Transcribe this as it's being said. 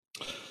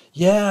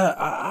Yeah,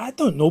 I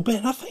don't know,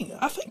 Ben. I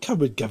think I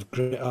would give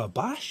Greta a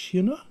bash,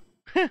 you know?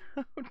 Oh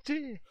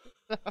dear.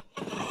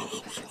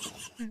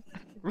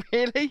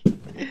 Really?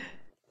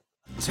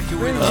 Take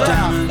away those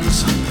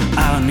diamonds,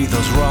 I don't need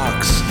those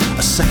rocks.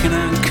 A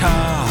second-hand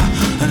car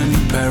and a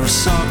new pair of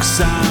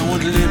socks. I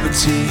want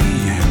liberty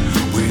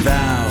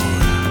without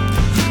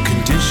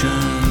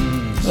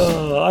conditions.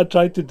 Oh, I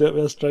tried to do it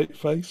with a straight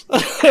face.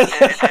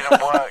 It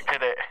didn't work,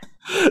 did it?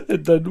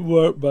 It didn't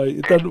work, mate.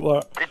 It didn't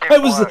work. It didn't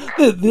It was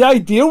work. the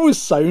idea was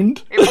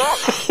sound, It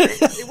was.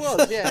 It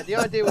was, yeah. The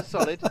idea was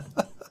solid.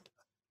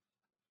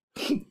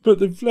 but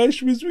the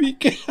flesh was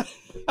weak.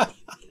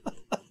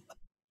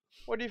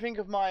 What do you think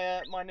of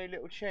my my new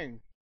little tune?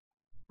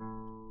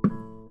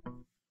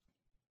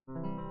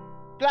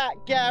 Black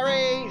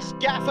Gary's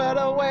Gaffer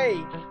the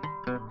Week.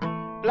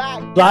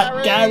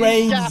 Black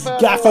Gary's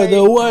Gaffer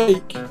the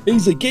Week.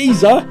 He's a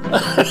geezer.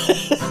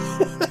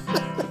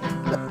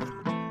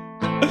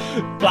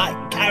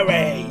 Black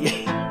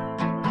Gary.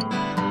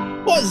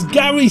 What's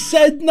Gary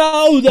said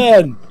now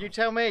then? You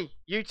tell me.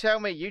 You tell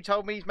me. You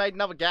told me he's made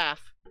another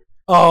gaff.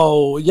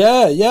 Oh,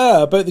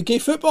 yeah, about the gay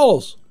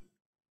footballers.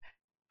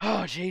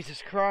 Oh,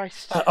 Jesus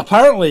Christ.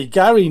 Apparently,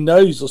 Gary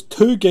knows there's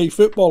 2 gay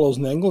footballers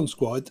in the England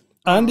squad,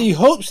 and he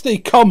hopes they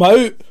come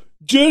out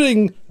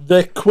during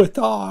the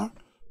Qatar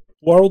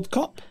World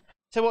Cup.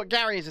 So what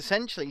Gary is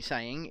essentially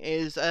saying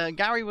is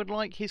Gary would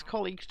like his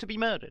colleagues to be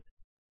murdered.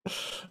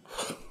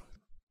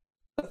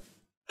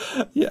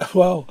 Yeah,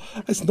 well,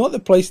 it's not the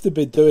place to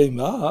be doing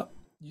that.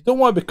 You don't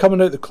want to be coming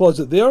out the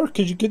closet there,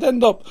 because you could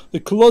end up, the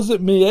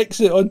closet may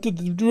exit onto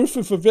the roof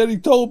of a very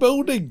tall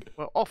building.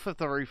 Well, off of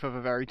the roof of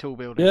a very tall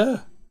building.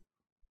 Yeah.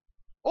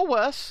 Or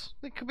worse.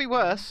 It could be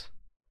worse.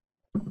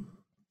 You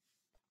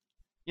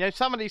know,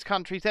 some of these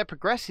countries, they're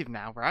progressive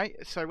now, right?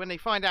 So when they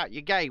find out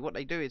you're gay, what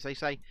they do is they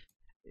say,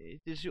 it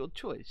is your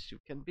choice. You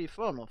can be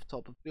thrown off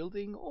top of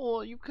building,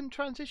 or you can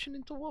transition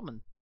into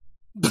woman.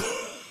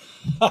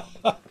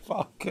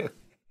 Fuck it.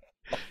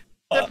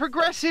 They're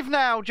progressive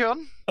now,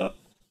 John.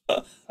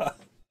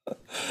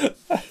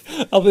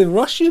 Are they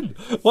Russian?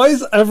 Why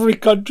is every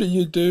country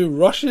you do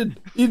Russian?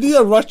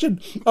 Either Russian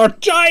or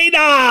China!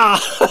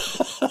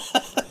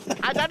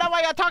 I don't know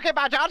what you're talking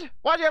about, John.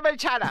 What do you mean,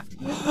 China?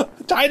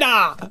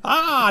 China!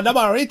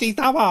 Number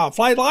 87,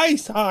 fried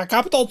rice,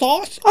 capital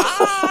sauce.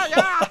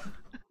 Yeah!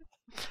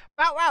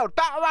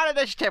 Battle Round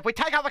Initiative. We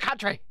take over the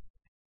country.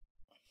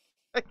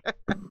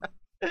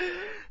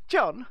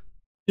 John,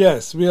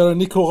 Yes, we are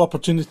an equal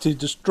opportunity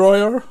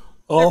destroyer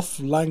of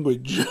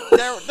language.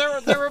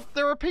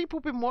 there are people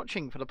been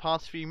watching for the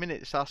past few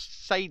minutes us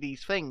say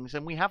these things,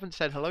 and we haven't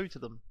said hello to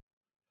them.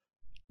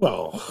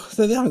 Well,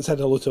 so they haven't said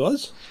hello to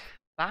us.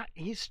 That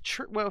is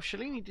true. Well,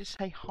 Shalini did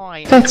say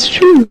hi. That's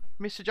true.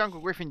 Mr.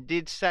 Jungle Griffin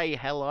did say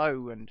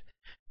hello, and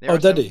Oh,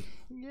 did he?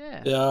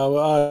 Yeah. Yeah,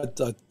 well,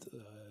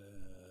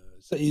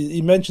 so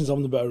he mentioned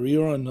something about a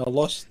rerun. I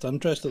lost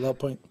interest at that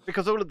point.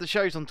 Because all of the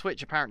shows on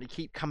Twitch apparently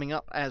keep coming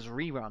up as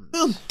reruns.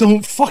 Well,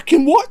 don't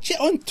fucking watch it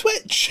on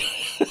Twitch.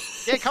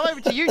 Yeah, come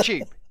over to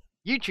YouTube.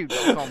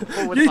 YouTube.com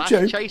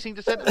YouTube. / Chasing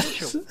Descent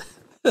Official.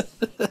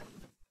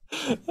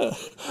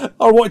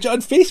 Or watch it on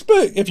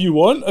Facebook if you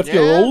want, if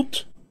you're Yeah.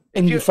 old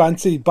and you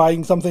fancy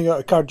buying something at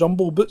a Car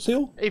Jumble boot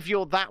sale. If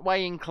you're that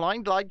way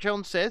inclined, like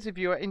John says, if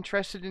you're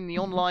interested in the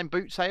online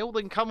boot sale,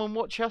 then come and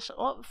watch us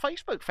on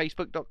Facebook,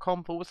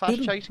 facebook.com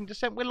 / Chasing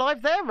Descent. We're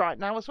live there right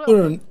now as well.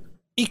 We're an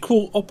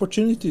equal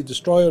opportunity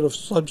destroyer of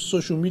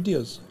social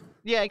medias.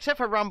 Yeah, except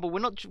for Rumble,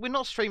 we're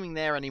not streaming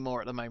there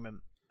anymore at the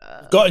moment.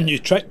 Got a new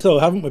trick though,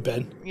 haven't we,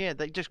 Ben? Yeah,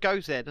 that just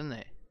goes there, doesn't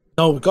it?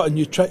 No, we've got a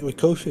new trick with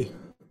Kofi.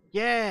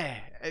 Yeah,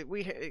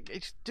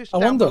 it's just I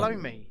down wonder. below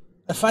me.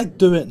 If I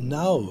do it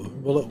now,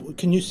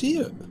 can you see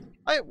it?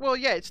 Well,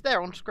 yeah, it's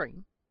there on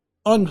screen.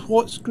 On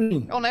what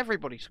screen? On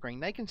everybody's screen,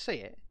 they can see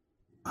it.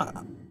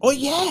 Oh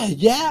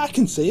yeah, I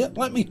can see it.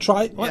 Let me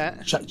try.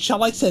 Yeah.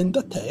 Shall I send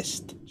a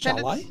test?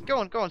 Shall I? Go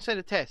on, send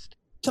a test.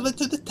 Shall I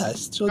do the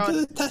test? Shall I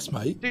do the test,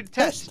 mate? Do the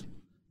test.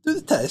 Do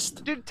the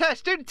test. Do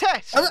the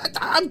test.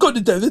 I'm going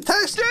to do the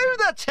test. Do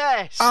the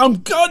test. I'm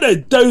going to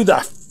do the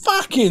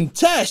fucking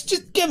test.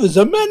 Just give us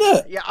a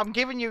minute. Yeah, I'm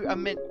giving you a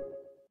minute.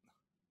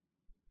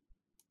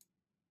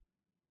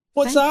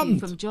 What's Thank you happened?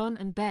 from John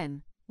and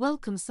Ben.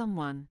 Welcome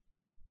someone.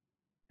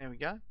 There we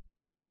go.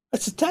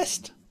 It's a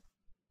test.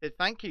 Said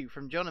thank you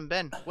from John and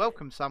Ben.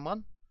 Welcome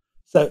someone.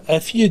 So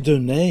if you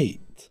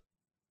donate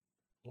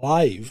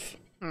live,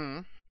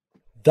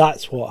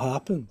 that's what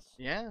happens.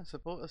 Yeah,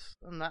 support us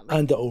on that.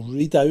 And it'll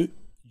read out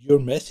your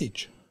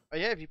message. Oh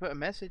yeah, if you put a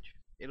message,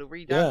 it'll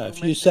read out. Yeah, your if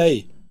you message.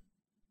 say,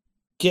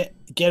 get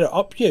it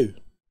up you,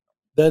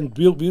 then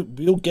we'll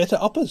get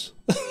it up us.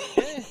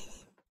 Yeah.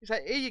 You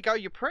say, here you go,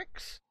 you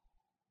pricks.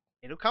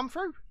 It'll come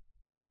through.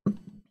 It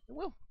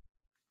will.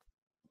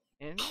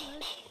 And,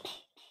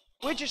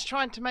 we're just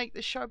trying to make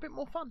this show a bit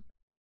more fun.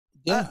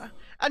 Yeah.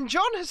 And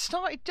John has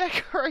started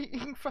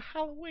decorating for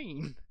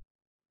Halloween.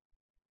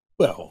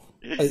 Well,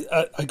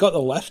 I got the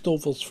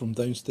leftovers from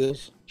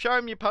downstairs. Show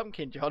him your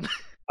pumpkin, John.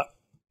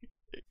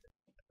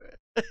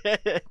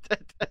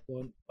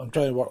 I'm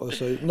trying to work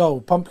this out. No,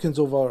 pumpkin's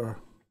over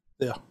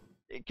There.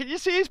 Can you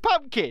see his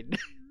pumpkin?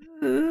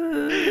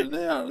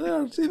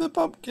 There. See the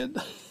pumpkin?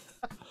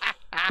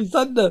 He's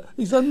on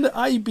the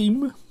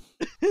I-beam.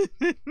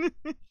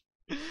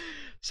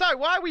 So,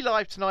 why are we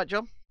live tonight,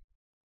 John?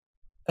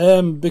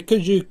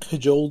 Because you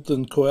cajoled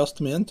and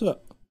coerced me into it.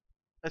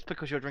 That's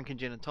because you're drinking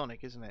gin and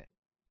tonic, isn't it?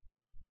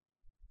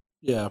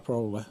 Yeah,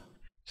 probably.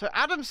 So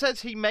Adam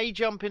says he may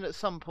jump in at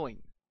some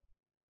point.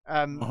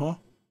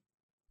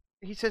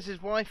 He says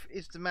his wife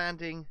is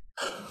demanding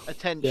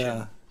attention.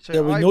 Yeah. So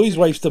Yeah, we know his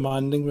wife's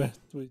demanding.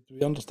 We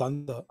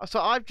understand that. So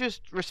I've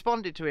just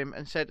responded to him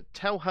and said,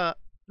 tell her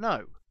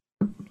no.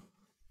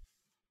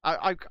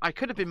 I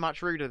could have been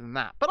much ruder than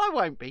that, but I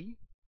won't be.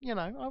 You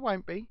know, I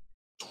won't be.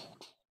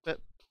 But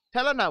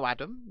tell her no,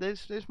 Adam.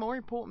 There's more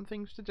important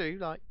things to do,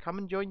 like come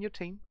and join your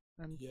team.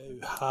 And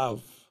You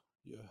have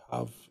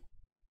a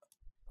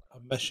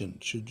mission,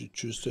 should you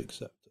choose to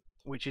accept it.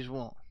 which is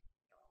what?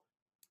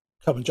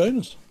 Come and join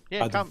us.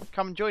 Yeah, Adam.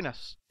 come and join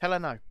us. Tell her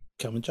no.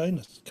 Come and join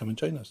us. Come and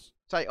join us.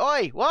 Say,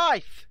 oi,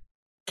 wife.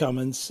 Come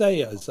and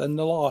say us in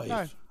the live.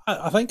 No.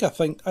 I think I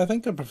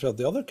prefer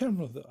the other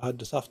camera that I had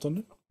this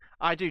afternoon.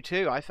 I do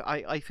too.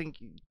 I think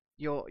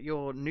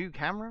your new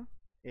camera,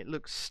 it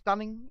looks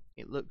stunning.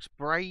 It looks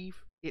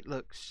brave. It's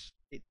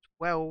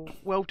well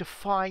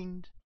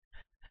defined.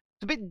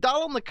 It's a bit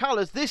dull on the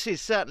colours. This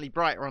is certainly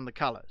brighter on the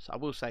colours. I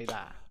will say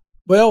that.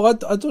 Well,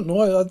 I don't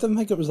know. I didn't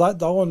think it was that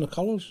dull on the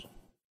colours.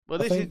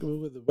 Well, I think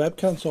with the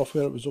webcam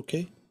software it was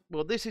okay.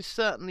 Well, this is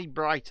certainly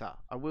brighter.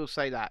 I will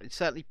say that. It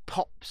certainly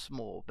pops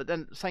more. But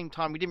then at the same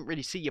time, we didn't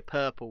really see your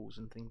purples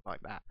and things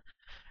like that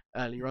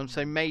earlier on.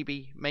 So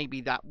maybe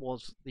that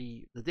was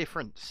the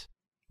difference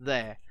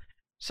there.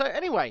 So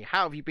anyway,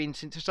 how have you been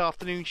since this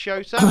afternoon's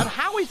show, sir? And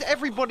how is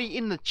everybody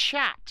in the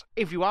chat?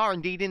 If you are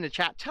indeed in the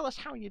chat, tell us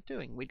how you're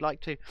doing. We'd like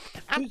to.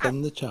 Who's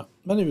in the chat?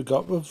 How many we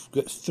got? We've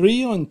got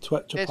 3 on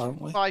Twitch There's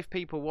apparently. 5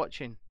 people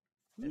watching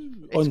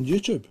On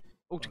YouTube.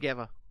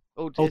 altogether.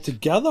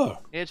 Altogether.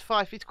 It's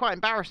 5. It's quite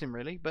embarrassing,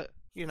 really, but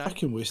you know.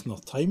 Fucking wasting our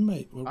time,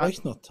 mate. We're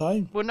wasting our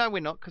time. Well, no, we're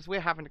not, because we're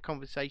having a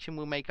conversation.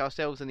 We'll make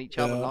ourselves and each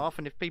other Yeah. laugh,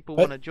 and if people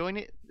But- want to join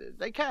it,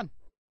 they can.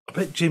 I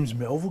bet James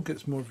Melville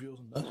gets more views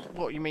than this.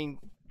 What you mean,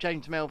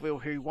 James Melville,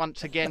 who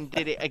once again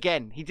did it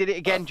again? He did it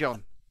again,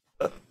 John.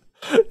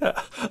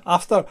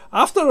 After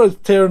us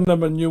tearing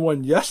him a new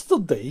one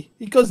yesterday,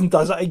 he goes and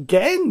does it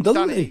again,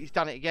 doesn't he? He's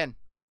done it again,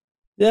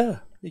 Yeah.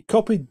 He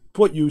copied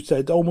what you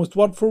said almost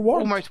word for word.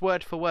 almost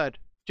word for word,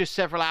 just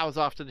several hours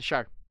after the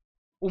show,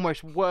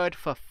 almost word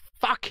for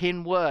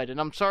fucking word. And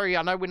I'm sorry,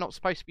 I know we're not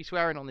supposed to be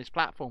swearing on this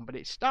platform, but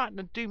it's starting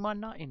to do my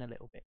nut in a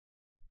little bit.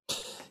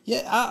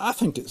 Yeah, I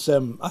think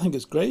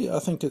it's great. I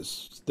think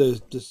it's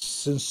the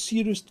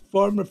sincerest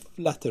form of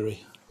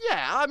flattery.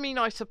 Yeah, I mean,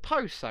 I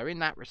suppose so in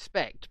that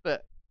respect,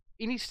 but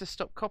he needs to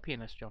stop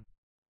copying us, John.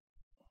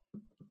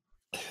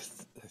 The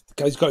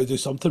guy's got to do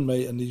something,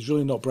 mate, and he's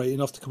really not bright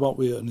enough to come up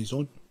with it on his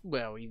own.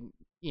 Well,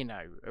 you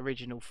know,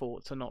 original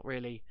thoughts are not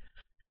really.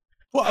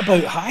 What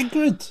about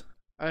Hagrid?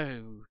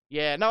 Oh,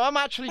 yeah. No, I'm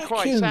actually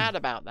quite Fucking sad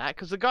about that,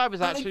 because the guy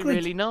was actually Hagrid.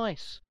 really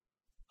nice.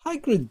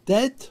 Hagrid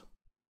dead.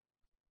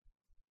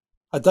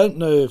 I don't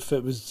know if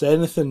it was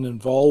anything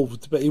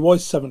involved, but he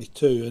was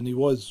 72 and he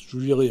was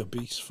really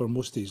obese for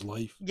most of his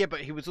life. Yeah, but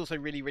he was also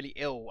really, really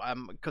ill,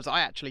 because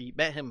I actually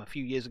met him a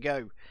few years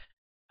ago,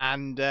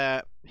 and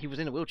he was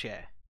in a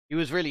wheelchair. He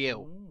was really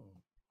ill.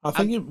 I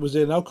think he was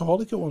an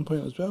alcoholic at one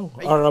point as well.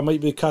 Or I might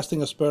be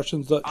casting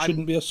aspersions that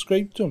shouldn't be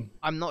ascribed to him.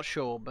 I'm not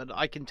sure, but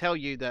I can tell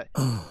you that,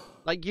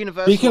 like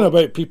Universal... Speaking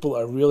about people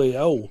that are really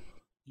ill,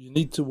 you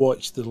need to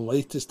watch the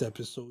latest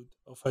episode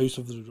of House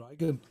of the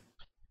Dragon.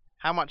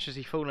 How much has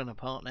he fallen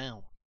apart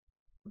now?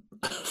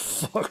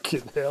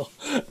 Fucking hell.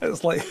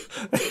 It's like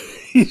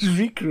he's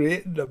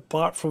recreating the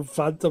part from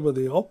Phantom of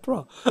the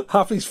Opera.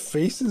 Half his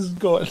face is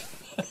gone.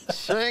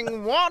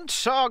 Sing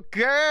once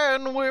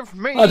again with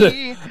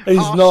me.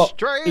 He's a not-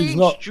 strange he's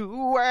not-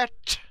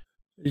 duet.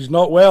 He's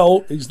not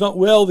well. He's not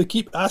well. They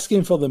keep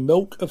asking for the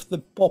milk of the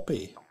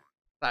poppy.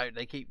 So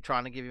they keep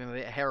trying to give him a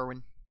bit of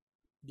heroin.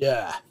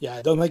 Yeah,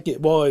 I don't think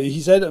it. Well,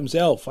 he said it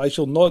himself. I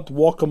shall not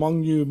walk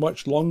among you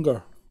much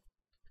longer.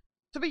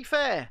 To be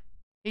fair,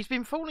 he's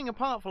been falling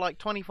apart for like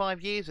 25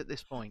 years at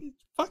this point.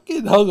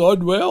 Fucking hung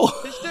on well.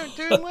 He's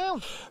doing well.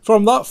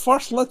 From that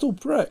first little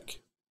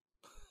prick.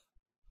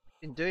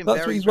 Been doing That's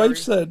very, what his very, wife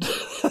said.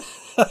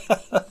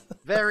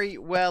 very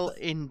well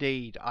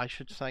indeed. I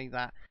should say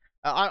that.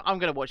 I'm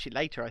going to watch it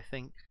later, I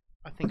think.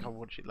 I think I'll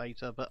watch it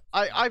later. But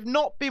I've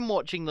not been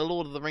watching The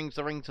Lord of the Rings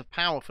of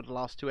Power for the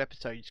last 2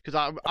 episodes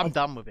because I'm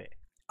done with it.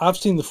 I've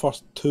seen the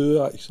first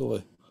 2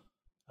 actually.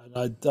 And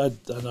I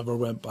never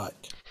went back.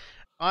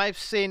 I've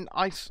seen...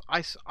 I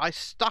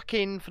stuck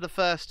in for the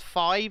first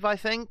 5, I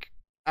think.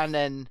 And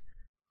then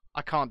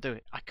I can't do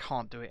it. I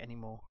can't do it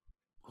anymore.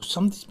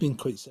 Somebody's been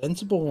quite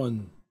sensible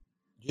on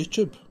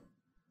YouTube.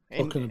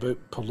 Talking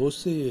about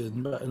Pelosi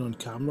and getting on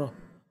camera.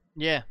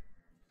 Yeah.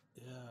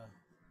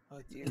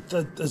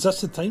 Is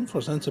this the time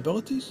for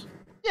sensibilities?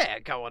 Yeah,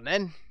 go on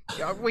then.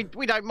 Yeah, we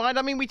don't mind.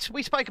 I mean, we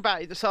spoke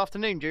about it this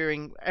afternoon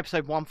during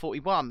episode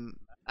 141,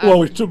 Well,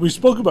 we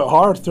spoke about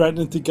her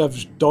threatening to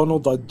give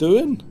Donald a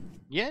doing.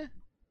 Yeah.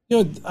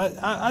 You know,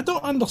 I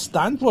don't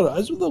understand what it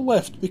is with the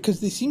left, because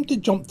they seem to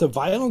jump to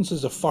violence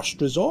as a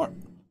first resort.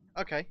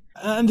 Okay.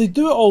 And they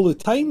do it all the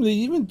time. They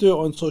even do it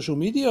on social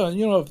media.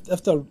 You know,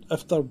 if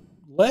they're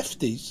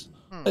lefties,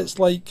 it's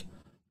like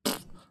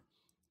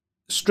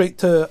straight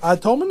to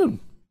ad hominem.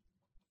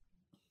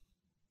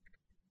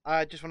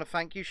 I just want to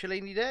thank you,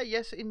 Shalini, there.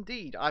 Yes,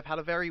 indeed. I've had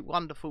a very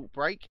wonderful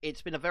break.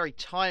 It's been a very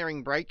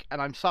tiring break,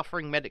 and I'm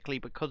suffering medically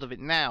because of it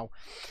now.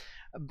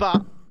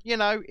 But, you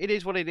know, it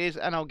is what it is,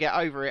 and I'll get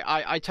over it.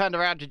 I turned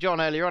around to John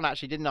earlier on,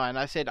 actually, didn't I? And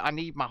I said I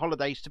need my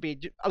holidays to be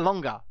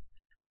longer.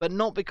 But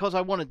not because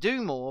I want to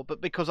do more, but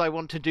because I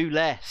want to do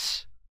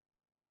less.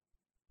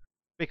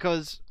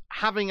 Because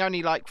having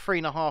only like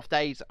 3.5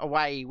 days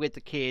away with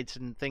the kids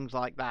and things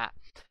like that,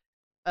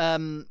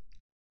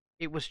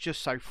 it was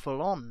just so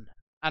full on.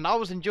 And I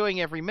was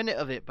enjoying every minute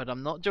of it, but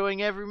I'm not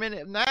enjoying every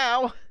minute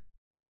now.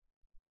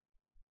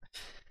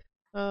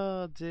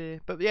 Oh dear.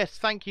 But yes,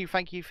 thank you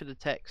for the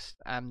text,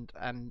 and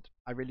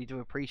I really do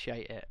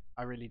appreciate it.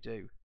 I really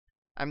do.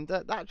 And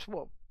that's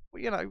what,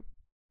 you know,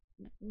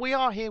 we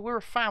are here. We're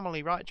a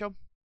family, right, John?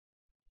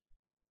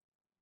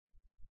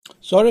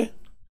 Sorry?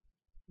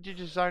 Did you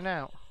just zone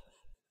out?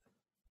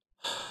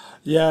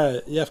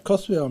 Yeah, of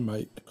course we are,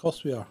 mate. Of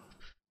course we are.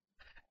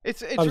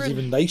 It's I was really...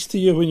 even nice to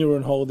you when you were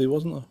on holiday,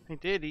 wasn't I? He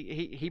did.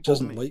 He bought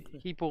doesn't me. like me.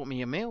 He bought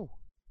me a meal.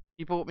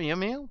 He bought me a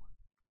meal.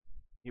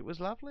 It was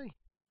lovely.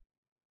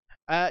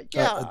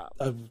 Yeah.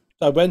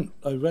 I went,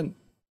 you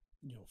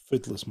know,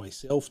 foodless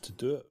myself to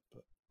do it,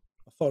 but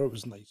I thought it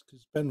was nice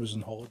because Ben was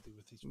on holiday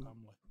with his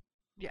family.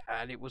 Yeah,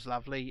 and it was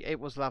lovely. It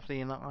was lovely,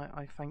 and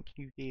I thank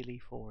you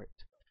dearly for it.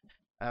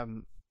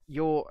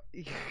 You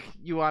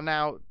are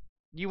now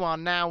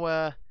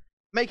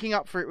making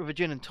up for it with a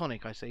gin and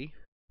tonic, I see.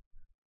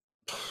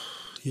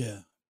 Yeah.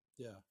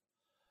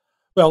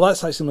 Well,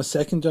 that's actually my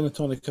second gin and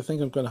tonic. I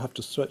think I'm going to have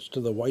to switch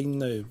to the wine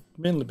now,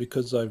 mainly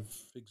because I've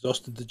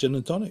exhausted the gin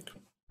and tonic.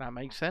 That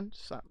makes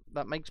sense.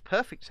 That makes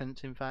perfect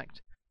sense, in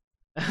fact.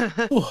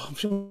 Oh, I'm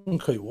feeling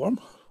quite warm.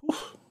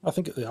 Oof, I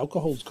think the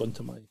alcohol's gone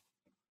to my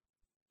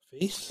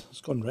face.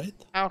 It's gone red.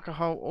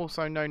 Alcohol,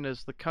 also known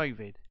as the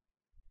COVID.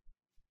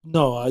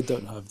 No, I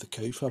don't have the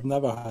cough. I've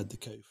never had the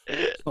cough.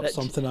 It's not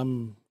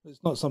something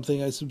It's not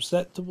something I'm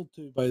susceptible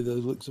to by the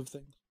looks of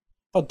things.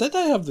 Or did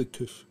I have the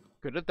cough?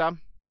 Could have done.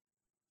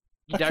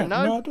 You don't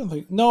know? No, I don't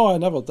think. No, I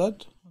never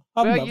did.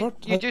 I've never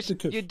had the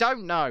cough. You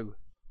don't know.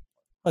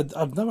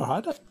 I've never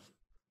had it.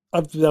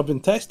 I've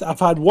been tested. I've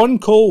had one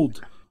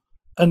cold,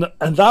 and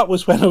that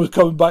was when I was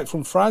coming back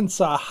from France.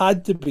 So I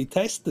had to be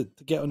tested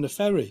to get on the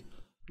ferry.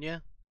 Yeah.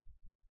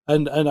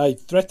 And I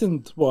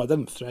threatened. Well, I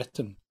didn't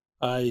threaten.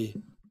 I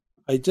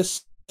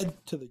just said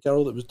to the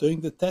girl that was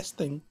doing the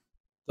testing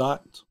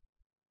that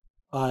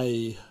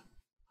I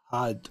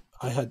had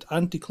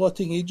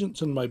anti-clotting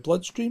agents in my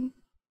bloodstream,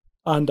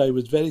 and I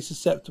was very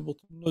susceptible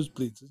to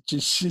nosebleeds.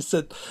 She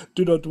said,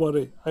 "Do not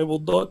worry, I will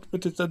not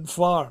put it in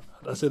far."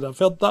 And I said, "I've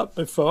heard that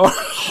before."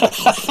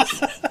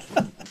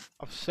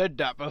 I've said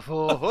that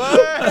before.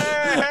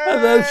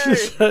 And then she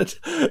said,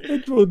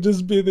 "It will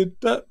just be the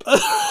tip."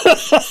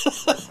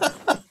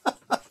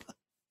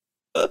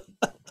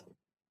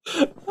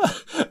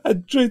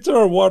 And true to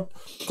her word,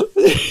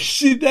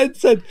 she then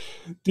said,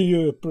 "Do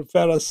you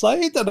prefer a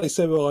side?" And I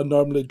said, "Well, I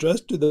normally dress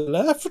to the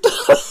left."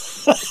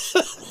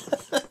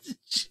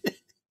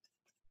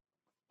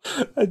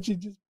 And she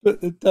just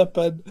put the tip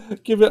in,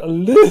 gave it a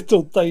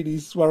little tiny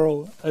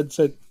swirl, and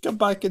said, "Come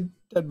back in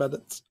 10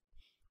 minutes."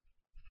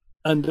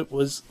 And it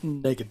was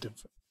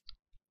negative.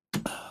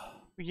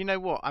 You know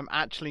what? I'm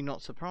actually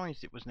not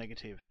surprised it was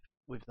negative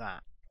with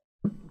that.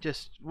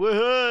 Just,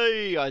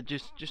 whey! I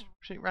just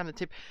ran the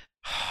tip.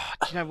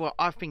 Do you know what?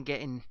 I've been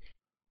getting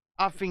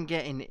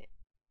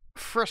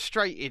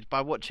frustrated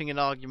by watching an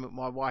argument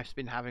my wife's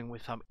been having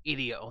with some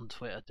idiot on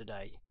Twitter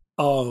today.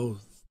 Oh,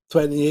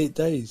 28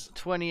 days.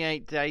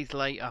 28 days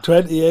later.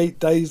 28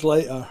 days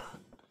later.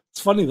 It's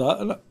funny that,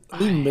 isn't it?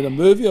 They even made a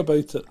movie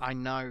about it. I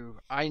know.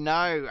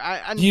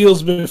 And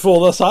years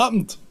before this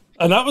happened.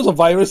 And that was a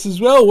virus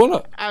as well,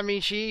 wasn't it? I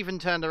mean, she even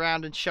turned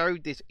around and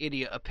showed this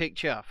idiot a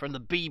picture from the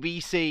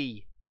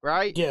BBC,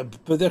 right? Yeah,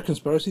 but they're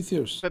conspiracy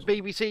theorists. But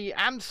BBC,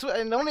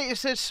 and on it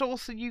says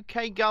source the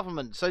UK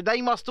government, so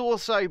they must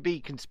also be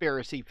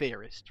conspiracy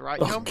theorists, right,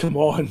 John? Oh, come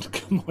on,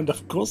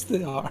 of course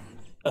they are.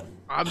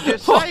 I'm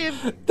just saying.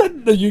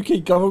 Didn't the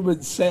UK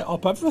government set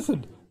up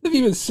everything? They've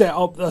even set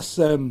up this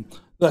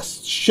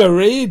this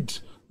charade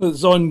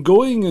that's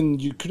ongoing in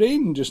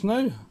Ukraine just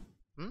now.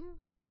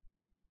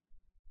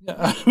 Yeah,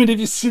 I mean, have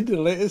you seen the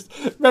latest?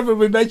 Remember,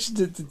 we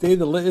mentioned it today,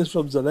 the latest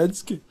from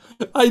Zelensky.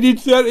 I need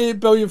 38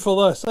 billion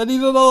for this. I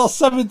need another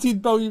 17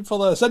 billion for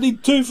this. I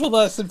need 2 for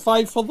this and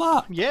 5 for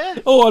that. Yeah.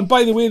 Oh, and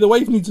by the way, the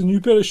wife needs a new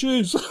pair of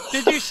shoes.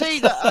 Did you see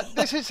that?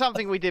 This is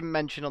something we didn't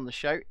mention on the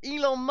show.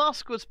 Elon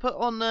Musk was put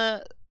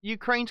on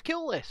Ukraine's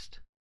kill list.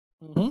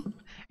 Mm-hmm.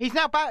 He's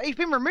now back. He's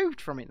been removed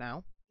from it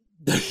now.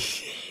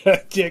 Yeah,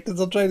 because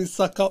they're trying to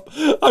suck up.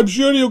 I'm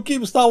sure he'll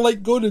keep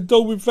Starlink going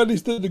until we've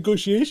finished the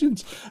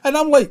negotiations. And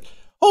I'm like,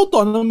 hold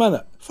on a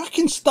minute.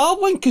 Fucking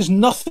Starlink is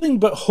nothing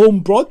but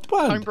home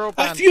broadband. Home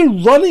broadband. If you're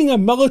running a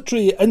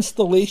military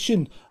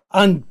installation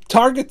and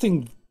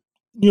targeting,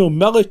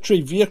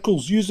 military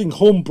vehicles using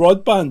home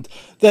broadband,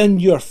 then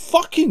your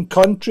fucking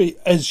country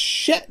is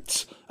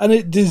shit, and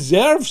it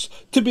deserves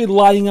to be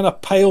lying in a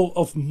pile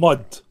of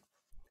mud.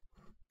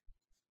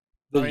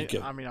 There you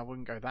go. I mean, I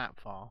wouldn't go that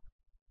far.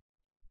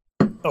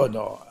 Oh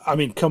no! I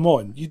mean, come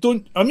on! You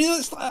don't. I mean,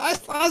 it's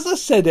as I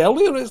said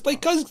earlier. It's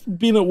like us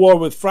being at war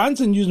with France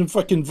and using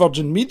fucking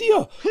Virgin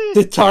Media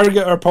to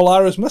target our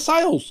Polaris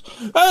missiles.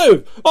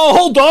 Oh,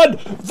 hold on!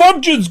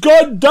 Virgin's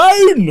gone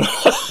down.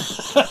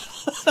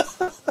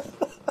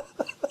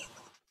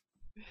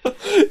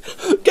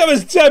 Give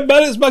us 10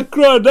 minutes, my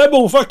crew, and then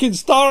we'll fucking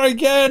start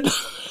again.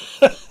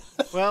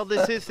 Well,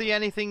 this is the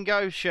Anything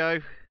Goes show.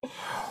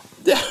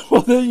 Yeah,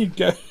 well, there you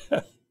go.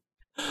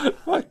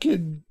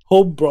 Fucking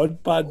home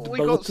broadband We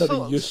got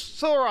military use.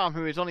 Soram,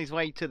 who is on his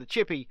way to the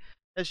chippy,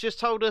 has just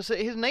told us that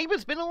his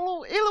neighbour's been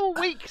all ill all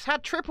week. He's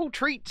had triple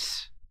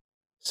treats.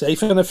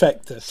 Safe and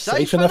effective.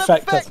 Safe and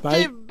effective,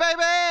 mate.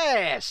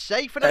 Baby!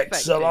 Safe and effective.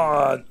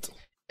 Excellent.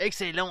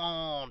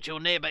 Excellent. Your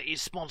neighbour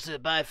is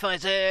sponsored by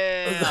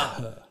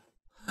Pfizer.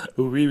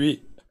 Oui,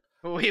 oui.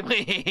 Oui,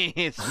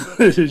 oui.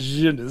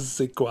 Je ne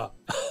sais quoi.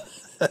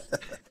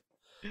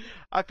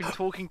 I've been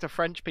talking to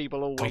French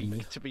people all Tommy.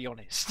 week, to be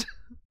honest.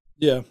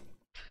 Yeah.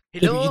 Yeah,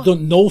 Hello? but you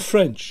don't know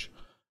French.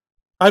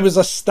 I was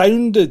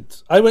astounded.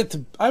 I went to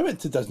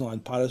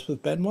Disneyland Paris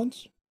with Ben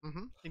once.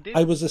 Indeed.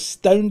 I was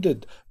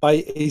astounded by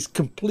his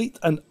complete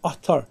and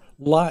utter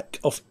lack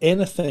of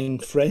anything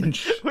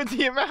French. With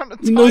the amount of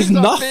He knows times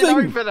I've nothing.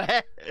 been over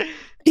there.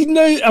 The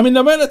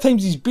amount of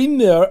times he's been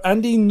there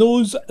and he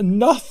knows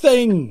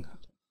nothing.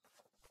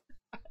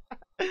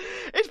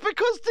 It's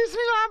because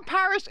Disneyland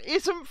Paris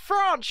isn't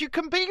France. You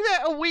can be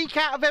there a week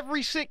out of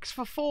every 6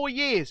 for 4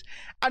 years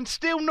and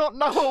still not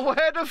know a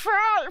word of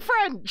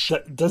French.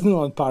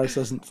 Disneyland Paris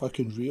isn't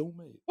fucking real,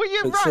 mate. Well,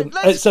 you're It's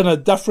right. it's in a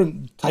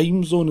different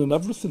time zone and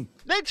everything.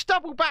 Let's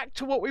double back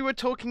to what we were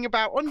talking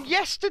about on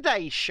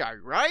yesterday's show,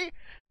 right?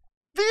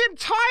 The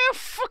entire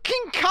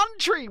fucking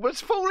country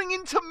was falling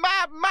into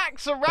Mad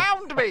Max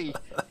around me.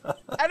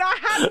 And I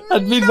had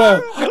And no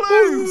meanwhile,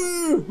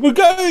 clue. we're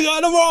going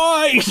on a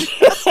ride.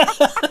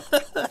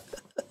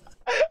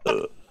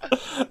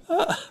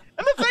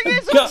 And the thing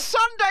is, on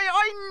Sunday,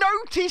 I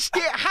noticed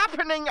it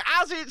happening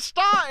as it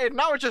started.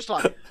 And I was just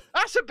like,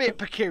 that's a bit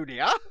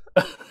peculiar.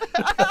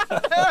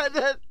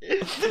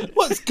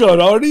 What's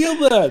going on here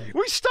then?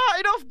 We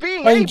started off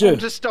being Mind able you.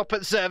 to stop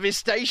at service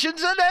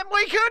stations and then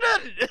we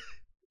couldn't.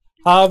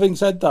 Having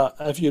said that,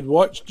 if you'd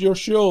watched your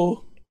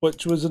show,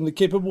 which was in the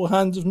capable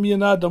hands of me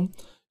and Adam,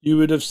 you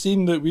would have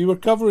seen that we were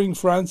covering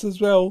France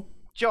as well.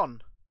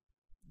 John,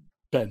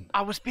 Ben.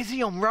 I was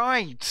busy on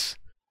rides.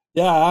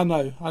 Yeah, I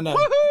know. Woohoo!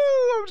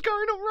 I was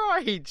going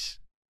on rides.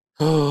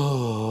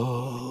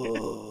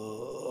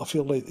 I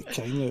feel like the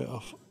king out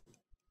of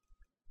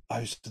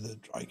House of the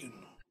Dragon.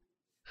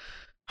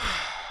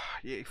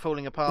 You're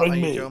falling apart, are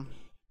you, John?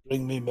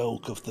 Bring me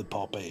milk of the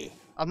poppy.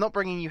 I'm not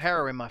bringing you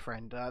heroin, my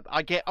friend.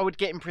 I would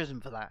get in prison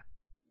for that.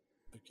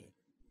 Okay.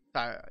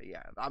 So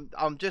yeah,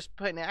 I'm just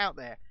putting it out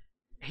there.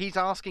 He's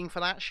asking for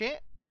that shit.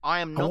 I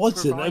am not. I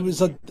wasn't.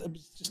 providing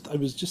I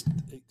was just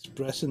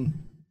expressing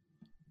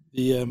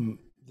the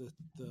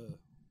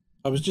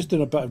I was just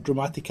doing a bit of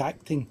dramatic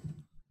acting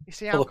Is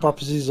the for the alcohol,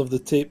 purposes of the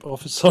tape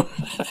officer.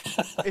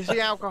 is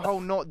the alcohol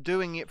not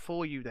doing it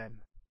for you then?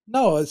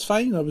 No, it's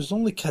fine. I was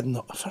only kidding.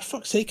 For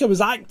fuck's sake, I was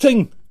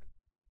acting.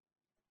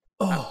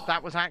 Oh,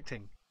 That was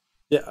acting.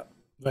 yeah.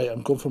 Right,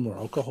 I'm going for more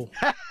alcohol.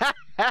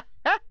 Fuck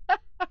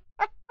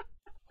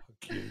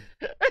you.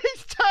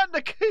 He's turned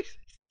the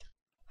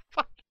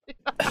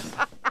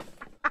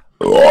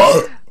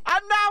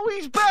and now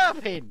he's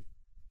burping.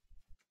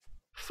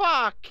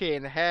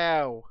 Fucking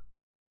hell.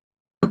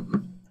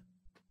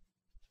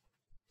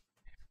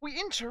 We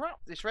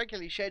interrupt this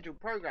regularly scheduled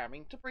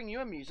programming to bring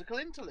you a musical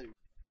interlude.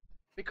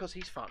 Because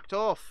he's fucked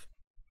off.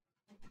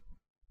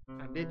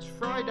 And it's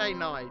Friday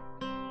night.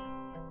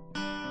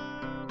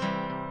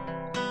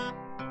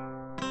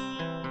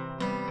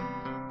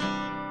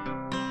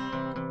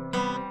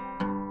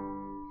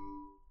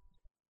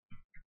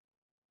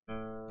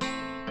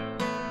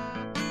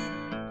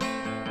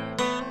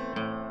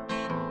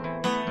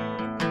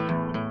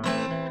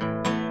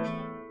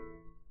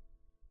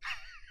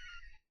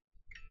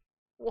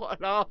 What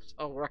an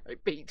arsehole,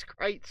 right? Beats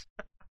great.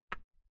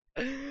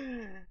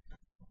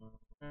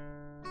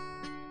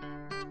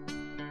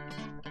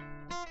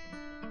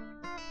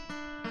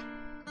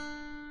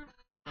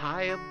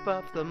 High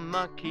above the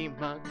mucky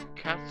muck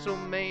castle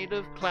made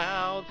of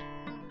clouds,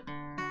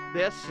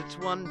 there sits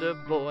Wonder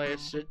Boy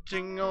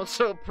sitting oh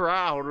so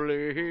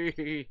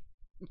proudly.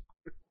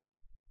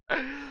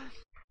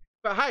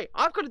 But hey,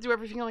 I've got to do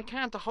everything I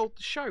can to hold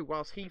the show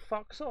whilst he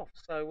fucks off,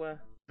 so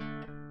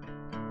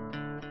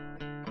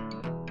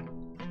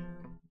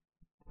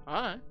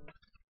alright.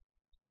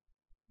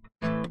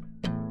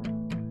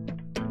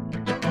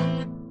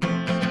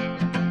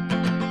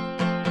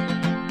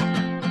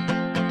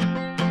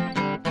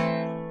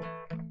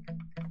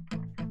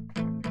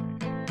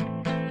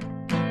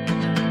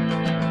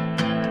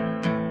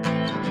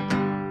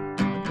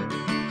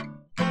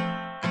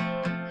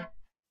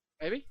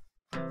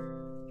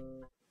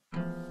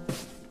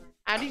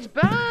 And he's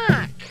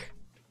back!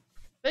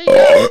 There you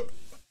go!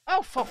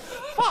 Oh, for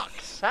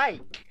fuck's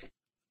sake!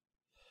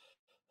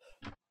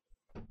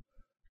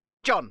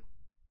 John,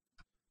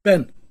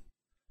 Ben,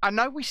 I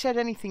know we said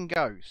anything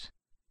goes.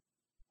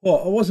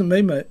 what? It wasn't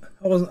me, mate.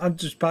 I'm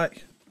just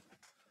back.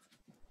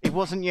 It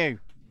wasn't you.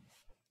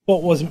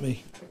 What wasn't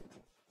me?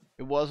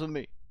 It wasn't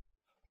me.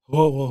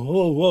 Whoa, whoa,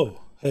 whoa,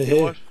 whoa. Hey, It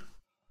hey.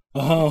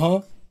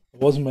 was. It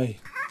wasn't me.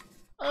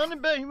 Honey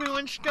baby,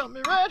 when she got me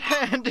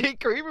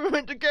red-handed, creepy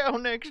went the girl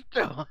next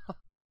door.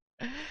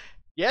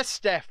 Yes,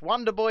 Steph,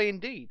 Wonder Boy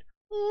indeed.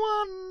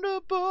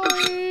 Wonder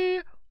Boy,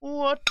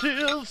 what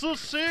is the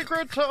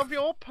secret of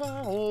your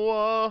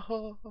power?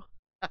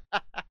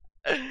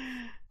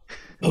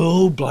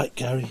 Oh, Black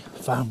Gary,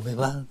 family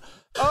land.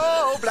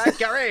 Oh, Black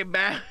Gary,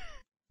 man.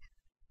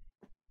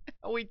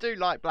 We do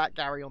like Black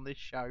Gary on this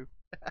show.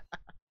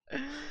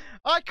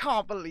 I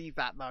can't believe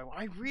that, though.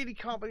 I really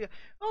can't believe it.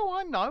 Oh,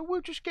 I know.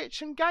 We'll just get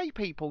some gay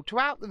people to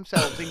out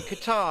themselves in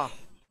Qatar.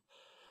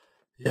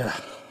 Yeah.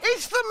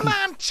 Is the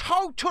man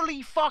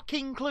totally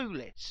fucking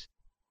clueless?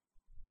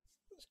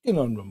 What's going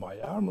on with my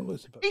arm,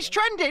 Elizabeth? He's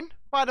trending,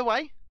 by the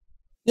way.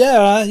 Yeah,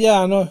 I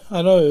know.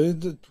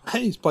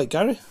 Hey, it's Black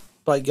Gary.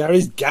 Black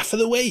Gary's gaff of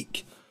the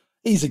week.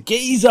 He's a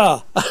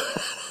geezer.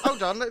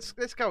 Hold on, let's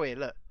go here.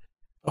 Look,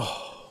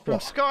 from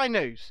What? Sky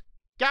News.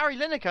 Gary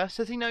Lineker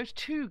says he knows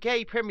 2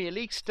 gay Premier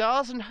League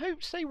stars and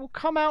hopes they will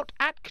come out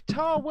at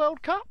Qatar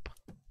World Cup.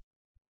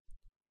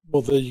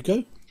 Well, there you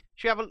go.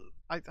 Should we have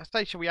I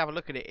say, shall we have a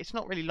look at it? It's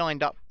not really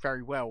lined up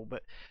very well,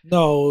 but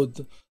No,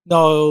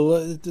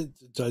 no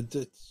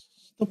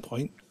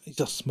point.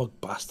 He's a smug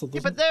bastard. yeah,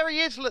 but there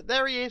he is. Look,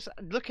 there he is,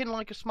 looking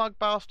like a smug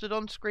bastard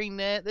on screen.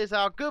 There's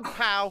our good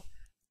pal,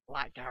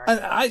 Black Gary. And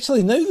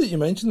actually, now that you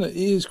mention it,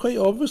 he is quite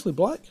obviously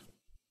black.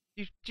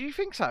 Do you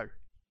think so?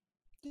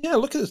 Yeah,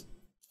 look at his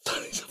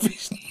size of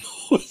his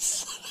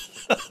nose.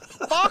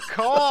 Fuck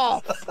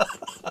off!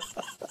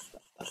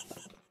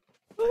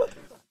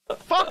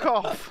 Fuck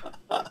off!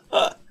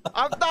 I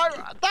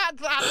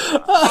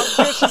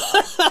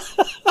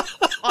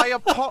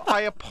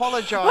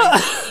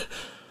apologise.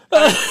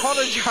 I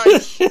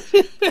apologise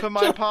for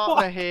my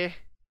partner here.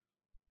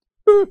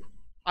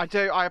 I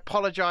do. I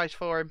apologise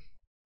for him.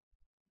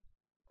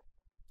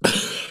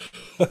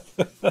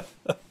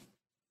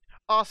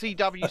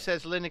 RCW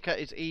says Lineker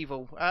is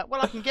evil.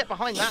 Well, I can get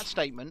behind that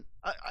statement.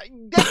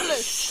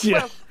 Definitely,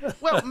 Yeah.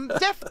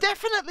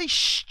 definitely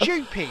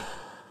stupid.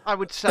 I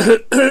would say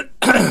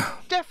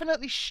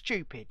definitely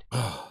stupid.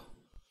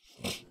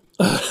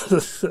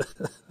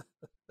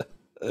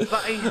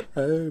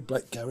 Oh,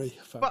 Black Gary.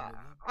 But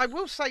I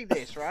will say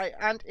this, right?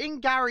 And in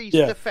Gary's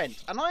Yeah.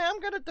 defence, and I am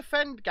going to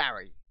defend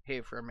Gary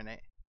here for a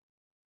minute.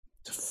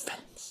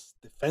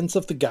 Defense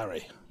of the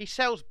Gary. He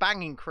sells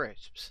banging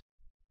crisps.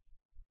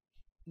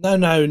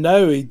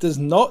 No, he does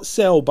not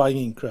sell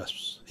banging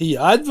crisps. He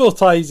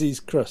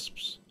advertises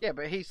crisps. Yeah,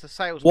 but he's the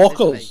salesman. Isn't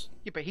Walkers. he?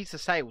 Yeah, but he's the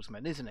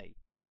salesman, isn't he?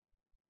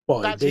 Well,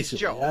 That's he his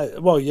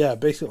basically, job. yeah,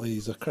 basically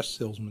he's a crisp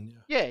salesman.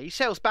 Yeah. Yeah, he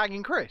sells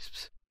banging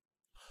crisps.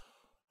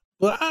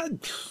 Well,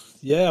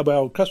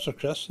 crisps are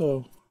crisps,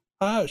 so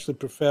I actually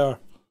prefer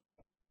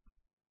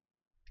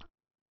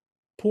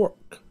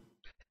pork.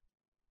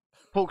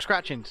 Pork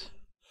scratchings.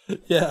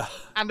 Yeah.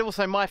 And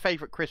also, my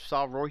favourite crisps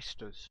are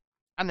Roysters.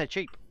 And they're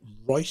cheap.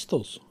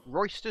 Roysters.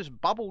 Roysters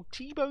Bubble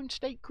T-Bone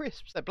Steak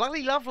Crisps. They're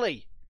bloody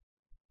lovely.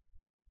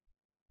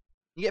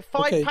 You get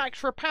 5 Okay. packs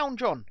for £1,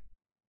 John.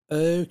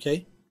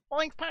 Okay.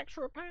 5 packs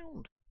for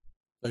 £1.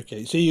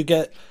 Okay. So you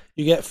get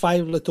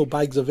 5 little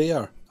bags of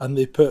air, and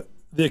they put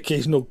the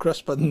occasional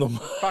crisp in them.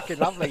 Fucking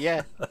lovely,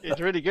 yeah. It's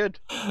really good.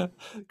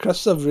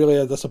 Crisps are really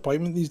a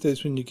disappointment these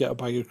days when you get a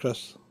bag of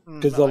crisps,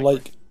 because I they're agree.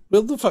 like,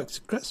 where the fuck's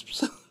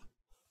crisps?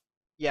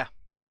 Yeah.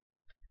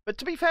 But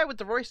to be fair with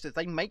the Roysters,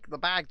 they make the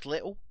bags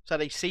little, so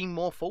they seem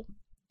more full.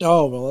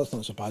 Oh well, that's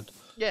not so bad.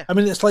 Yeah. I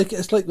mean, it's like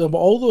them.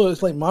 Although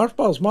it's like Mars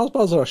bars. Mars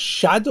bars are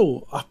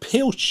a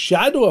pale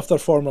shadow of their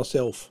former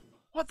self.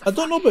 What the I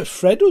don't know fuck? about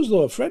Freddos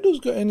though. Have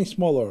Freddos got any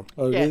smaller,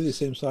 or are they the Yes.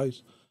 same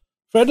size?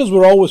 Freddos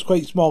were always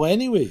quite small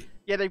anyway.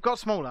 Yeah, they've got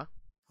smaller.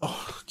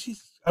 Oh jeez.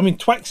 I mean,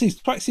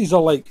 Twixies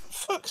are like,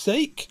 fuck's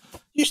sake.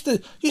 Used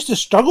to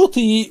struggle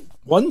to eat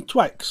one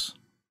Twix.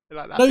 They're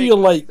like that Now big. you're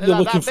like They're you're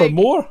like looking that for big.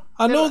 more.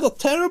 I They're know like- they're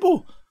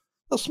terrible.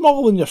 They're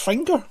smaller than your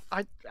finger.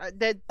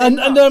 They're And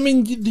nuts. I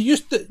mean, they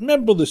used to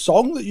remember the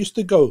song that used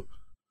to go,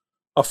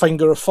 "A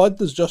finger of fudge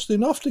is just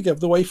enough to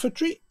give the wife a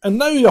treat," and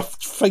now your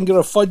finger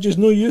of fudge is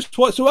no use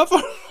whatsoever.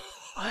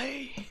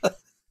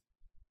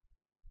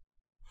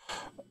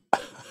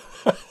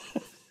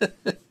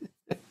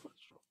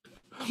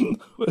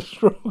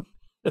 What's wrong?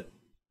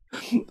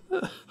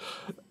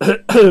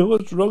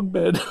 What's wrong,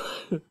 Ben?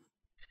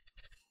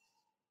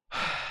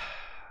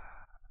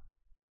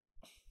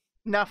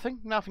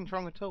 Nothing's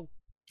wrong at all.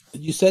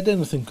 You said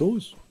anything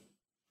goes.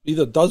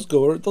 Either does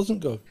go or it doesn't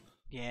go.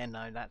 Yeah,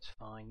 no, that's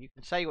fine. You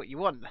can say what you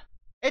want.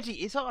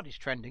 Eddie Izzard is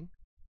trending.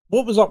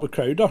 What was up with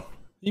Crowder?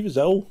 He was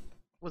ill.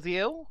 Was he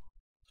ill?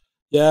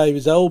 Yeah, he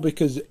was ill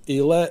because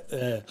he let.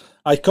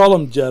 I call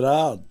him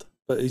Gerard,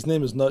 but his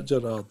name is not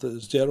Gerard.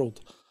 It's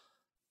Gerald.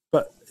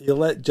 But he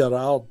let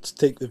Gerard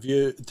take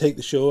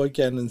the show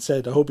again, and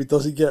said, "I hope he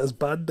doesn't get us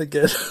banned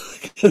again."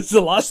 Because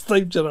the last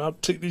time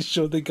Gerard took this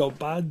show, they got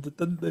banned,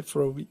 didn't they,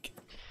 for a week?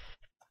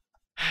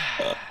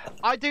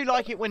 I do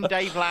like it when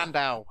Dave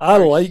Landau. I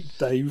like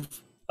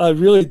Dave. I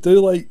really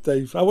do like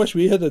Dave. I wish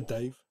we had a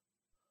Dave.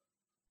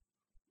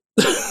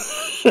 You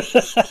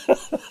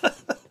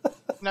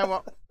know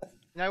what?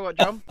 You know what,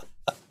 John?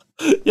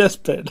 Yes,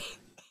 Ben.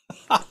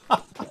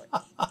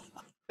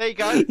 There you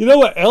go. You know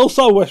what else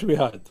I wish we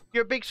had?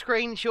 Your big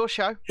screen, it's your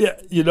show. Yeah,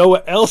 you know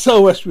what else I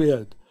wish we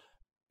had?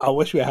 I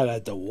wish we had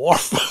a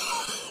dwarf.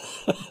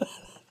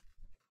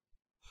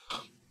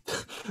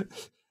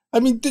 I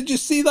mean, did you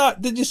see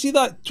that? Did you see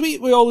that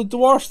tweet with all the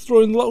dwarfs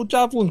throwing little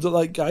javelins at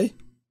that guy?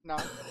 No.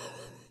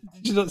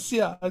 Did you not see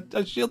it?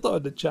 I shared it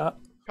on the chat.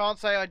 Can't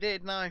say I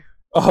did, no.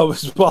 Oh, it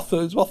was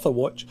worth a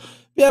watch.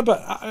 Yeah,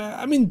 but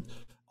I mean,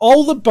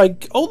 all the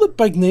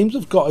big names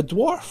have got a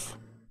dwarf.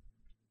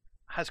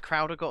 Has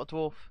Crowder got a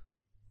dwarf?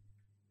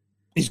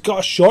 He's got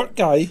a short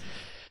guy.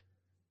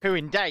 Who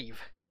in Dave?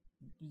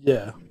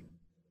 Yeah.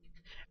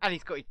 And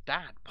he's got his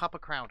dad, Papa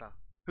Crowder,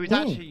 who's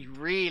actually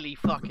really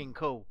fucking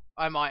cool,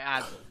 I might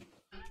add.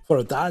 For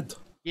a dad.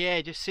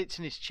 Yeah, just sits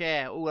in his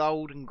chair, all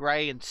old and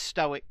grey and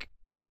stoic.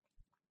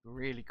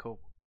 Really cool.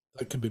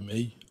 That could be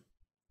me.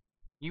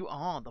 You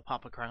are the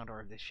Papa Crowder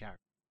of this show.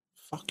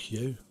 Fuck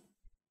you.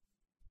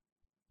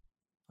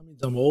 That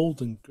means I'm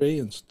old and grey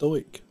and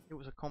stoic. It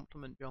was a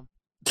compliment, John.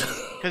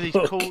 Because he's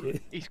cool. Okay.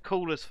 He's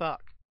cool as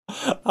fuck.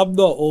 I'm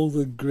not old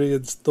and grey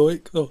and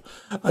stoic though.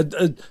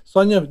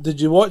 Sonia, did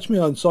you watch me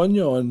on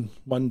Sonia on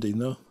Monday?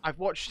 No. I've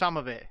watched some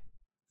of it.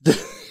 Did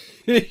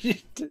you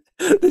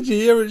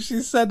hear what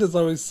she said as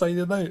I was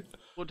signing out?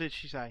 What did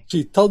she say?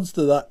 She turns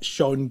to that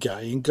Sean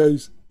guy and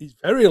goes, "He's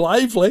very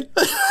lively."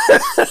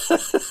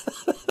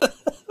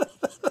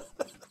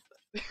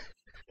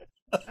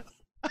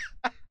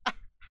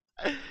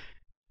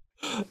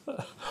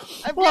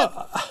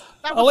 Well,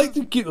 I like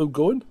to keep them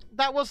going.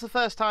 That was the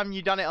first time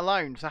you done it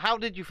alone. So how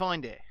did you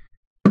find it?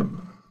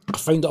 I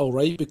find it all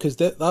right because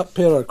that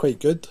pair are quite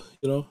good,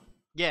 you know.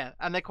 Yeah,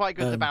 and they're quite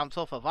good to bounce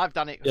off of. I've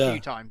done it a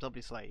few times,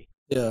 obviously.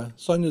 Yeah,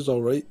 Sonia's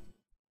all right.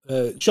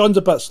 Sean's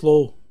a bit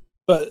slow,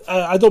 but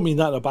I don't mean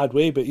that in a bad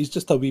way. But he's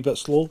just a wee bit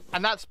slow.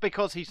 And that's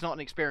because he's not an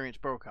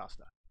experienced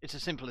broadcaster. It's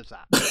as simple as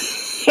that.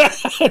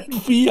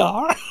 We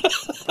are.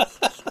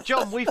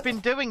 John, we've been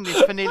doing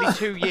this for nearly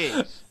 2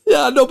 years.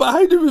 Yeah, I know, but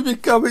how did we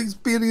become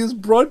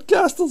experienced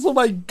broadcasters? Oh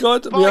my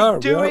God, we are.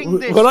 Doing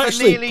this we're for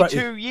actually nearly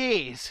 2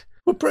 years.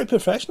 We're pretty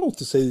professional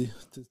to say,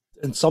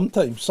 and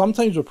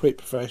sometimes we're pretty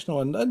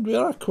professional, and we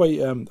are quite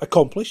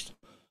accomplished.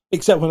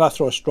 Except when I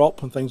throw a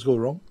strop when things go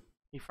wrong.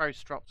 He throws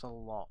strops a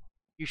lot.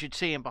 You should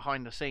see him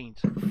behind the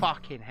scenes.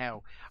 Fucking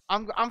hell.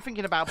 I'm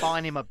thinking about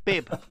buying him a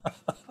bib.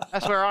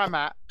 That's where I'm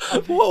at.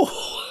 Whoa,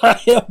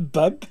 a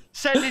bib?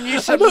 Sending you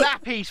some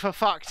nappies, for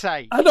fuck's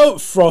sake. I don't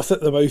froth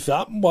at the mouth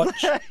that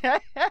much.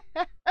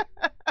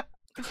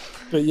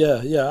 But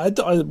yeah, I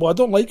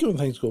don't like it when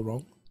things go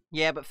wrong.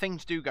 Yeah, but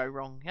things do go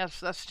wrong. That's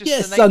just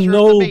yes, the nature I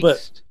know, of the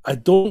beast. but I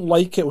don't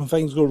like it when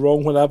things go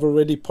wrong when I've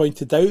already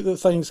pointed out that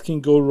things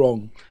can go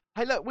wrong.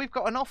 Hey, look, we've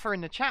got an offer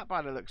in the chat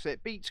by the looks of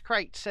it. Beats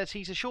Crate says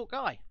he's a short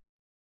guy.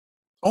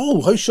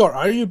 Oh, how short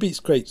are you, Beats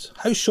Crates?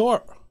 How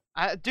short?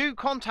 Do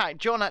contact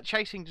John at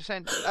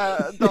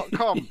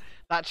chasingdescent.com.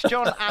 That's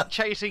John at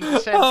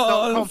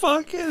chasingdescent.com. Oh,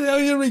 fucking hell,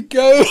 here we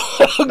go.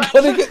 I'm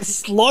going to get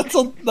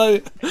slaughtered now.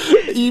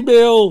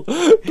 Email.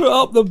 Put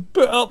up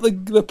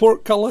the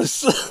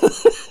portcullis.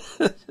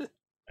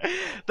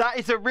 That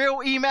is a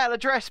real email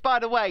address, by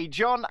the way.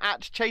 John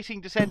at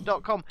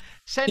chasingdescent.com.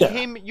 Send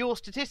him your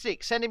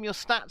statistics. Send him your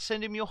stats.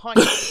 Send him your height.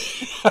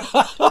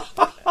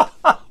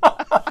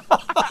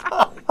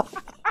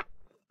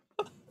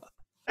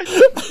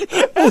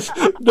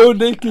 No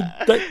naked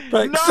dick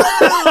pics.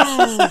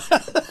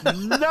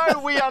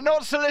 No, we are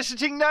not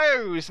soliciting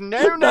those.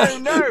 No.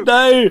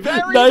 No, Very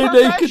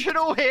naked.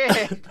 professional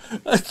here.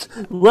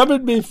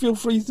 Women may feel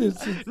free to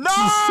send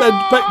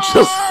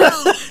pictures.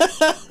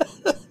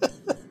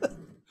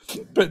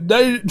 But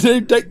no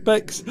dick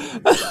pics.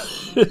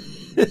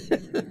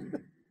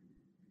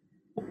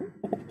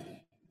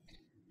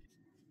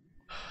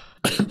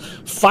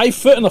 5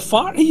 foot and a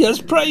fart. He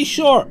is pretty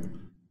short.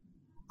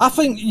 I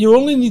think you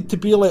only need to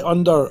be like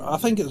under. I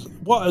think it's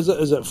what is it?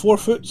 Is it 4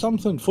 foot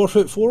something?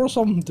 4'4" or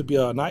something to be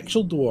an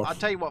actual dwarf? I'll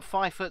tell you what,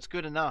 5 foot's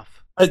good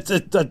enough.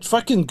 It's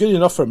fucking good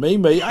enough for me,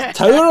 mate. I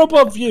tower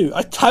above you.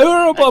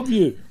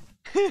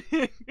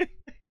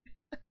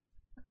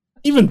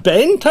 Even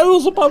Ben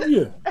towers above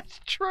you. That's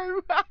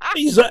true.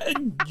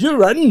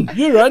 You're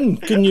in.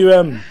 Can you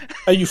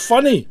are you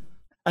funny?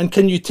 And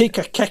can you take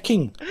a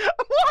kicking?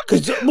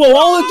 Because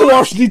all the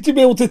dwarfs need to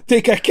be able to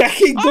take a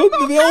kicking, don't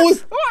they? They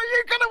always. What, are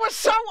you going to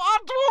assault our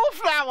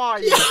dwarf now, are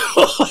you?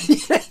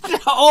 They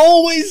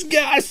always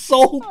get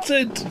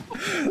assaulted,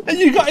 and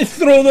you got to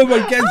throw them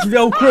against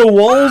Velcro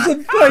walls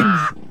and things.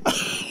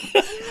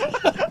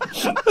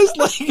 It's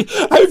like,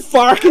 how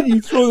far can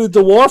you throw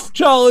the dwarf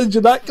challenge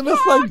and that kind of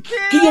thing?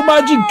 Can you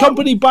imagine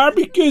company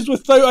barbecues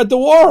without a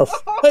dwarf?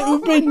 It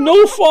would be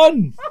no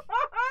fun.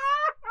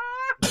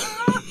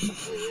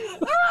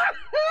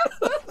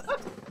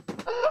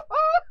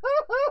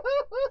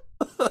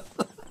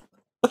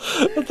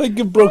 I'm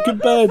thinking Broken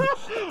Ben.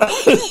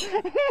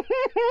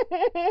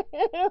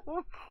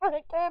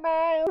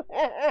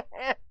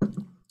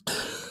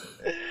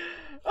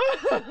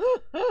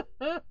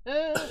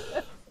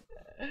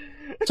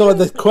 So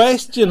the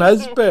question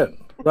has been,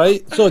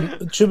 right? So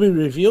should we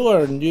reveal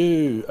our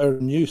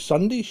new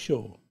Sunday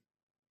show?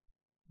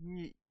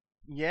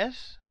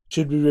 Yes.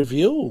 Should we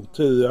reveal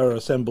to our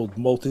assembled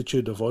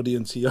multitude of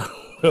audience here,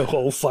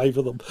 all 5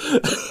 of them,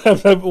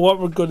 about what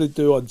we're going to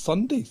do on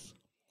Sundays?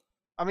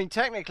 I mean,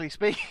 technically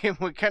speaking,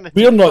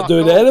 we're not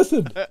doing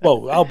anything.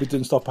 Well, I'll be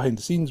doing stuff behind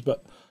the scenes,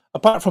 but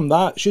apart from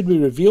that, should we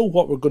reveal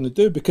what we're going to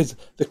do? Because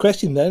the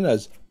question then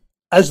is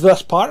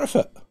this part of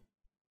it?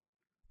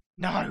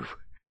 No,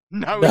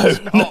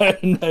 it's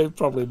not. No,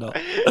 probably not.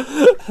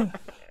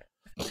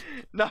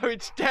 No,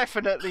 it's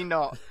definitely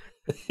not.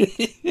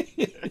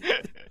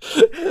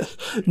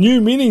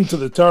 New meaning to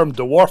the term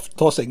dwarf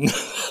tossing.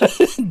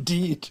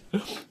 Indeed.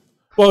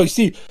 Well, you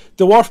see,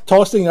 dwarf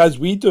tossing as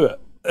we do it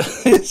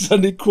is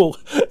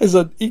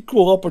an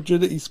equal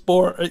opportunity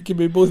sport. It can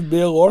be both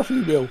male or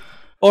female,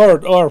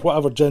 or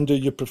whatever gender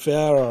you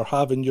prefer or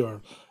have in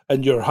your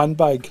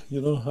handbag.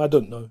 You know, I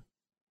don't know.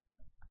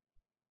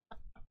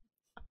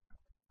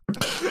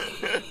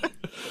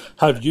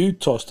 Have you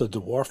tossed a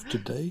dwarf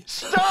today?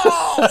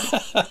 Stop!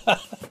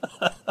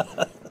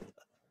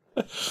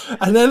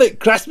 And then at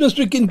Christmas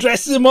we can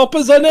dress him up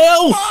as an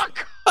elf.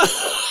 Fuck!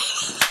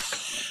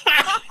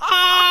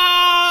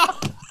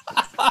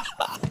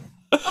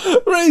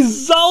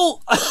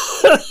 Result.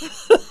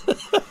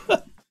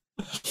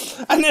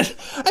 And then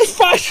in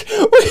fact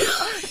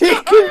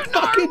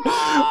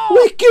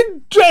we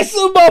can dress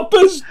him up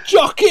as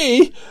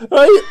Jockey,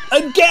 right,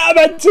 and get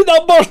him into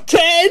number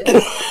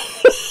 10.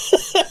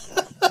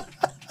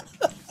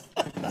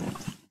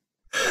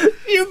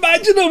 You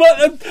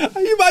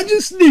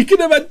imagine sneaking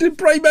him into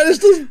Prime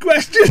Minister's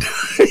question.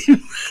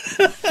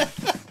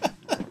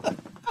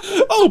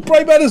 Oh,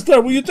 Prime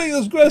Minister, will you take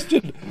this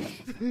question?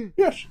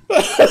 Yes.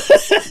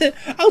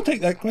 I'll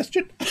take that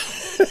question.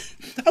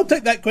 I'll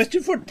take that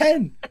question for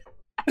 10.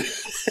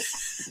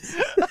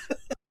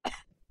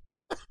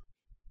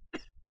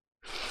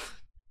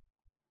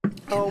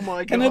 Oh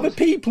my god. Can I have a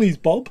pee, please,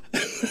 Bob?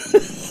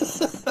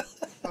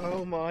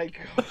 Oh my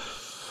god.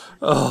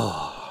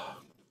 Oh.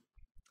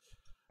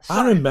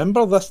 I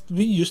remember this.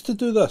 We used to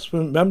do this.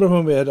 Remember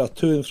when we had our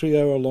 2 and 3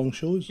 hour long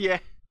shows? Yeah.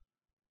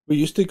 We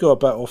used to go a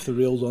bit off the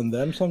rails on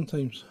them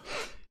sometimes.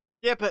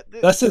 Yeah, but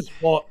this is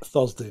what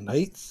Thursday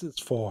nights is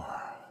for.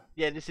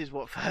 Yeah, this is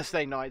what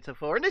Thursday nights are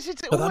for, and this is.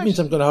 But that means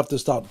I'm going to have to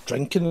start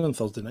drinking on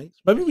Thursday nights.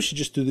 Maybe we should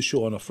just do the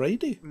show on a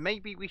Friday.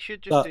 Maybe we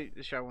should just do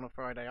the show on a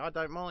Friday. I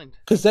don't mind.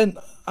 Because then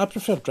I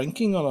prefer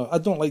drinking on I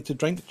don't like to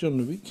drink during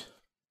the week.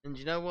 And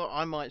you know what?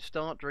 I might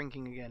start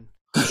drinking again.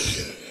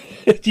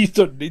 You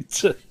don't need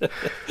to.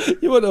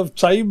 You won't have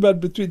time in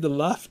between the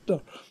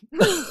laughter.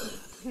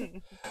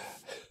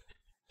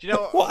 Do you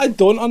know what I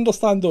don't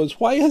understand though is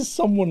why has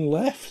someone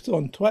left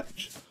on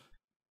Twitch?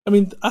 I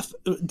mean,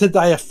 did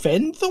I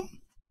offend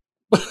them?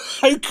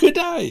 How could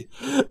I?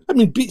 I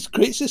mean, Beats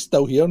Crates is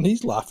still here and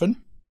he's laughing.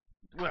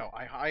 Well,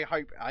 I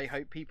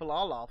hope people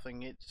are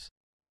laughing. It's,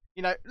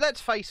 you know, let's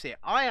face it.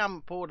 I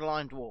am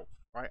borderline dwarf,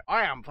 right?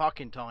 I am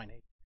fucking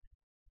tiny.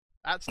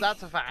 That's a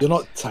fact. You're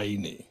not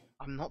tiny.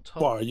 I'm not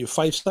tall. What are you,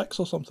 5'6"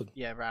 or something?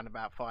 Yeah, around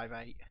about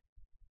 5'8".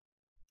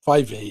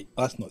 5'8".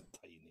 That's not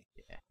tiny.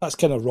 Yeah. That's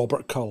kind of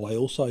Robert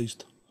Carlyle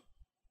sized.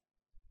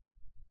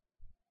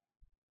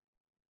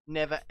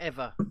 Never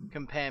ever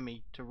compare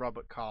me to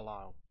Robert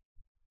Carlyle.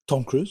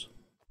 Tom Cruise.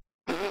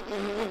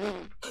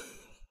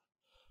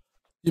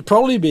 You'd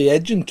probably be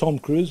edging Tom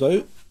Cruise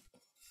out.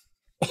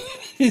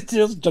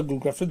 Just Jungle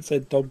Griffin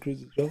said Tom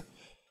Cruise as well.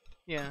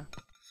 Yeah,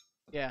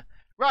 yeah.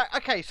 Right.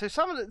 Okay. So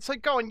so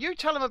go on. You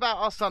tell them about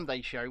our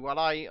Sunday show while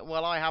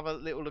I have a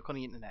little look on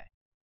the internet.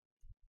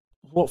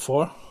 What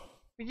for?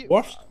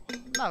 Worst?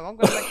 No, I'm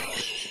going to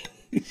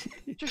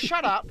make. Just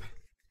shut up.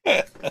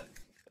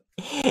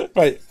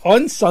 Right.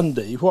 On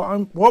Sunday,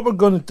 what we're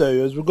going to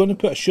do is we're going to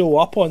put a show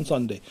up on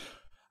Sunday,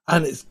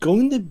 and it's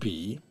going to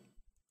be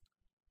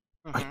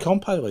a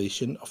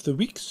compilation of the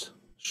week's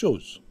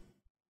shows.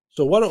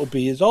 So what it'll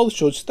be is all the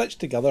shows stitched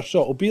together,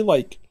 so it'll be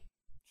like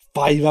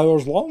 5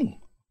 hours long.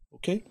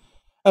 Okay?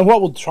 And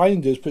what we'll try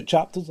and do is put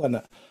chapters in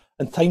it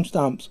and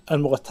timestamps,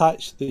 and we'll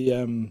attach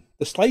the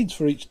slides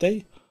for each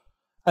day.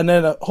 And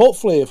then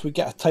hopefully if we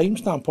get a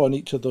timestamp on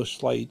each of those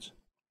slides,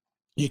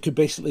 you could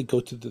basically go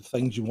to the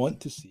things you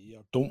want to see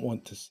or don't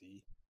want to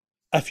see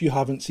if you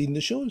haven't seen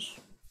the shows.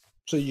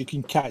 So you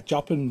can catch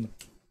up in,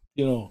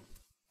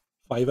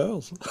 5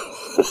 hours.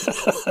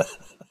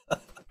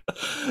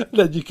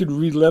 Then you can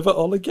relive it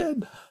all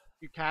again.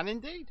 You can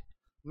indeed.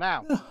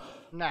 Now.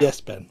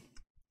 Yes, Ben.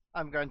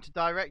 I'm going to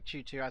direct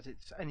you to, as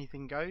it's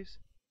anything goes,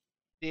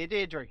 Dear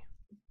Deirdre.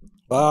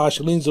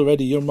 Shalene's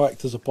already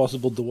earmarked as a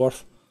possible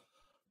dwarf.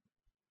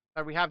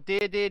 So we have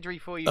Dear Deirdre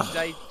for you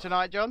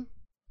tonight, John.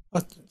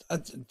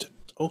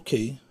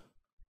 Okay.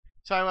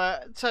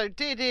 So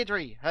Dear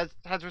Deirdre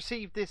has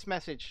received this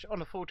message on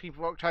the 14th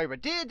of October.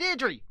 Dear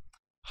Deirdre,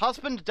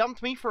 husband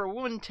dumped me for a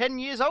woman 10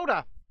 years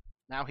older.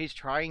 Now he's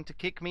trying to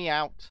kick me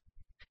out.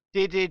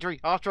 Dear Deirdre,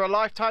 after a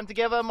lifetime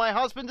together, my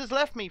husband has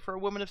left me for a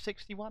woman of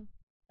 61.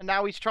 And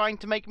now he's trying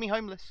to make me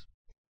homeless.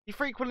 He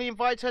frequently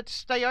invites her to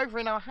stay over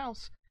in our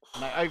house.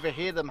 And I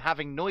overhear them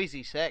having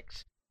noisy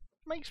sex.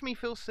 It makes me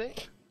feel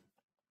sick.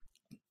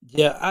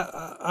 Yeah,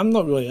 I'm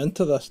not really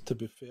into this, to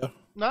be fair.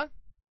 No?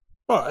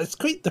 Well, it's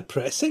quite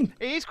depressing.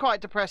 It is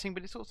quite depressing,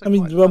 but it's also I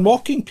mean, quite we're funny.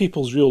 mocking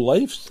people's real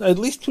lives. At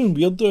least when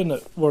we're doing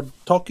it, we're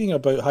talking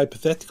about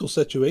hypothetical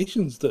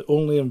situations that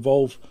only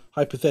involve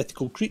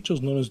hypothetical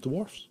creatures known as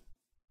dwarfs.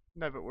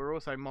 No, but we're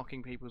also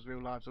mocking people's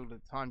real lives all the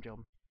time,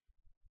 John.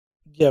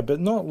 Yeah, but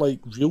not like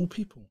real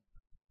people.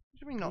 What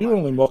do you mean not You're like-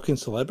 only mocking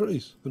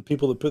celebrities and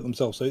people that put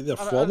themselves out there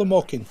I- for the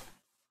mocking.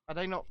 Are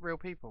they not real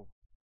people?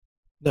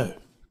 No.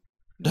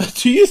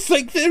 Do you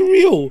think they're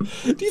real?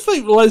 Do you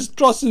think Liz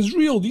Truss is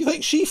real? Do you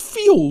think she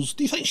feels?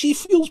 Do you think she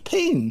feels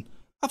pain?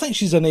 I think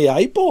she's an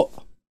AI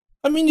bot.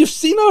 I mean, you've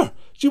seen her.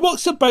 She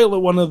walks about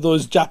like one of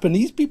those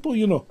Japanese people,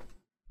 you know.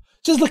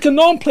 She's like a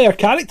non-player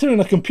character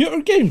in a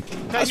computer game.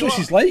 That's you what what.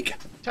 she's like.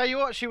 Tell you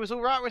what, she was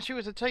alright when she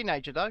was a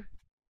teenager, though.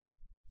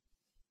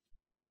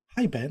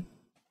 Hi, Ben.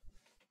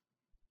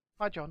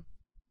 Hi, John.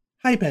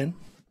 Hi, Ben.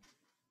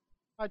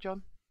 Hi,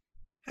 John.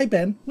 Hi,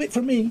 Ben. Wait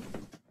for me.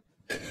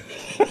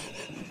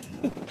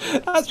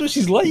 That's what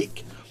she's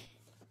like.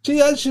 She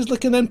is. She's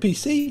like an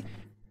NPC.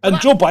 And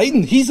Joe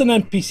Biden, he's an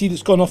NPC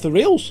that's gone off the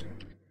rails.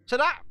 So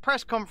that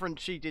press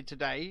conference she did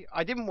today,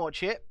 I didn't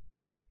watch it.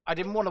 I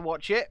didn't want to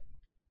watch it.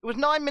 It was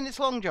 9 minutes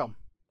long, John.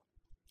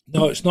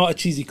 No, it's not a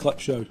cheesy clip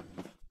show.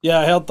 Yeah,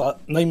 I heard that.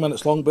 9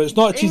 minutes long, but it's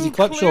not a cheesy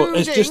clip show.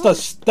 It's just a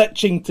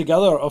stitching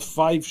together of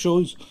 5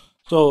 shows.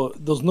 So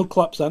there's no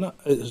clips in it.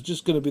 It's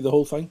just going to be the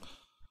whole thing.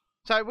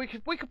 So we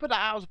could put that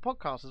out as a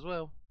podcast as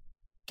well.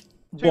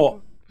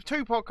 What?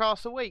 2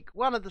 podcasts a week.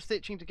 One of the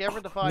stitching together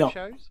of the 5 No.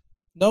 shows.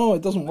 No,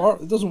 it doesn't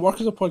work. It doesn't work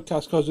as a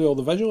podcast because of all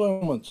the visual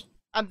elements.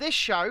 And this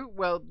show,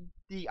 well,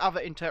 the other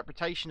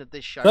interpretation of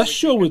this show. This which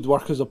show you would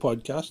work as a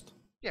podcast.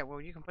 yeah, well,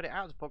 you can put it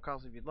out as a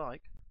podcast if you'd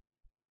like.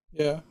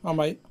 Yeah, I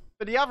might.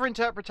 But the other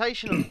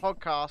interpretation of the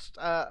podcast,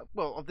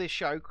 well, of this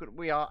show,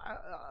 we are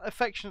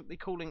affectionately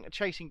calling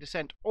Chasing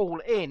Descent All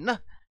In,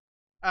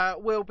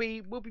 will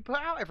be put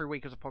out every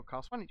week as a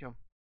podcast, won't it, John?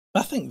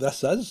 I think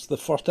this is the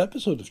first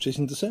episode of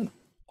Chasing Descent.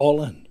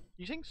 All in.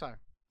 You think so?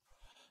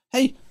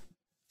 Hey,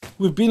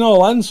 we've been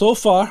all in so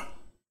far.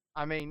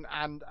 I mean,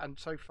 and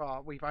so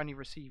far we've only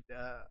received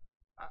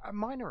a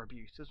minor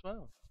abuse as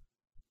well.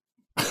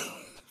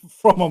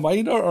 From a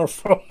minor or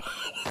from...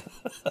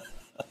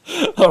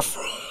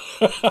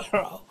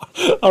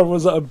 or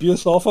was it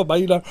abuse off a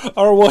minor?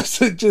 Or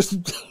was it just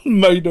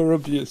minor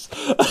abuse?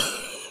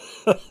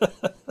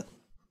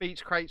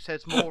 Beats Crate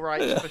says more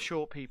rights for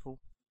short people.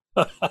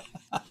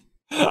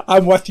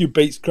 I'm with you,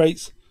 Bates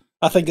Crates.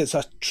 I think it's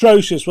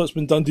atrocious what's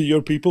been done to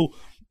your people.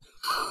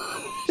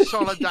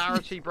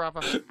 Solidarity,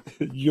 brother.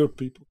 Your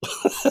people.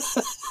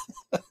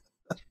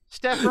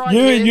 Steph right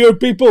You here. and your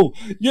people.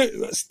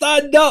 You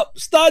stand up.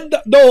 Stand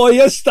up. No, he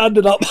is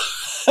standing up.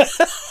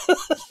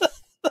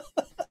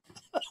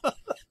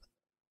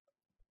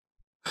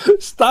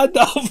 Stand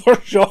up for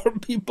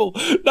short people.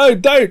 No,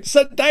 don't.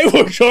 Sit down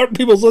for short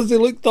people so they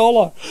look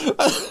taller.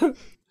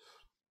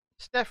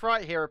 Steph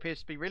right here appears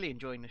to be really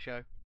enjoying the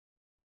show.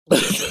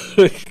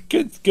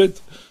 Good.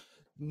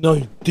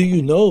 No, do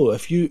you know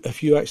if you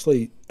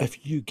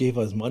gave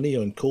us money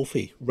on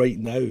Ko-fi right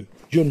now,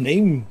 your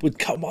name would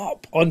come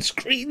up on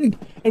screen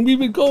and we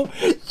would go,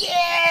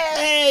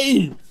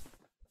 yay!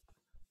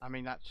 I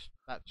mean, that's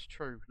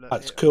true. Look,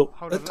 That's cool.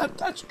 Hold on,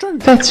 That's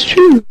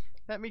true.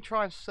 let me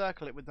try and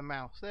circle it with the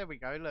mouse. There we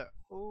go. Look.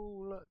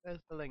 Oh, look. There's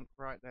the link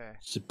right there.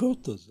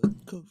 Support us at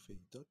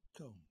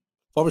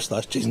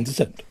ko-fi.com/Chasing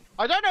Descent.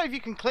 I don't know if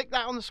you can click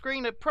that on the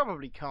screen. It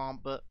probably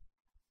can't, but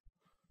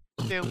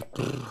still,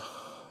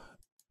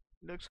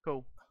 looks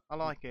cool. I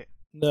like it.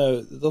 No,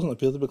 it doesn't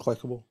appear to be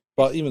clickable,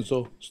 but even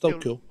so, still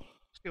cool.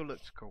 Still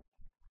looks cool.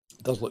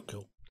 It does look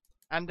cool.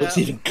 And Looks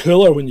even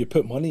cooler when you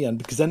put money in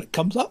because then it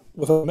comes up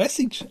with a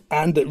message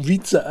and it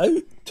reads it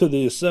out to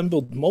the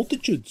assembled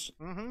multitudes.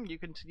 you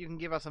can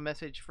give us a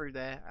message through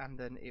there, and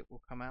then it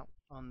will come out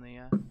on the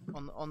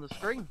on the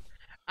screen.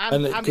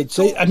 And it could it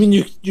say, I talks- mean,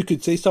 you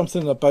could say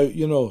something about,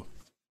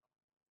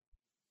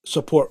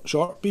 support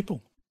short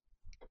people.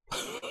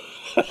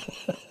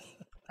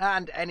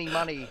 and any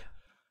money,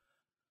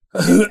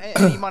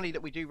 any money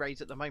that we do raise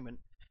at the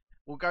moment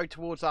will go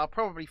towards our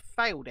probably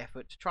failed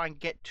effort to try and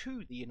get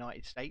to the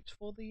United States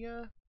for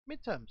the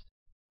midterms.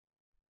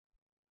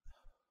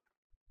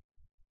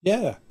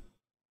 Yeah.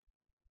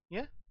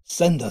 Yeah.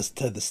 Send us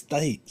to the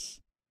States.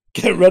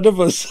 Get rid of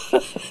us.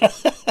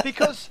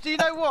 Because do you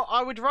know what?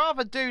 I would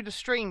rather do the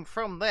stream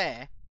from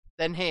there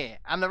than here,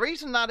 and the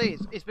reason that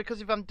is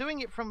because if I'm doing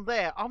it from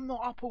there, I'm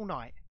not up all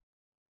night.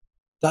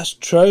 That's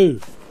true.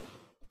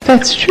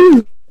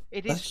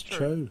 It is That's true.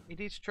 true. It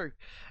is true.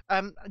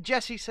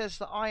 Jesse says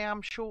that I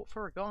am short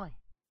for a guy.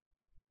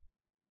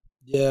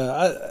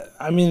 Yeah,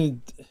 I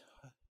mean,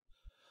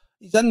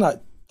 he's in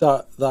that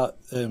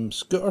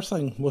scooter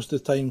thing most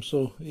of the time,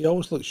 so he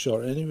always looks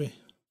short anyway.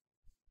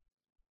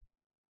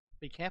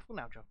 Be careful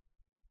now, John.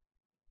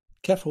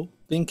 Careful,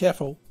 being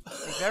careful.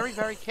 Be very,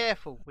 very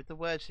careful with the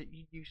words that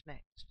you use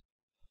next.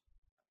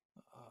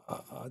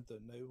 I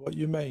don't know what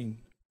you mean.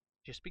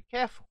 Just be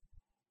careful.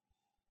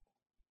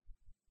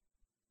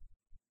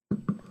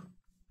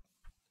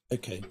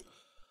 Okay.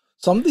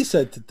 Somebody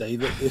said today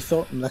that they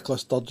thought Nicola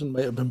Sturgeon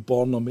might have been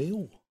born a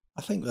male.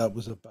 I think that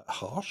was a bit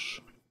harsh.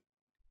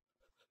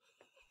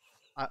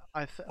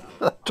 I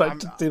tried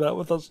to do that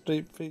with a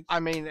straight face. I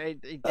mean,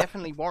 it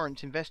definitely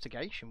warrants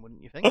investigation,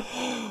 wouldn't you think?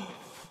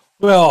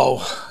 Well,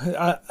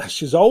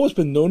 she's always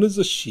been known as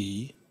a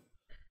she.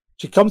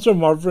 She comes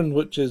from Irvine,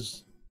 which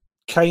is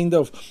kind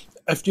of,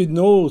 if you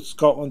know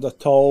Scotland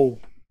at all,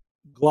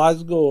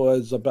 Glasgow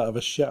is a bit of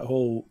a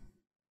shithole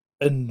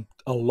in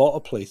a lot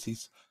of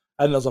places.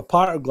 And there's a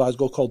part of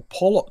Glasgow called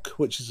Pollock,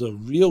 which is a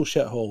real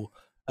shithole.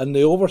 And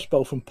the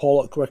overspill from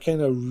Pollock were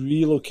kind of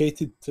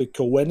relocated to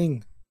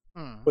Kilwinning,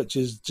 which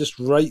is just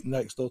right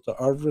next door to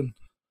Irvine.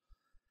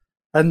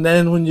 And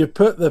then when you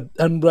put the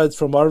inbreds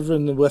from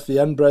Irvine with the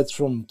inbreds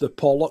from the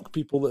Pollock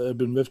people that have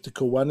been moved to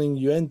Kilwinning,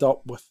 you end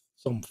up with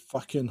some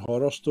fucking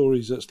horror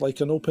stories. It's like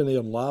an open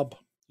air lab.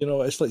 You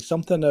know, it's like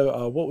something out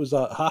of, what was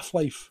that,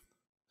 Half-Life?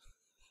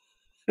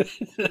 It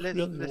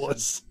really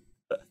was.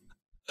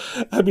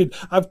 I mean,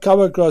 I've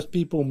come across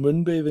people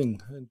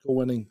moonbathing in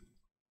Kilwinning.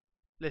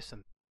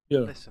 Listen.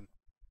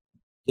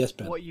 Yes,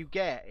 Ben. What you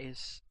get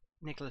is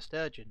Nicola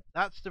Sturgeon.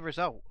 That's the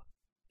result.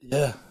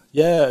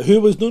 Yeah, who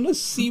was known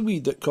as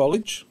Seaweed at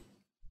college.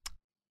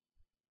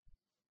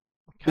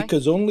 Okay.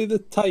 Because only the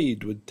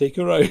tide would take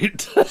her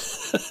out.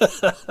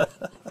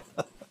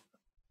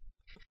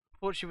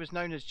 Thought she was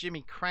known as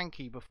Jimmy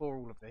Cranky before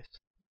all of this.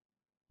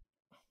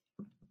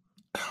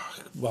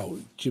 Well,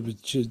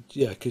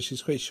 because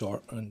she's quite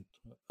short and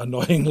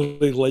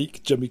annoyingly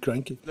like Jimmy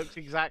Cranky. Looks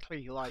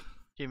exactly like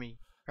Jimmy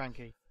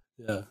Cranky.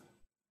 Yeah.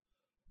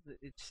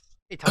 It's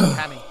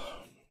uncanny.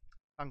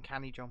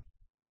 Uncanny, John.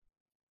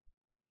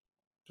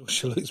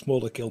 She looks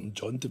more like Elton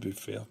John, to be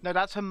fair. No,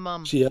 that's her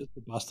mum. She is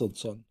the bastard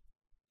son.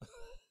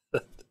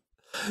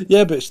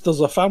 Yeah, but there's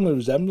a family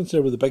resemblance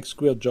there with a big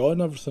square jaw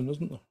and everything,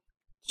 isn't there?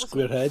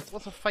 Square head.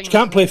 What's a famous... She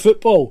can't play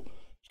football.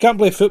 She can't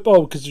play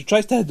football because she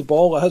tries to head the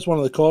ball, it hits one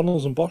of the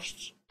corners and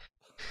bursts.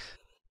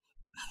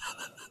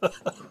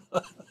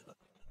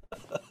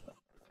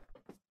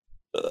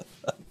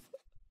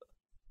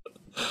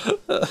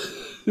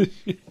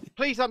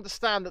 Please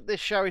understand that this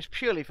show is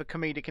purely for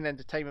comedic and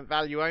entertainment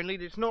value only.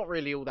 It's not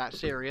really all that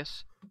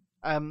serious.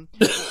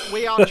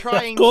 We are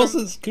trying. Of course,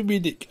 it's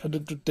comedic and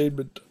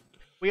entertainment.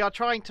 We are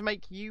trying to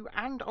make you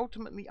and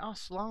ultimately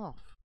us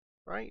laugh,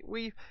 right?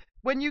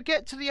 When you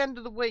get to the end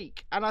of the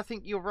week, and I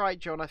think you're right,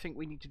 John. I think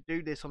we need to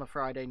do this on a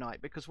Friday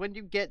night because when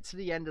you get to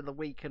the end of the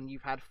week and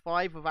you've had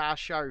 5 of our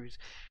shows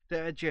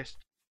that are just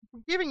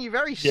giving you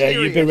very serious.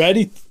 Yeah, you'd be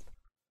ready.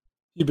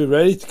 You'd be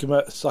ready to come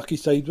out the sucky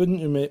side,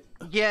 wouldn't you, mate?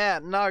 Yeah,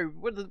 no.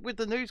 With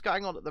the news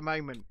going on at the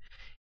moment,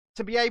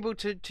 to be able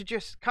to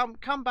just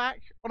come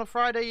back on a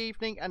Friday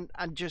evening and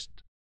just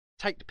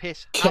take the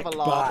piss, Kick have a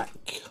laugh.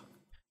 back.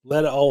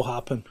 Let it all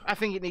happen. I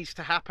think it needs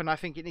to happen. I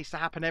think it needs to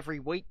happen every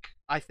week.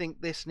 I think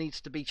this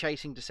needs to be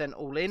Chasing Descent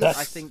all in. I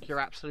think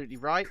you're absolutely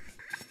right.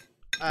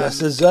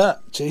 This is it.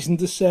 Chasing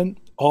Descent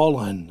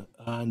all in.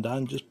 And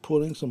I'm just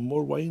pouring some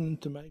more wine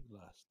into my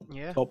glass.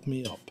 Yeah. Top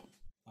me up.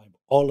 I'm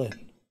all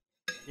in.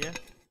 Yeah.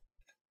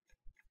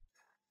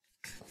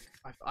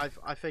 I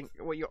think.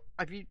 Well,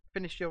 have you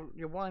finished your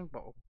wine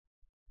bottle?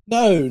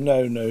 No.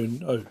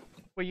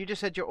 Well, you just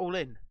said you're all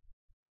in.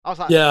 I was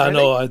like, yeah, really?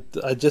 I know.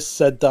 I just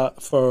said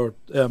that for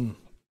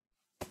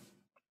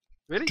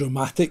really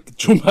dramatic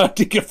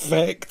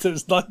effect.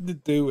 It's nothing to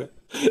do with.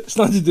 It's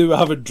nothing to do with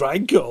having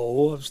drank it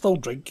all. I'm still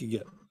drinking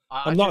it.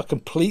 I'm not a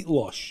complete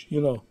lush,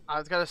 you know. I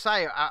was going to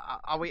say,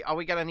 are we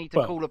going to need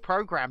to call a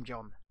program,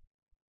 John?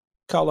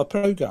 Call a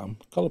program.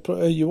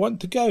 You want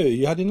to go?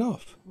 You had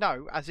enough?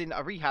 No, as in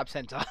a rehab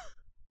centre.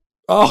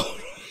 Oh,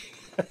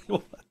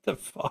 what the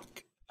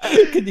fuck?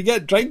 Can you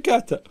get a drink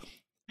at it?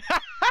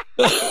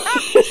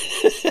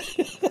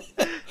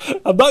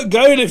 I'm not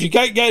going if you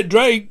can't get a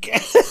drink.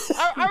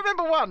 I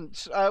remember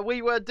once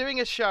we were doing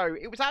a show.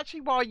 It was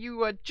actually while you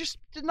were just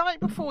the night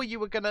before you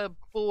were going to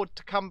board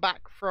to come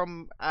back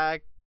from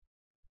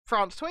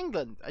France to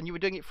England, and you were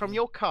doing it from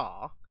your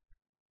car.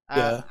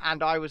 Yeah.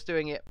 And I was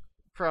doing it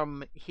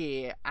from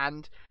here,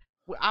 and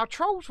our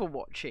trolls were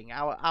watching.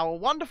 Our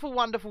wonderful,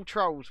 wonderful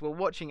trolls were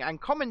watching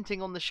and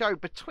commenting on the show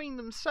between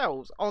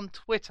themselves on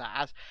Twitter,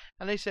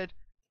 and they said,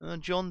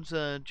 John's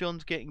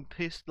getting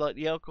pissed like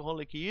the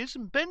alcoholic he is,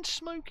 and Ben's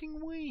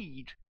smoking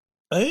weed.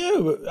 Oh,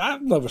 yeah,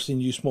 I've never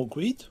seen you smoke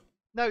weed.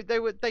 No,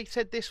 they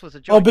said this was a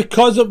joke. Oh,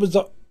 because it was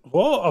a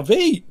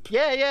vape?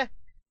 Yeah.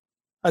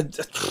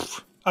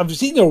 I've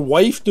seen your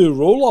wife do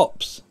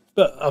roll-ups,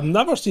 but I've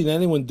never seen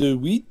anyone do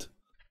weed.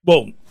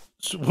 Well,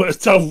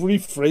 I'll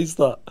rephrase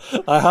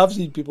that. I have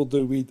seen people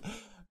do weed,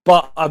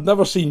 but I've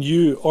never seen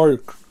you or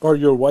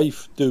your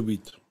wife do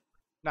weed.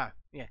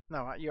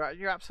 No,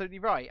 you're absolutely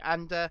right.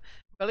 And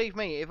believe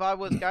me, if I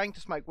was going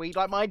to smoke weed,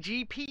 like my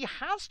GP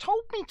has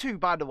told me to,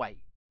 by the way.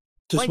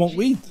 To smoke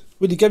weed?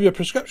 Would he give you a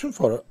prescription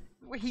for it?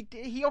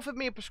 he offered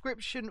me a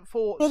prescription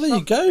for. Well, there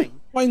you go.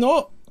 something, Why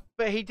not?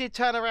 But he did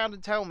turn around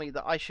and tell me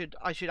that I should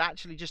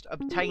actually just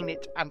obtain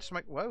it and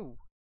smoke. Whoa.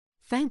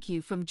 Thank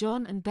you from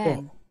John and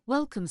Ben.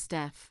 Welcome,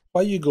 Steph.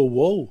 Why you go,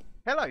 whoa?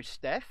 Hello,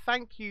 Steph.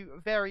 Thank you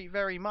very,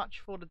 very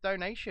much for the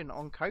donation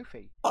on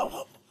Ko-fi.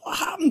 Oh, what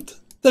happened?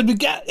 Did we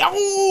get...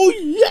 Oh,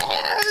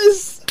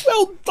 yes!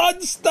 Well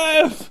done,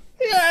 Steph!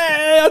 Yay!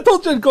 I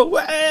told you to go,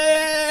 way!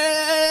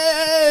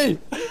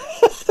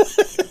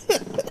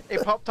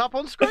 It popped up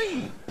on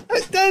screen.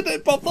 It did!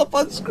 It popped up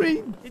on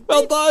screen!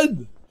 Well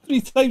done!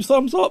 3 times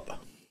thumbs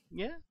up!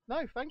 Yeah,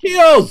 no, thank you.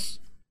 Cheers!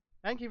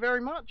 Thank you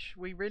very much.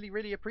 We really,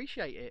 really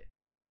appreciate it.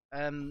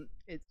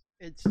 It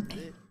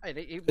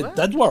It worked.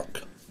 did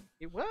work.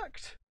 It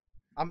worked.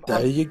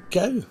 There you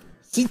go.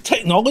 See,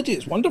 technology,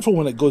 it's wonderful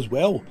when it goes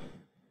well.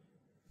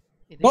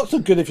 It Not is. so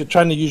good if you're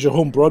trying to use your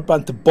home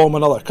broadband to bomb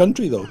another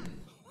country, though.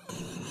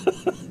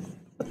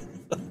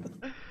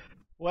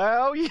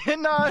 Well, you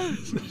know,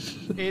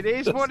 it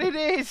is what it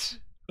is.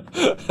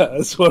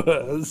 That's what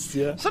it is,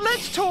 yeah. So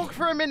let's talk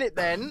for a minute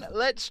then.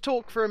 Let's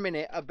talk for a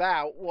minute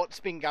about what's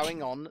been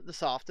going on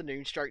this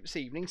afternoon, stroke this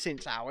evening,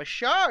 since our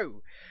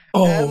show.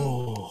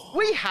 Oh,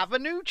 We have a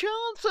new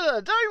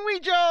Chancellor, don't we,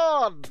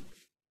 John?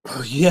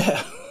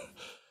 yeah.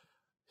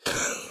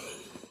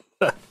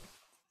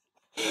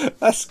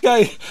 This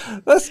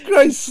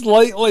guy's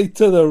slightly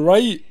to the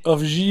right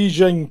of Xi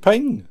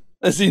Jinping,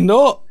 is he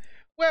not?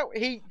 Well,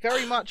 he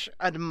very much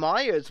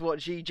admires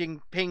what Xi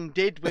Jinping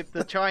did with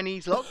the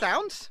Chinese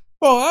lockdowns.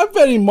 Well, I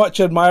very much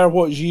admire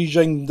what Xi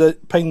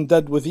Jinping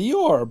did with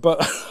Eeyore,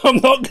 but I'm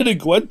not going to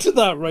go into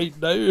that right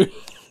now.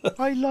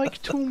 I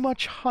like too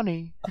much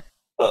honey.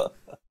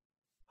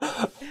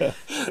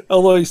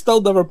 Although he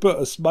still never put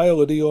a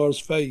smile on Eeyore's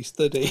face,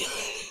 did he?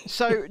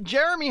 So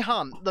Jeremy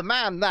Hunt, the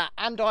man that,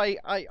 and I,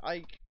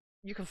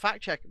 you can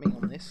fact check me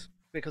on this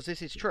because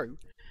this is true.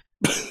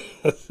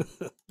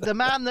 The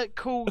man that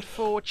called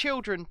for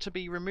children to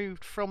be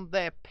removed from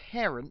their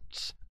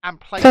parents and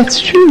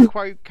placed in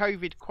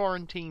COVID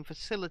quarantine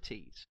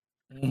facilities.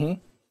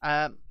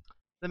 Mm-hmm.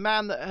 The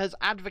man that has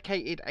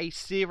advocated a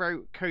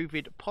zero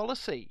COVID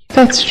policy.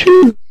 That's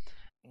true.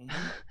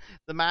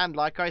 The man,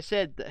 like I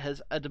said, that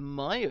has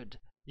admired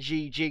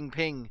Xi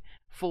Jinping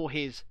for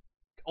his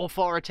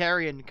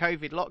authoritarian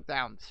COVID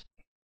lockdowns.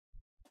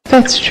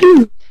 That's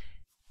true.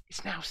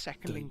 Is now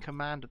second in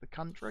command of the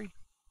country.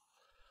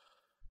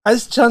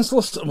 As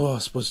Chancellor, well, I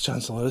suppose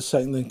Chancellor is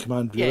second in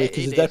command, really, Yeah,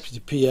 because it the deputy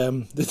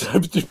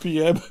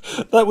PM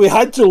that we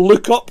had to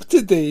look up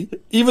today,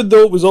 even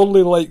though it was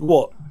only like,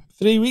 what,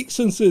 3 weeks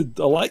since they'd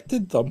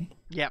elected them.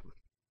 Yep.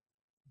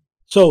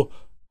 So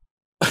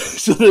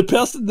the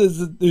person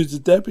who's the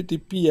deputy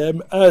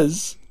PM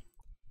is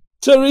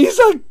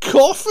Theresa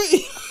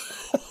Coffey.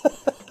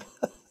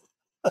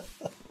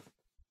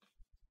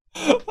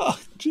 Oh,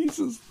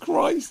 Jesus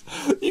Christ.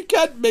 You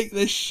can't make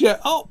this shit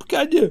up,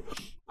 can you?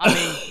 I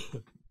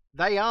mean,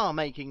 they are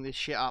making this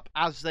shit up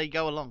as they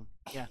go along.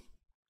 Yeah.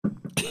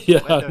 Yeah,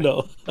 They're I doing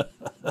know.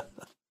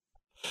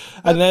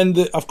 And then,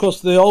 of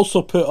course, they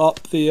also put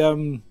up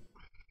the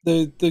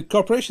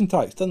corporation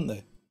tax, didn't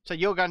they? So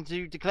you're going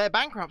to declare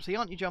bankruptcy,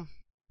 aren't you, John?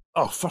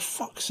 Oh, for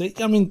fuck's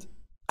sake! I mean,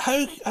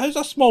 how's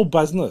a small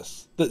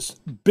business that's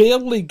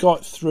barely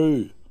got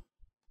through,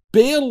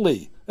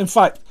 in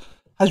fact,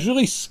 has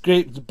really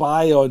scraped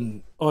by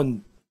on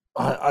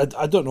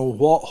I don't know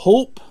what,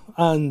 hope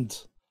and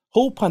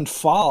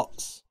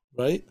farts,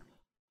 right?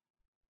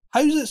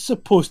 How's it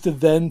supposed to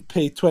then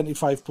pay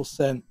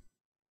 25%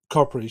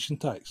 corporation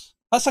tax?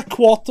 That's a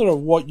quarter of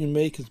what you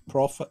make as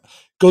profit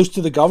goes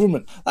to the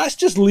government. That's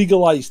just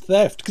legalized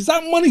theft because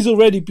that money's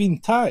already been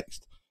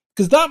taxed.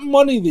 Because that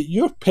money that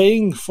you're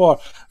paying for,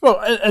 well,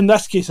 in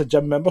this case, a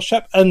gym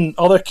membership, in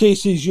other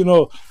cases, you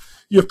know,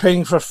 you're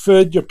paying for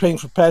food, you're paying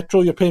for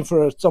petrol, you're paying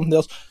for something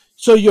else.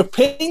 So you're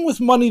paying with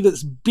money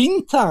that's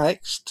been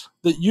taxed,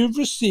 that you've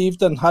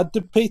received and had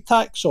to pay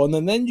tax on,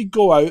 and then you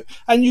go out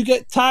and you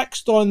get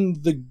taxed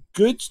on the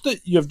goods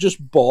that you've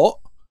just bought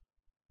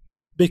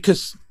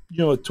because, you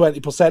know,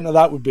 20% of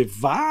that would be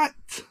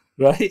VAT,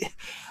 right?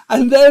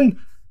 And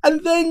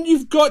then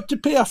you've got to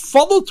pay a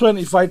further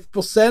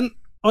 25%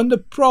 on the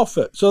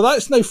profit. So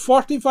that's now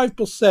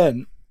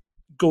 45%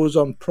 goes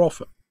on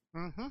profit.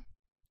 Mm-hmm.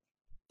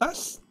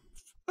 That's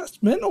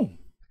mental.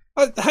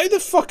 How the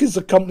fuck is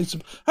a company?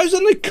 How's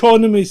an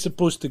economy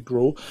supposed to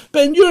grow?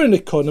 Ben, you're an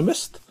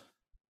economist.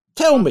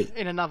 Tell me,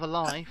 In another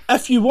life.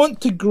 if you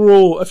want to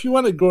grow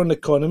an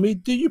economy,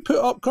 do you put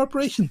up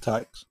corporation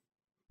tax?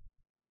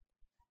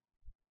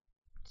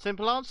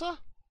 Simple answer?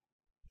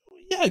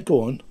 Yeah,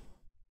 go on.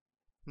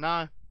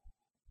 No.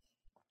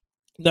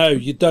 No,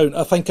 you don't.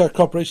 I think our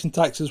corporation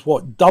tax is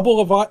what,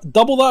 double that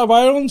of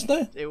Ireland's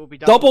now? It will be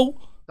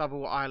Double?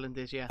 Double what Ireland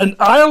is, yeah. And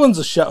Ireland's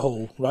a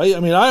shithole, right? I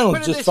mean, Ireland's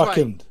Put it just this way.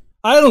 fucking...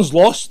 Ireland's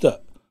lost it.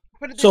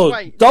 Put it this So,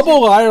 way.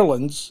 double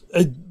Ireland's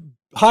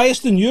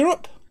highest in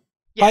Europe?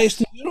 Yes.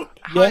 Highest in Europe?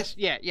 Highest,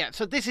 yeah.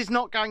 So this is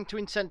not going to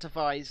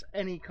incentivize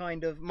any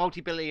kind of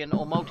multi-billion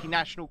or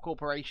multinational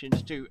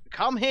corporations to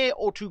come here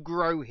or to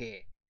grow here.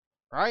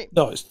 right?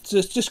 No, it's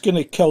just going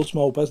to kill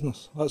small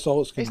business. That's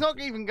all it's going It's to not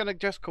even going to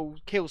just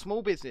kill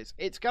small business.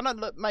 It's going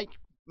to make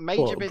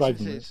major Well,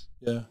 driving businesses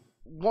Yeah.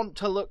 want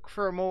to look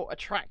for a more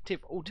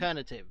attractive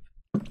alternative.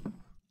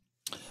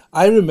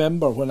 I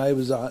remember when I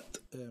was at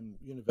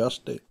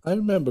university, I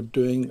remember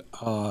doing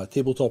a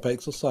tabletop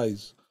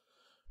exercise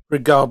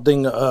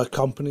regarding a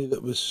company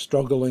that was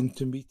struggling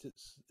to meet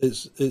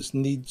its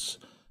needs.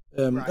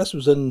 Right. This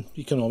was in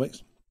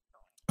economics,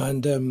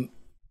 and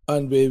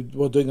we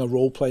were doing a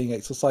role playing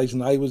exercise,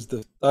 and I was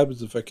the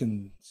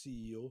fucking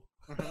CEO.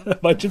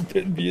 Imagine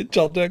putting me in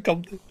charge of a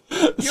company.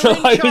 You're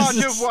in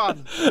charge of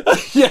one.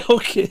 Yeah,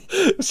 okay.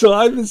 So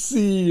I'm the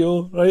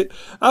CEO, right?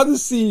 I'm the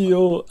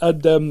CEO,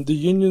 and the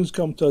unions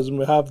come to us, and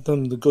we have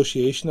them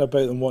negotiation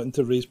about them wanting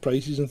to raise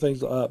prices and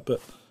things like that.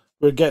 But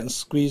we're getting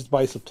squeezed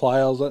by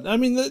suppliers. And I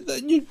mean,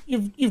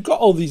 you've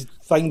got all these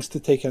things to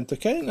take into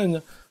account,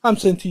 and I'm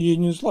saying to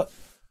unions, look,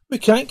 we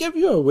can't give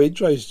you a wage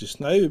rise just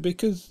now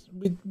because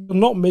we're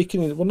not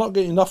making it. We're not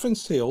getting enough in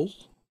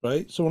sales,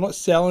 right? So we're not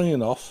selling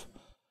enough.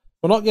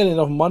 We're not getting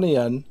enough money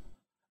in,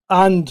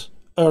 and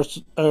our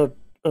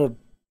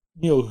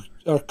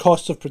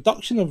costs of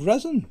production have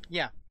risen.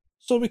 Yeah.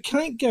 So we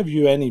can't give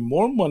you any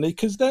more money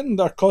because then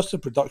our costs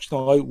of production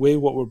will outweigh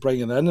what we're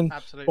bringing in, and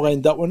Absolutely. we'll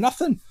end up with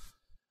nothing.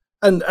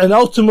 And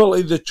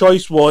ultimately the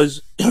choice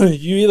was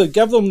you either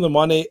give them the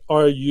money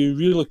or you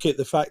relocate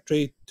the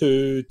factory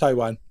to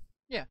Taiwan.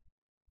 Yeah.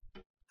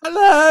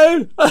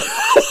 Hello!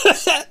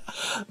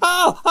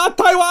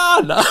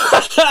 Taiwan!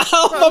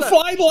 I'm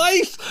flying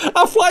lice!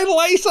 I'm flying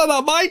lice on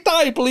a Mai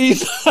Tai,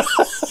 please!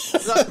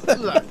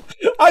 Look,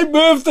 I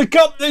moved the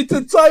company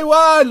to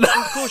Taiwan!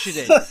 of course you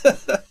did.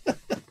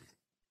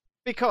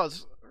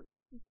 Because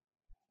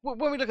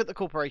when we look at the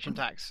corporation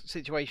tax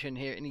situation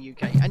here in the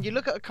UK, and you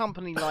look at a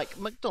company like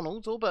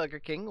McDonald's or Burger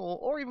King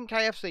or even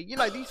KFC, you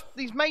know,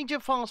 these major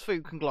fast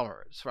food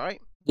conglomerates,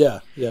 right? Yeah.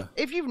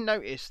 If you've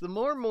noticed, the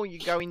more and more you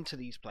go into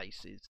these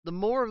places, the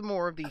more and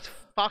more of these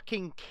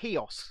fucking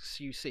kiosks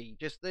you see.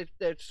 Just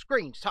they're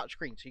screens, touch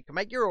screens, so you can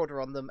make your order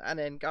on them and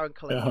then go and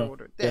collect your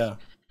order at desk. Yeah.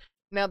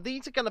 Now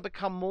these are going to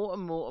become more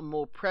and more and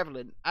more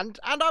prevalent, and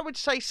I would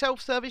say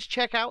self-service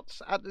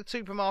checkouts at the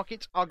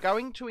supermarkets are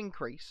going to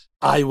increase.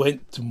 I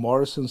went to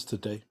Morrison's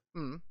today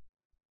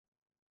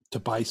to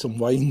buy some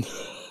wine.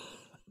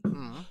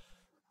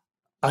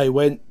 I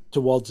went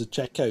towards the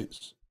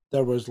checkouts.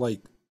 There was like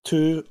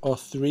 2 or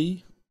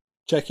 3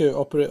 checkout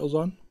operators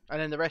on.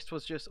 And then the rest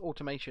was just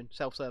automation,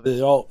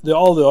 self-service. All the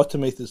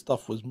automated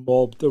stuff was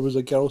mobbed. There was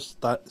a girl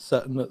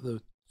sitting at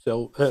the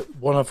at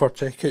one of her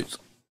checkouts,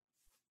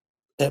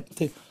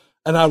 empty,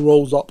 and I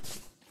rolls up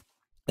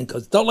and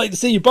goes, "Don't like to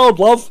see you bored,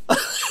 love."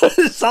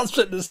 Starts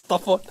putting this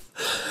stuff on,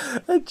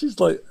 and she's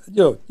like,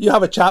 you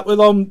have a chat with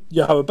them,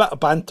 you have a bit of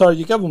banter,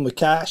 you give them the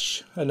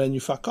cash, and then you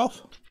fuck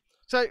off.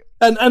 So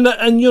and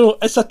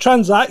it's a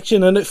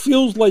transaction, and it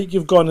feels like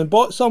you've gone and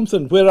bought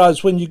something.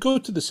 Whereas when you go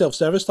to the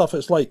self-service stuff,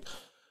 it's like,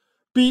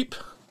 beep,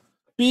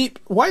 beep.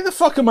 Why the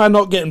fuck am I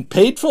not getting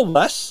paid for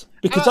this?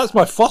 Because that's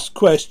my first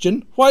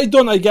question. Why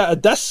don't I get a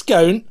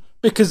discount?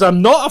 Because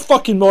I'm not a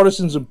fucking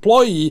Morrison's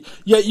employee,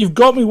 yet you've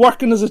got me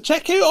working as a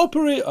checkout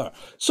operator.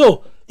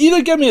 So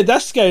either give me a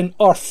discount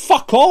or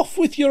fuck off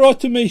with your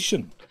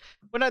automation.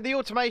 Well, no, the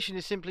automation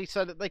is simply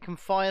so that they can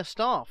fire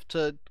staff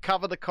to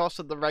cover the cost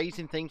of the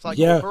raising things like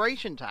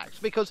corporation tax.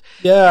 Because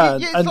I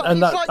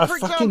for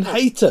fucking example,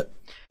 hate it.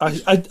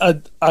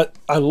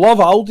 I love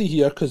Aldi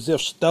here because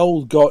they've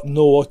still got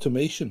no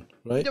automation,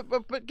 right?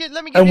 But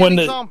let me give you an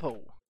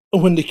example.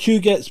 When the queue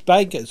gets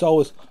big, it's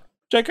always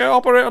checkout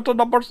operator to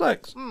number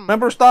 6,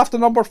 member staff to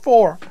number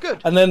 4. Good.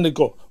 And then they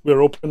go,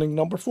 we're opening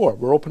number 4,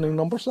 we're opening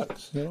number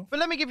 6. You know? But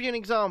let me give you an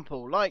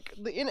example. Like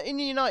in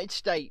the United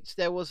States,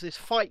 there was this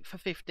fight for a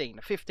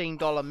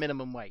 $15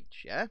 minimum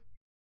wage. Yeah,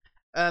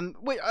 and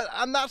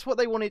that's what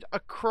they wanted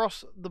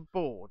across the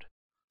board.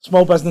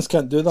 Small business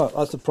can't do that.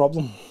 That's the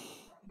problem.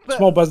 But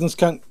Small business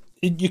can't.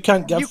 You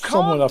can't give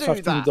someone a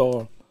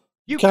 $15.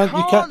 You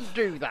can't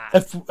do that.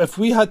 If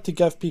we had to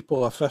give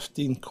people a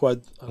 15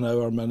 quid an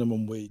hour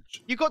minimum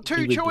wage, you've got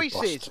two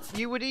choices.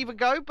 You would either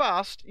go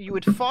bust, you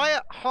would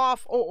fire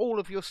half or all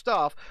of your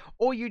staff,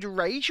 or you'd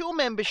raise your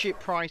membership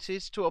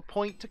prices to a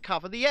point to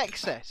cover the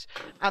excess,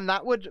 and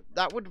that would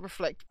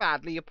reflect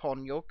badly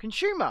upon your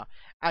consumer,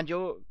 and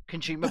your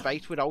consumer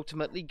base would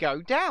ultimately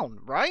go down,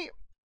 right?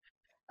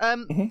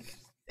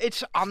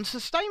 It's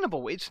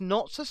unsustainable. It's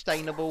not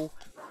sustainable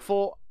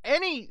for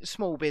any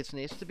small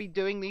business to be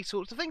doing these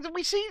sorts of things, and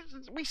we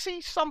see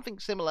something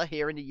similar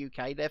here in the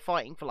UK. They're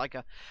fighting for like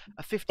a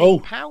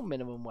 £15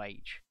 minimum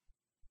wage.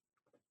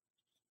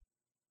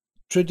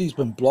 Trudy's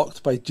been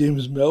blocked by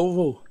James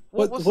Melville.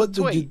 What was the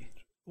tweet?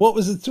 What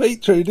was the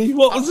tweet, Trudy?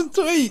 What was the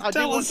tweet?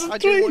 Tell us the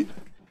tweet.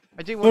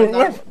 I do want to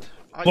know.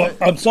 Well,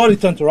 I'm sorry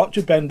to interrupt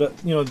you, Ben, but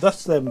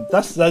this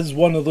is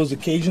one of those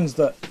occasions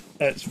that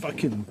it's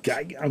fucking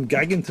I'm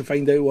gagging to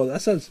find out what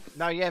this is.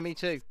 No, yeah, me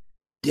too.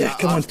 Yeah,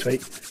 come on,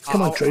 tweet.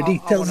 Come on, Trudy.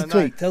 Tell us the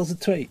tweet. Tell us the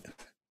tweet.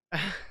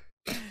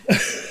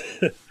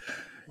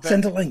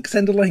 Send a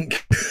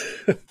link.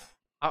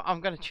 I'm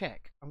gonna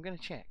check.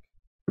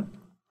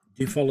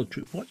 Do you follow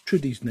what's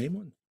Trudy's name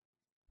on?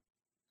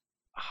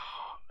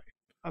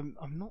 I'm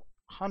not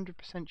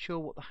 100% sure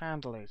what the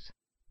handle is.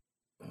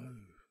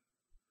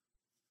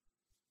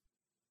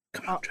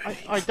 Come on, Trudy.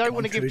 I don't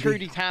want to give Trudy.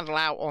 Trudy's handle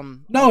out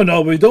on.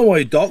 No, we don't want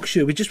to dox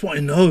you. We just want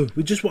to know.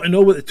 We just want to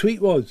know what the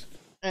tweet was.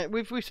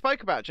 We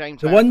spoke about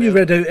James. The one you Manfield.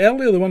 read out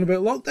earlier, the one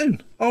about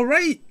lockdown. All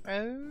right.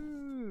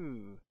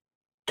 Oh.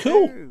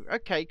 Cool. Oh,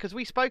 okay, because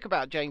we spoke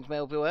about James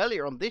Melville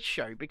earlier on this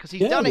show because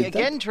he's Yeah, done we it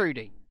again,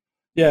 Trudy.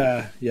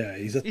 Yeah.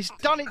 He's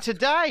done it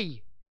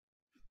today.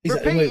 He's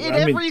Repeated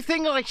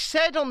everything I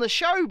said on the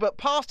show, but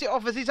passed it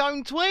off as his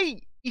own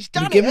tweet. He's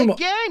done give it him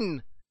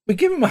again. We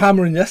gave him a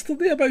hammering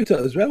yesterday about it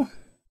as well.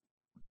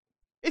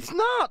 It's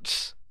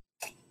nuts.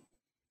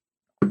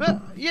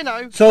 But you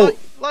know, So-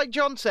 like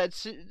John said,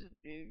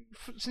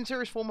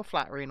 sincerest form of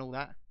flattery and all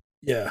that.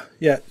 Yeah.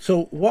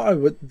 So what I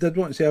did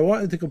want to say, I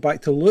wanted to go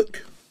back to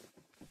Luke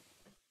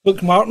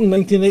Martin,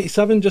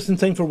 1987, just in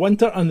time for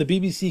winter, and the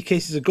BBC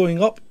cases are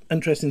going up.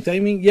 Interesting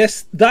timing.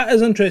 Yes, that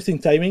is interesting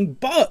timing.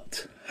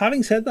 But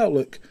having said that,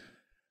 Luke,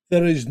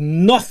 there is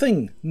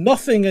nothing in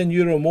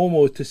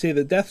Euromomo to say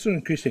that deaths are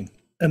increasing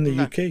in the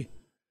UK.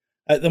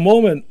 At the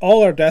moment,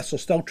 all our deaths are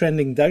still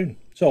trending down.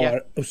 So,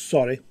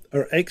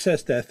 our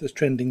excess death is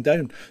trending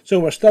down. So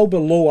we're still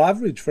below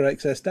average for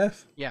excess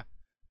death. Yeah.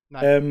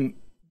 No.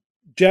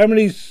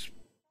 Germany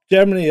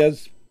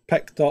has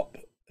picked up.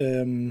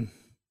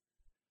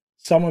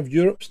 Some of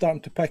Europe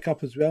starting to pick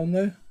up as well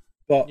now,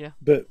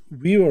 but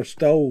we were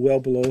still well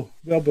below.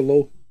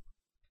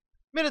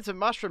 Militant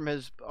Mushroom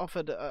has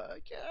offered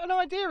an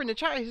idea in the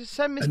chat. He says,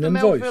 send An Mr.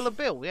 invoice. Melville a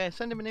bill. Yeah,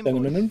 send him an invoice.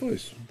 Send them an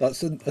invoice.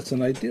 That's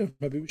an idea.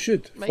 Maybe we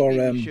should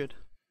We should.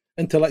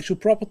 Intellectual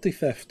property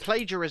theft.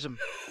 Plagiarism.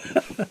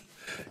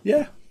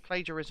 Yeah.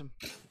 Plagiarism.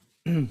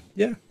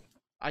 Yeah.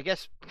 I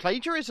guess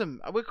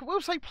plagiarism. We'll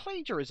say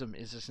plagiarism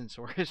is a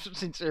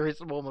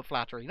sincerest form of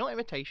flattery, not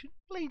imitation.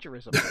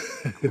 Plagiarism.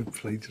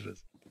 Plagiarism.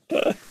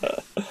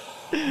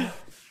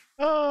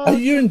 Are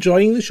you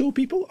enjoying the show,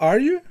 people? Are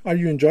you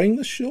enjoying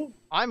this show?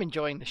 I'm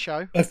enjoying the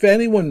show. If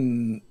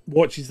anyone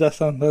watches this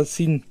and has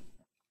seen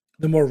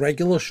the more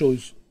regular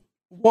shows,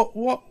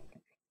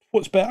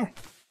 what's better?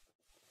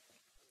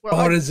 Well,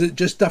 Or is it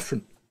just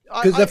different?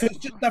 Because if it's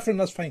just different,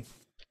 that's fine.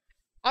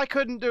 I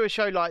couldn't do a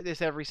show like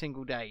this every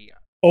single day.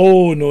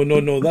 Oh,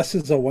 no. This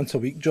is a once a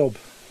week job.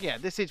 Yeah,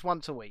 this is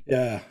once a week.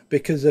 Yeah,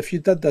 because if you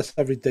did this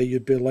every day,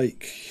 you'd be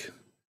like,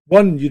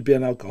 one, you'd be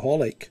an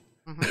alcoholic.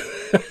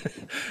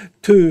 Mm-hmm.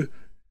 Two,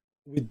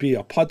 we'd be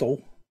a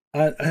puddle.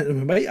 And we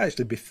might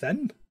actually be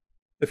thin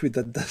if we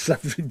did this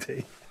every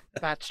day.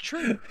 That's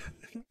true.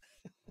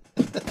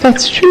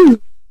 That's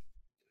true.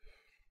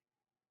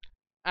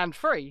 And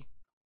free.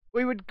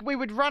 We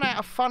would run out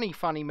of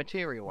funny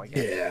material, I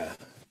guess. Yeah.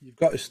 You've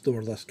got to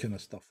store this kind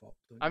of stuff up.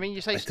 I mean,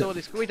 you say store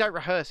this. We don't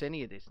rehearse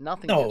any of this.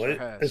 Nothing No, gets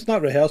rehearsed. it's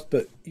not rehearsed,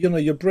 but you know,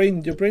 your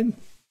brain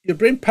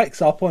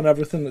picks up on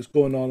everything that's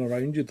going on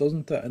around you,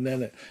 doesn't it? And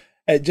then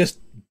it just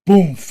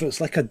boom.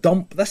 It's like a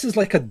dump. This is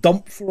like a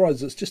dump for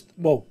us. It's just,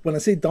 well, when I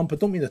say dump, I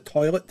don't mean a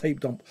toilet type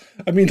dump.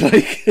 I mean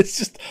like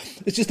it's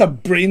just a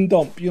brain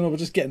dump. You know, we're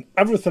just getting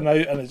everything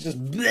out, and it's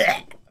just.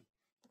 Bleh.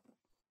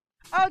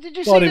 Oh, did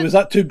you Sorry, see? was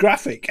that too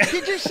graphic?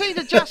 Did you see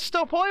the Just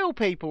Stop Oil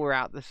people were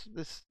out this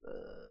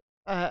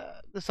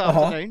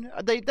afternoon?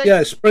 They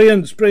Yeah,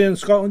 spraying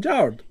Scotland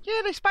Yard.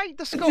 Yeah, they sprayed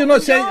the Scotland You're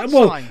not saying Yard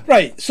well, sign.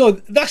 right? So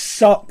this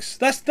sucks.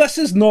 This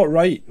is not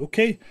right.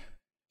 Okay,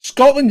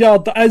 Scotland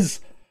Yard is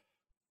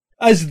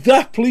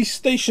the police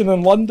station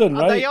in London,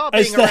 right? They are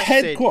being it's the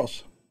arrested.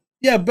 headquarters.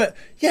 Yeah, but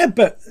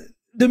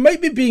they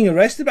might be being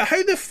arrested. But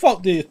how the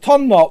fuck do you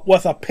turn up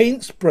with a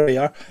paint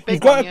sprayer? Big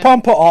You've got one, to yeah.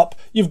 pump it up.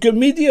 You've got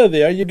media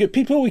there. You've got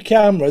people with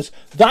cameras.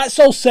 That's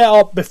all set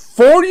up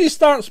before you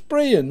start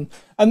spraying,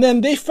 and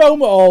then they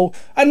film it all.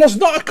 And there's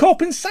not a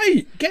cop in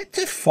sight. Get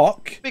to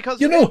fuck. Because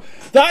you know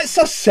that's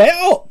a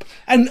setup.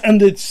 And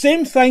the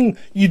same thing.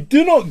 You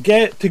do not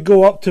get to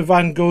go up to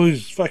Van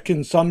Gogh's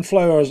fucking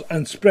sunflowers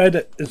and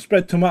spread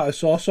tomato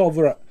sauce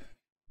over it.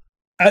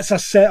 It's a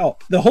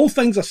setup. The whole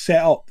thing's a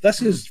setup.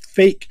 This is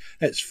fake.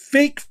 It's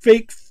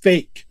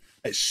fake.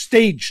 It's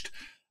staged.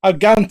 I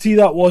guarantee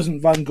that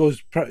wasn't Van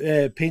Gogh's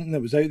painting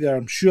that was out there.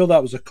 I'm sure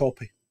that was a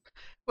copy.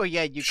 Well,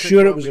 yeah, you could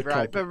Sure it well was be a right,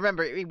 copy. but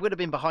remember, it would have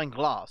been behind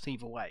glass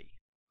either way.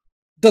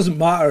 Doesn't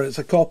matter. It's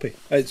a copy.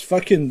 It's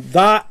fucking.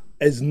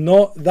 That's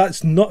not.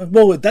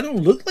 Well, it didn't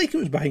look like it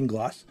was behind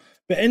glass.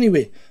 But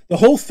anyway, the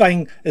whole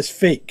thing is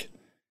fake.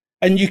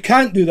 And you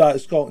can't do that in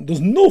Scotland.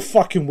 There's no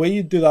fucking way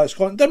you'd do that in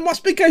Scotland. There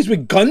must be guys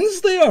with guns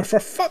there, for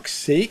fuck's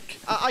sake.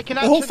 I can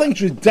The whole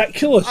thing's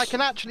ridiculous. I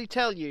can actually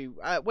tell you,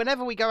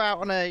 whenever we go out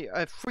on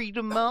a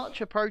freedom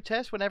march, a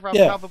protest, whenever I've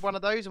Yeah. covered one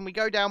of those, and we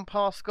go down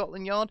past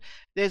Scotland Yard,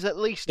 there's at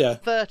least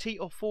 30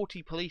 or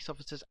 40 police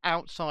officers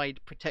outside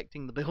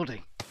protecting the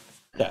building.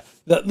 Yeah.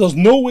 There's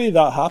no way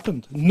that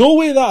happened. No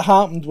way that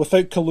happened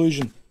without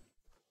collusion.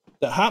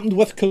 That happened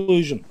with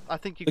collusion. I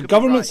think you The could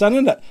government's be right.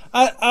 in it.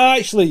 I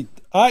actually,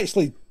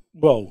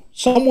 well,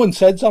 someone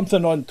said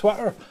something on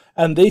Twitter,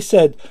 and they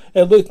said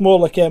it looked more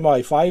like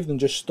MI5 than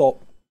just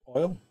Stop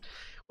Oil.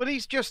 Well,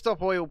 these Just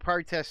Stop Oil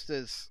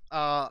protesters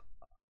are,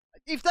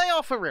 if they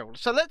are for real,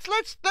 so let's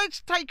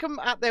take them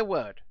at their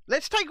word.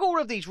 Let's take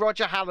all of these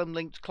Roger Hallam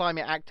linked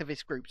climate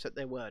activist groups at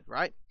their word,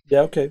 right?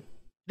 Yeah, okay.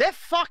 They're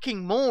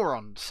fucking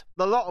morons.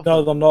 A lot of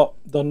No, them.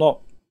 they're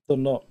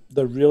not.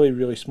 They're really,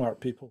 really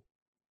smart people.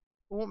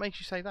 What makes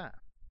you say that?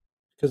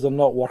 Because they're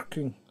not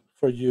working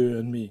for you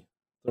and me.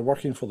 They're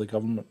working for the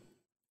government.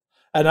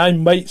 And I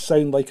might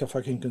sound like a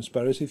fucking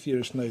conspiracy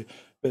theorist now,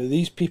 but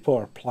these people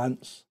are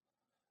plants.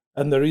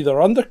 And they're either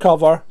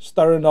undercover,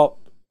 stirring up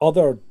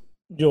other,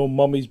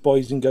 mummies,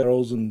 boys and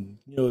girls and,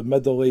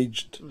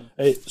 middle-aged,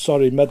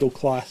 middle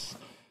class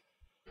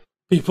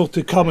people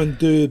to come and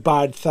do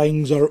bad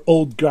things, or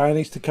old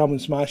grannies to come and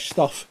smash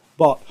stuff.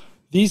 But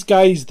these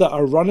guys that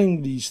are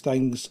running these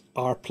things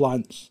are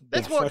plants.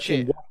 Let's watch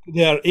it.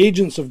 They're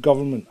agents of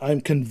government. I'm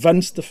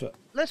convinced of it.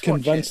 Let's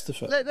convinced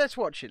watch it. of it. Let's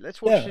watch it.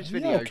 Let's watch this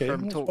video okay,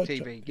 from let's Talk watch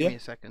TV. it. Give me a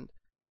second.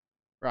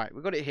 Right,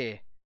 we've got it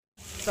here.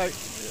 So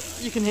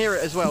you can hear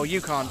it as well.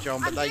 You can't, John,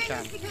 but they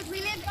can. Because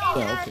we live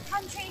in a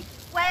country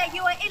where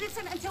you are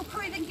innocent until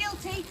proven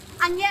guilty,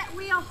 and yet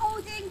we are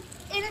holding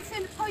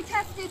innocent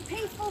protesters,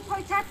 peaceful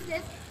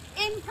protesters,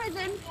 in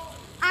prison,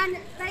 and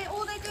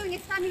all they're doing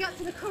is standing up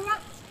to the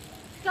corrupt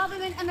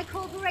government and the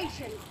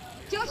corporations.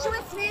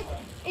 Joshua Smith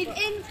is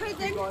in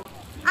prison,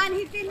 and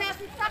he's been there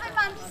for 7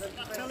 months.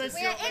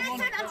 We are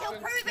innocent until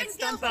proven guilty.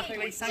 Joshua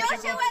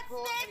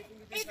Smith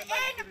is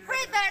in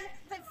prison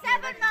for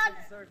 7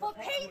 months for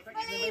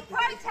peacefully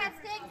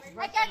protesting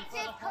against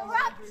his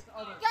corrupt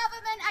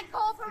government and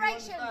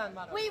corporations.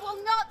 We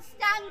will not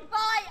stand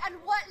by and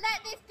let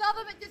this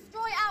government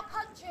destroy our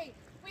country.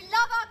 We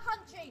love our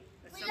country.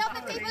 We love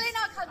the people in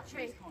our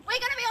country.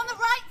 We're going to be on the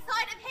right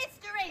side of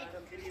history.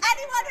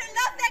 Anyone who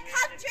loves their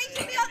country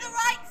should be on the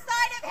right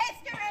side of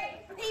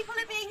history. People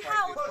are being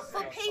held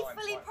for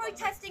peacefully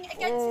protesting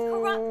against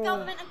corrupt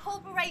government and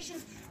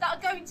corporations that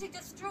are going to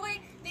destroy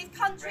this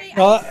country and this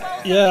world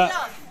that we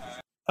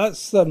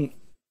love.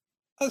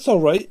 That's all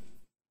right.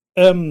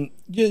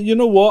 You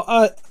know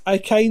what? I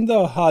kind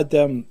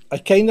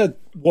of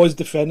was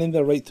defending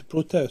the right to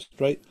protest,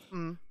 right?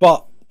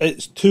 But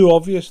it's too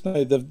obvious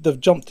now. They've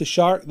jumped the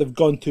shark. They've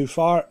gone too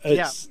far.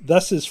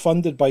 This is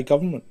funded by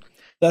government.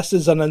 This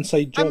is an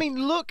inside job. I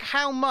mean, look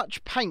how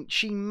much paint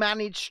she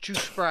managed to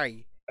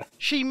spray.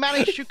 She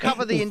managed to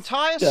cover the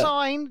entire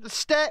sign, the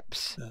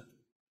steps,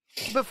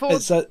 before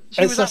it's a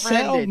was setup,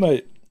 apprehended.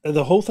 mate.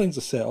 The whole thing's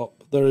a setup.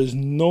 There is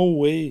no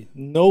way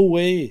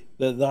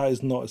that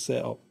is not a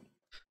setup.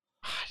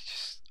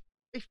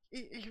 If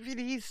it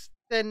is,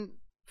 then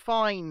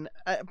fine.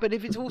 But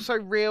if it's also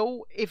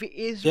real, if it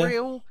is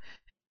real,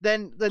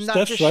 then that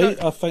Steph's just right.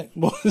 shows... I think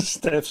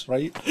Steph's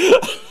right.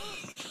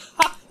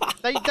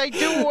 They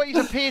do always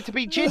appear to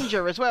be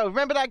ginger as well.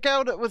 Remember that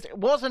girl that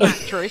was an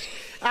actress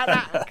at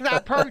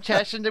that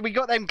protest, and then we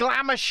got them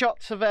glamour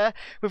shots of her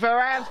with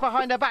her hands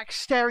behind her back,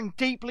 staring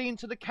deeply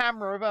into the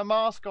camera with her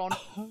mask on.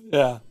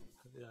 Yeah.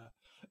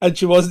 And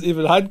she wasn't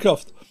even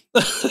handcuffed.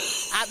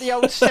 At the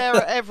old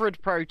Sarah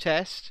Everard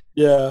protest.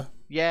 Yeah.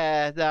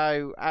 Yeah,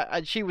 no,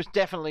 and she was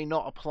definitely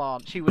not a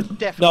plant. She was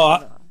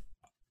definitely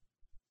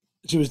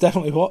She was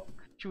definitely what?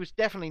 She was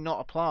definitely not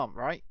a plant,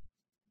 right?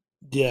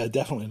 Yeah,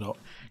 definitely not.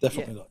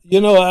 Definitely not.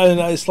 And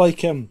it's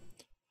like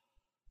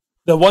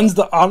the ones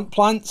that aren't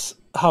plants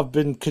have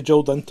been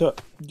cajoled into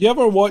it. Do you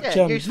ever watch?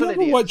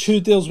 Watch Who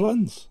Dares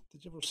Wins?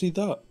 Did you ever see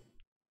that?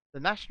 The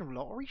National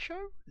Lottery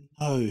Show?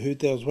 No, Who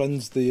Dares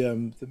Wins,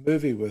 the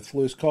movie with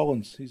Lewis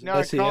Collins. He's an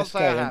SAS can't say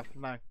guy. I have.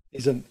 No.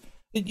 He's an.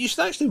 You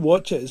should actually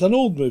watch it. It's an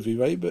old movie,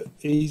 right? But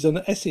he's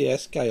an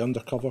SAS guy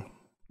undercover.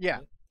 Yeah.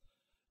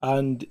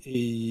 And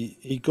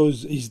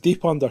he's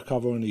deep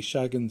undercover, and he's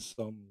shagging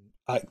some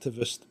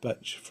activist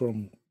bitch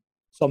from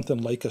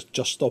something like a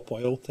Just Stop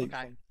Oil type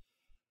thing.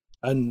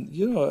 And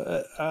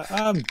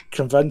I'm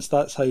convinced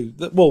that's how.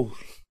 Well,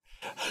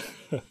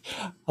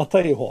 I'll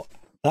tell you what.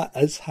 That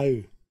is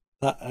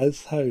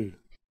how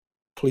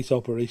police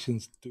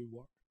operations do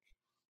work.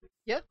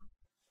 Yeah.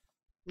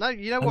 No,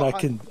 you know and what?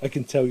 I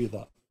can tell you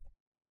that.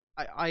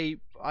 I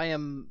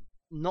am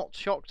not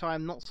shocked. I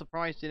am not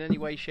surprised in any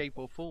way, shape,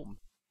 or form.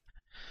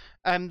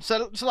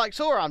 So like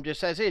Soram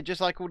just says here,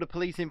 just like all the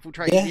police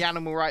infiltrated the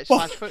animal rights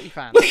 / footy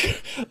fans.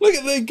 Look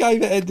at the guy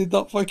that ended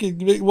up fucking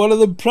making one of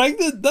them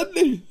pregnant, didn't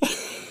he?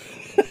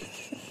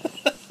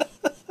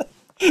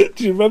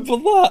 Do you remember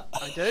that?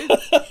 I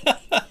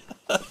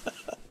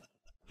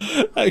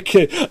do.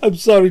 Okay, I'm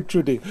sorry,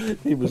 Trudy.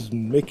 He was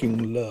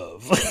making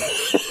love.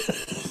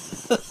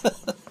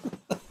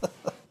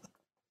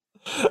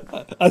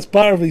 As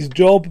part of his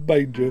job,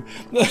 mind you.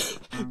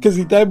 Because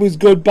he then was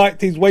going back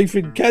to his wife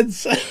and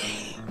kids.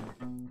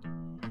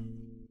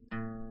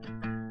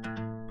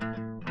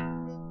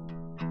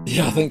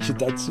 Yeah, I think she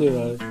did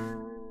so.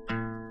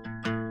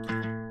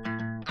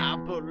 I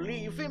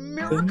believe in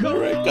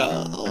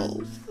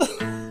miracles.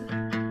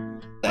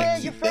 Where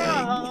you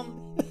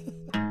from?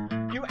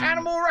 You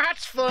animal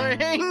rights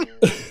thing.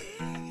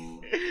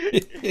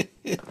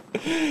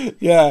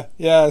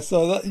 yeah.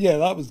 So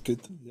that was good.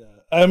 Yeah,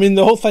 I mean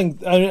the whole thing,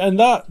 and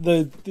that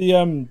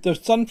the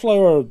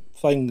sunflower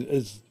thing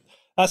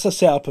that's a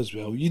setup as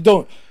well. You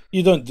don't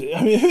do.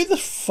 I mean, who the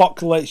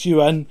fuck lets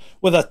you in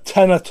with a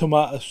tin of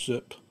tomato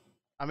soup?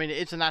 I mean,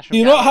 it's a national.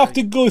 You gallery. not have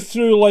to go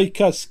through like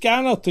a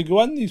scanner to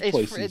go in these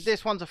places.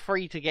 This one's a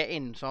free to get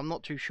in, so I'm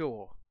not too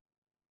sure.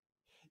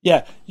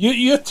 Yeah,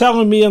 you're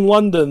telling me in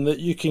London that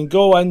you can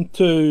go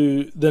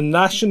into the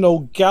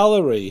National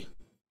Gallery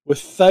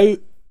without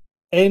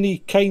any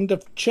kind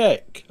of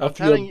check of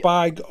your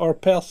bag or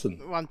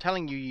person? Well, I'm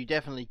telling you, you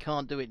definitely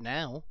can't do it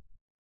now.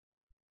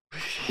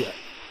 Yeah,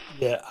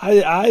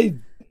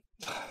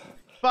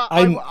 But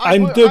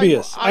I'm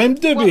dubious. I'm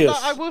dubious. Well,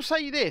 I will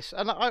say this,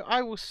 and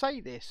I will say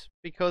this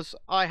because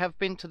I have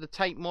been to the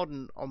Tate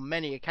Modern on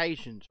many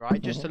occasions,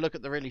 right? Just to look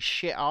at the really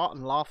shit art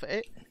and laugh at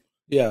it.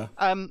 Yeah.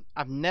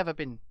 I've never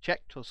been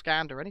checked or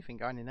scanned or anything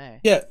going in there.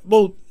 Yeah,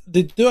 well,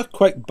 they do a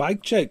quick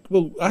bag check.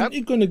 Well, aren't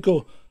you going to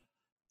go,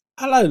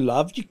 hello,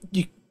 love,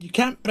 you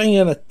can't bring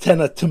in a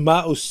tin of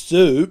tomato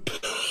soup.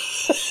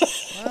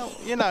 Well,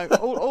 you know,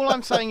 all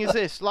I'm saying is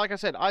this. Like I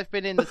said, I've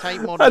been in the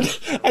Tate Modern.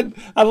 And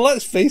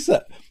let's face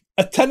it,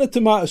 a tin of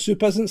tomato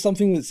soup isn't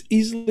something that's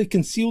easily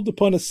concealed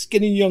upon a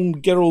skinny young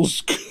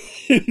girl's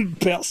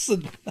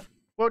person.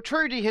 Well,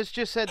 Trudy has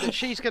just said that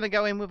she's going to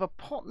go in with a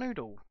pot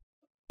noodle.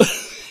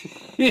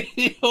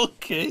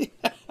 Okay.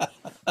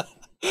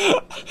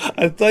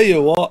 I tell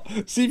you what,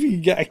 see if you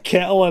can get a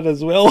kettle in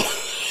as well.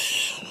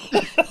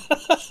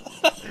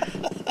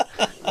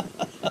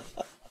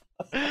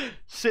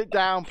 Sit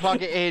down,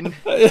 plug it in.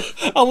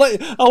 I'll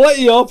let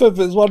you off if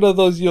it's one of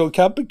those,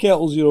 camping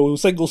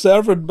kettles, single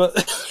serving, but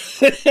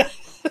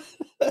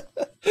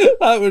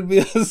that would be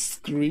a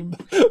scream.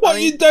 What are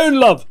you doing,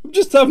 love? I'm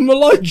just having my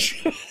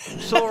lunch.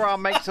 Sora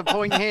makes a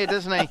point here,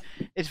 doesn't he?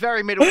 It's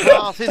very middle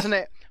class, isn't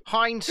it?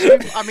 Heinz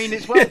soup, I mean,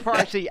 it's well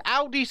pricey.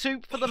 Aldi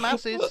soup for the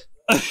masses.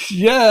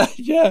 Yeah.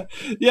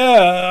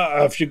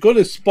 If you're going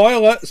to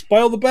spoil it,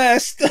 spoil the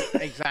best.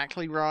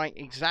 Exactly right,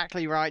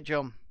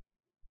 John.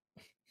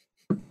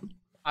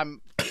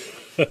 I'm.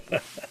 The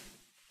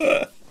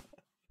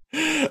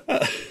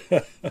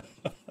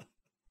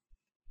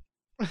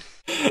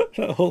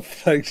whole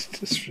thing's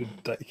just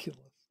ridiculous.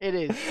 It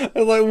is.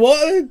 I'm like,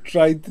 what are they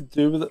trying to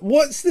do with it?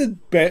 What's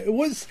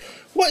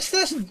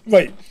this?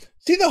 Right.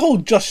 See the whole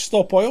Just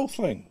Stop Oil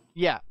thing?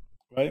 Yeah.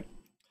 Right.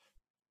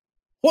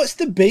 What's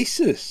the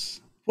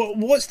basis?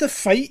 What's the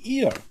fight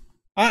here?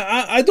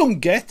 I don't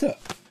get it.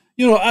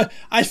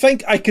 I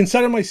think I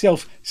consider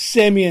myself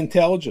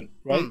semi-intelligent,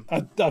 right?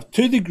 I have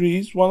 2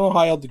 degrees, one a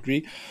higher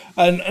degree,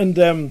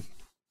 and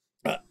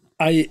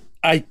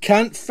I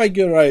can't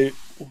figure out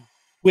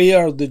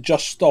where the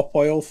Just Stop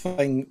Oil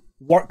thing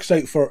works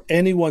out for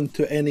anyone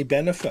to any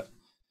benefit,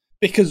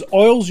 because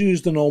oil's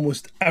used in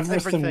almost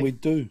everything we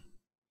do.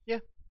 Yeah,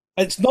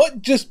 it's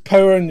not just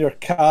powering your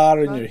car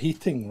and your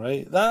heating,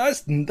 right?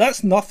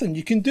 That's nothing.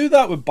 You can do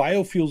that with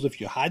biofuels if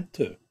you had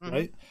to,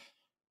 right?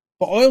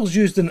 But oil's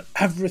used in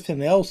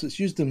everything else. It's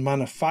used in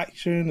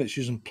manufacturing. It's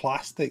used in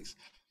plastics.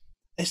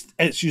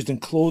 It's used in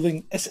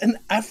clothing. It's in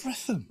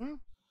everything.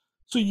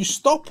 So you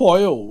stop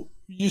oil.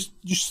 You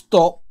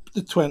stop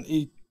the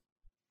 20.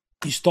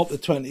 You stop the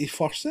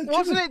 21st century.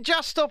 Wasn't it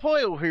Just Stop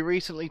Oil who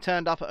recently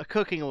turned up at a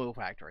cooking oil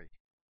factory?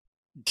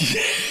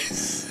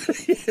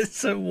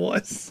 Yes, it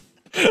was.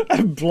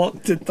 And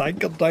blocked the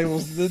tanker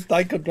drivers. The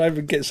tanker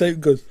driver gets out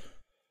and goes,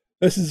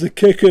 "This is a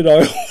cooking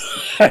oil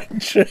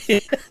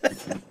factory."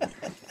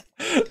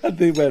 And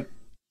they went,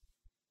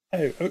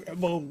 "Oh,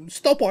 well,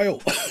 stop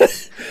oil."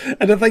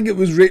 And I think it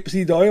was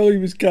rapeseed oil he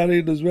was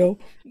carrying as well.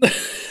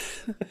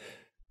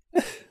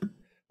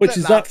 Which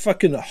is that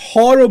fucking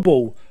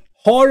horrible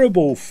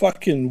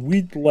fucking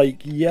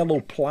weed-like yellow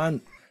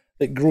plant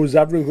that grows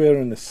everywhere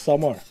in the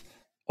summer,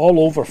 all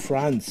over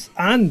France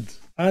and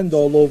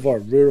all over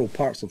rural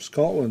parts of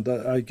Scotland.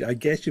 I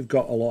guess you've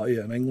got a lot of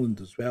it in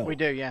England as well. We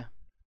do, yeah.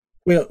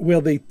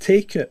 Where they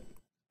take it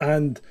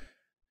and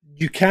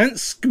you can't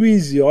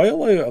squeeze the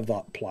oil out of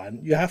that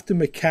plant. You have to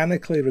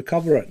mechanically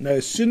recover it. Now,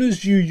 as soon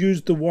as you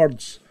use the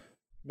words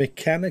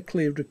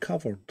mechanically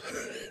recovered,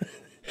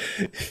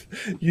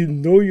 you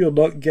know you're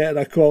not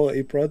getting a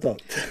quality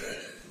product.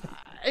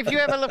 If you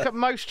ever look at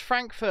most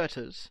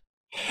Frankfurters...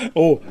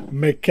 Oh,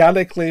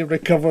 mechanically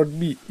recovered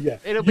meat. Yeah,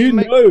 it'll be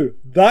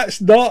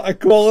that's not a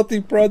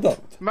quality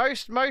product.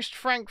 Most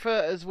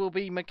Frankfurters will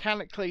be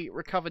mechanically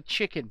recovered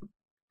chicken.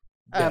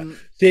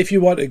 See, if you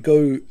want to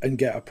go and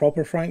get a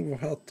proper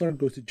Frankfurter,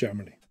 go to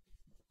Germany.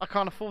 I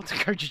can't afford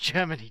to go to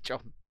Germany,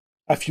 John.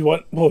 If you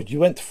want, well, you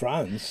went to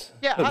France.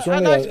 Yeah, it's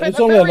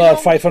only another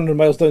 500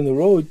 miles down the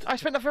road. I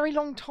spent a very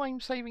long time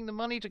saving the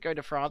money to go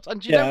to France, and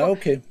do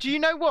you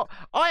know what?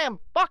 I am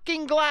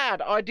fucking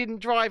glad I didn't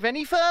drive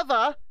any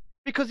further,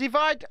 because if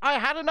I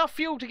had enough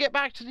fuel to get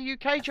back to the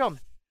UK, John.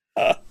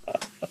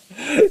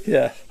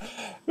 Yeah,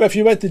 well, if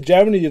you went to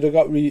Germany, you'd have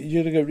got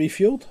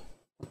refueled.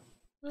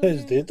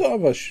 Because they don't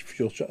have a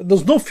fuel shortage.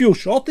 There's no fuel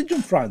shortage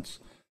in France.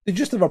 They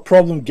just have a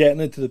problem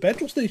getting into the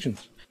petrol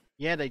stations.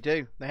 Yeah, they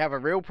do. They have a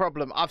real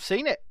problem. I've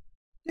seen it.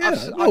 Yeah,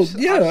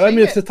 I mean,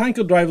 if the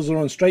tanker drivers are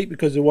on strike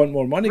because they want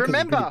more money, because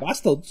they're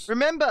bastards.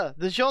 Remember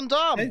the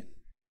gendarme. Hey?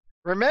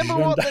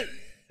 Remember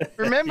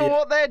Remember Yeah.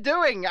 what they're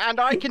doing, and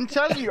I can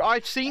tell you,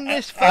 I've seen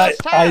this I-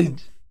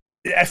 firsthand.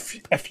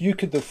 If you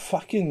could have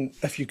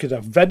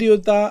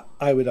videoed that,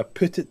 I would have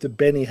put it to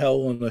Benny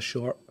Hill on a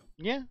short.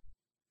 Yeah.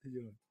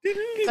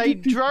 They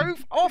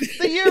drove off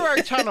the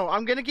Eurotunnel.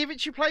 I'm going to give it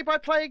to you play by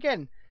play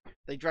again.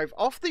 They drove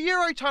off the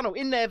Eurotunnel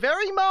in their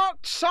very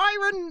marked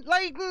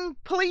siren-laden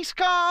police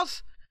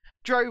cars,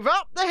 drove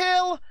up the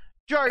hill,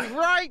 drove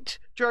right,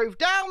 drove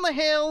down the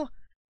hill.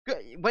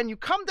 When you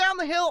come down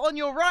the hill on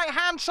your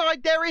right-hand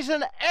side, there is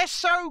an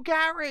Esso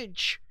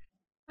garage.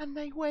 And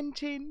they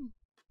went in.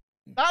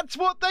 That's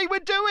what they were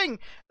doing.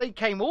 They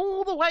came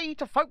all the way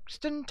to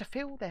Folkestone to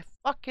fill their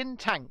fucking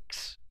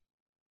tanks.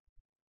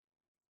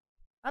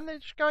 And they're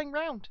just going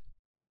round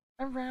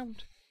and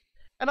round.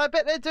 And I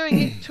bet they're doing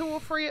it 2 or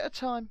 3 at a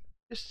time.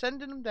 Just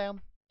sending them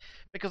down.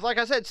 Because like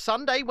I said,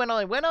 Sunday when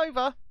I went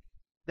over,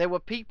 there were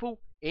people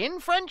in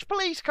French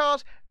police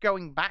cars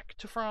going back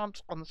to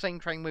France on the same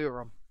train we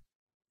were on.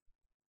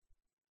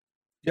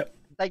 Yep.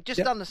 They've just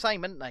Yep. done the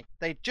same, haven't they?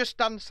 They've just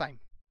done the same.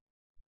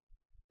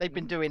 They've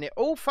been doing it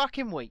all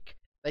fucking week.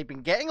 They've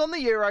been getting on the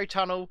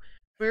Eurotunnel,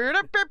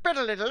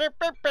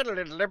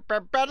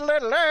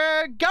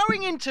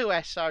 going into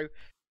Esso,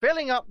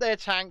 filling up their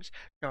tanks,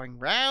 going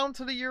round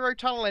to the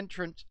Eurotunnel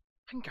entrance,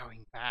 and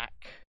going back.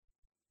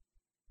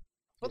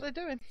 What they're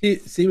doing.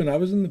 See, when I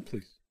was in the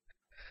police,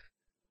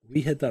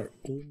 we had our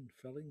own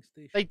filling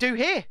station. They do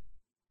here.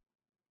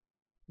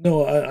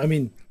 No, I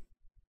mean,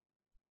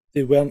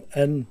 they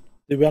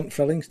weren't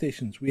filling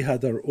stations. We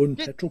had our own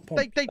Yeah, petrol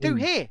pump. They do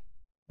here.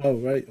 Oh,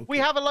 right. Okay. We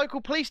have a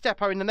local police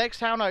depot in the next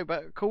town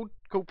over called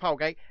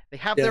Polegate. They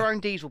have Yeah. their own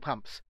diesel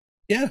pumps.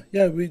 Yeah,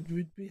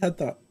 we had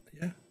that.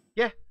 Yeah.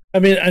 Yeah. I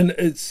mean, and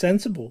it's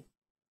sensible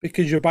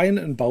because you're buying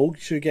it in bulk,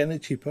 so you're getting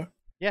it cheaper.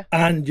 Yeah.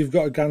 And you've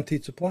got a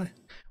guaranteed supply.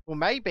 Well,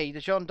 maybe the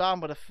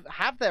gendarmes would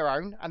have their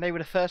own, and they were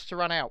the first to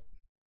run out.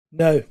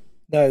 No,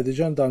 the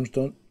gendarmes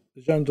don't.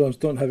 The gendarmes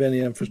don't have any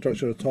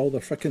infrastructure at all.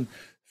 They're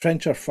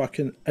French are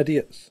fucking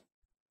idiots.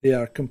 They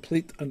are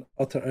complete and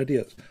utter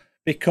idiots.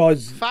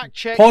 Because Fact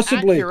check,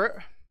 possibly,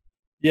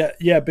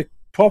 accurate.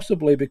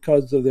 possibly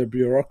because of their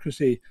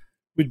bureaucracy,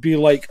 would be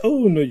like,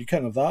 oh no, you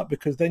can't have that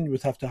because then you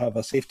would have to have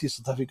a safety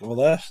certificate for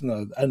this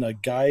and a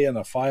guy and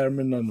a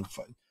fireman and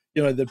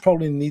they'd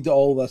probably need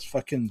all this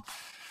fucking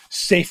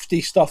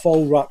safety stuff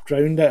all wrapped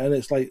around it, and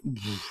it's like,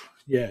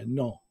 yeah,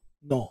 no.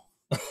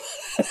 Do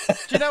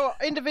you know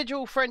what?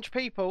 Individual French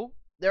people,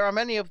 there are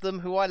many of them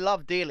who I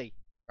love dearly,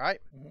 right?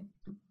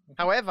 Mm-hmm.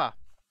 However,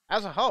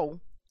 as a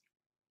whole,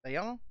 they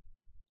are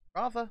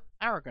rather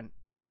arrogant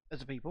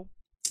as a people,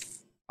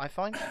 I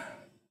find,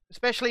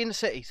 especially in the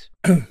cities.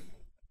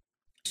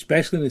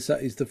 Especially in the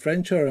cities, the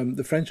French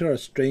are a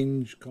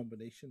strange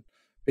combination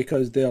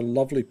because they are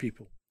lovely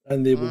people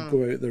and they will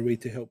go out their way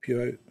to help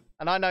you out.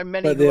 And I know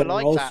many But who they are are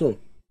like also,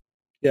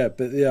 yeah,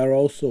 but they are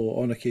also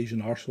on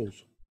occasion arseholes.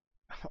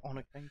 that. On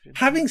occasion.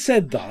 Having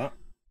said that,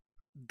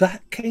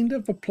 that kind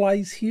of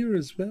applies here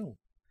as well.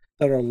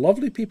 There are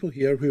lovely people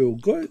here who will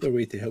go out their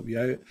way to help you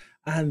out,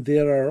 and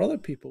there are other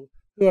people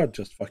who are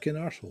just fucking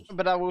arseholes.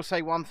 But I will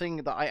say one thing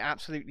that I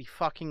absolutely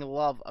fucking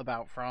love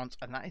about France,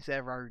 and that is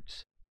their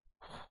roads.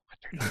 I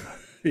do love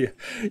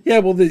them. Yeah.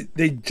 Well,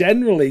 they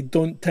generally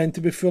don't tend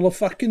to be full of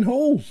fucking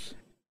holes.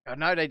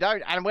 No, they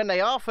don't. And when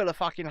they are full of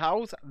fucking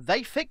holes,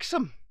 they fix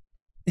them.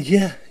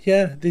 Yeah,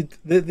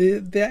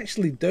 they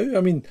actually do.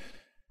 I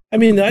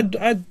mean,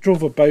 I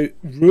drove about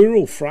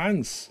rural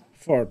France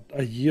for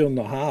a year and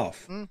a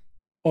half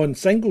on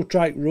single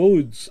track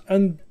roads,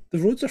 and the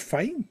roads are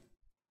fine.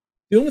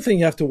 The only thing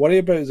you have to worry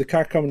about is the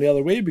car coming the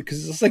other way because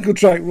it's a single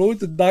track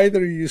road and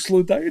neither of you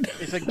slow down.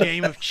 It's a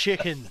game of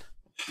chicken.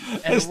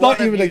 And It's not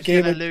one of even a you's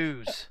game gonna of-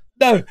 lose.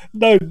 No,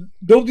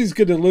 nobody's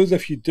going to lose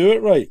if you do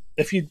it right.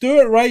 If you do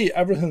it right,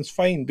 everything's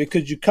fine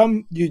because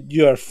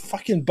you're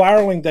fucking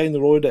barreling down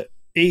the road at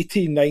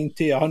 80,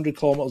 90, 100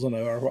 kilometers an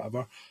hour or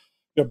whatever.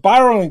 You're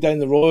barreling down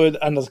the road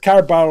and there's a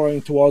car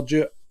barreling towards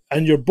you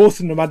and you're both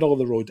in the middle of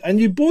the road and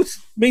you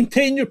both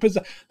maintain your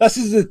position. This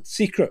is the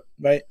secret,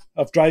 right,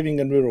 of driving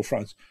in rural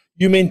France.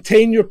 You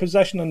maintain your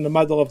position in the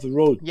middle of the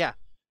road. Yeah.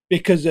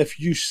 Because if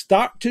you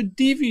start to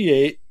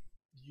deviate,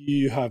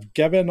 you have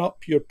given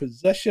up your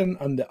position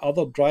and the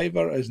other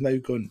driver is now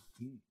going,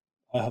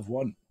 I have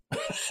won.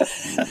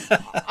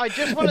 I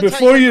just want And to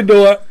before you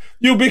know it,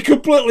 you'll be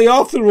completely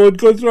off the road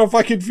going through a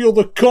fucking field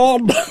of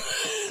corn.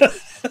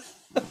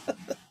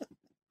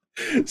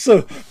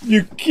 So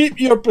you keep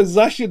your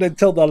position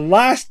until the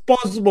last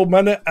possible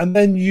minute and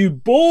then you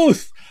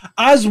both,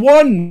 as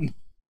one,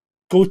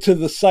 go to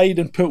the side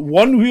and put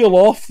one wheel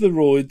off the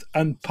road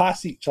and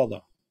pass each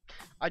other.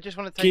 I just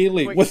want to take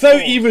Gaily, a quick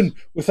without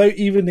pause.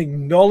 even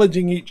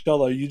acknowledging each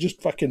other, you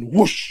just fucking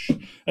whoosh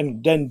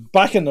and then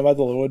back in the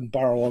middle of the road and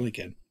barrel on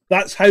again.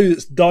 That's how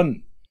it's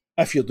done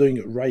if you're doing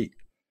it right.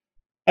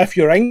 If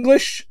you're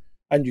English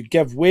and you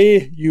give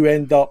way, you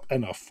end up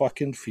in a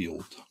fucking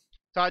field.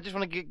 So I just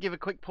want to give a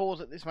quick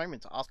pause at this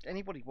moment to ask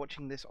anybody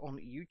watching this on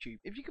YouTube,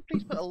 if you could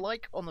please put a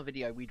like on the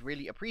video, we'd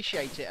really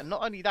appreciate it. And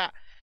not only that,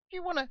 if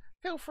you want to,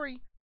 feel free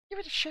Give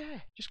it a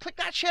share. Just click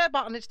that share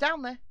button. It's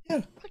down there.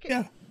 Yeah. Click it.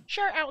 Yeah.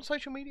 Share it out on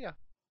social media.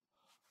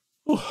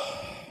 I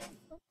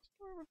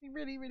would be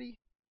really, really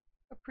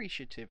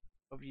appreciative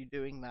of you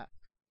doing that.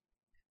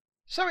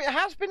 So it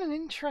has been an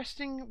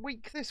interesting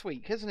week this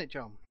week, hasn't it,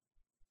 John?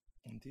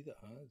 Indeed, it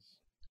has.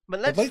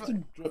 But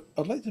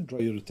I'd like to draw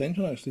your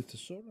attention actually to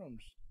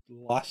Soram's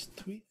last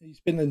tweet. He's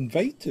been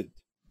invited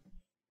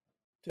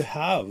to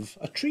have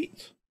a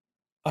treat,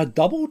 a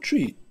double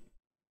treat.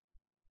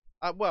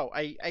 Well,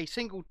 a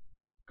single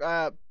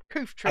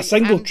coof treat. A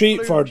single and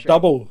treat for a Bloom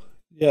double.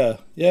 Yeah,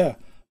 yeah.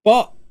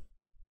 But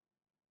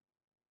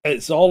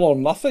it's all or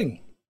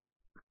nothing.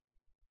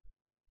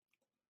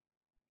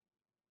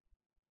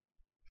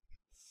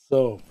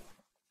 So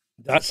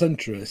that's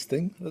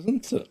interesting,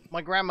 isn't it?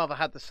 My grandmother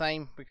had the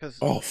same because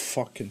Oh,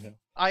 fucking hell.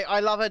 I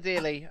love her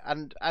dearly,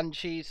 and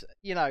she's,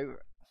 you know,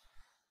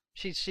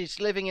 she's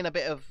living in a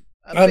bit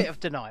of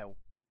denial.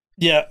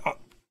 Yeah,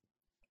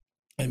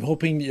 I'm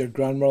hoping that your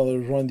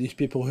grandmother is one of these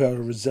people who are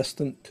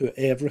resistant to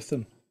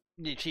everything.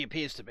 She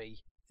appears to be.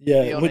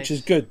 Yeah, which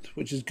is good,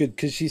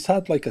 because she's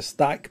had like a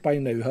stack by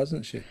now,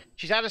 hasn't she?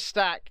 She's had a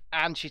stack,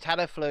 and she's had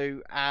her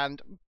flu,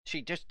 and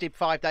she just did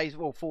 4 days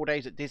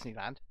at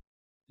Disneyland.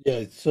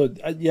 Yeah, so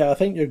I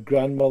think your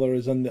grandmother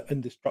is in the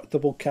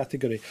indestructible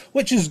category,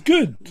 which is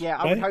good. Yeah,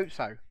 I would hope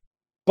so.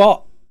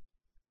 But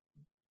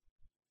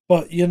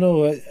you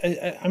know,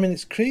 I mean,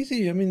 it's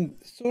crazy. I mean,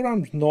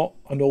 Soram's not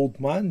an old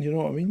man. You know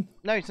what I mean?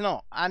 No, it's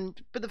not.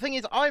 But the thing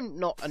is, I'm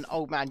not an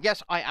old man.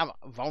 Yes, I am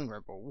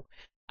vulnerable,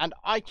 and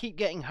I keep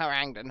getting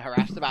harangued and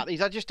harassed about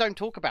these. I just don't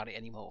talk about it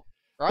anymore.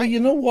 Right? But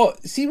you know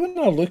what? See, when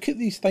I look at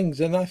these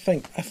things and I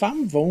think, if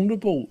I'm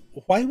vulnerable,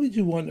 why would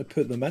you want to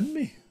put them in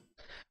me?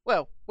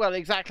 Well,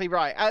 exactly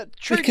right.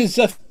 Because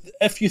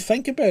if you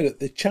think about it,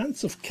 the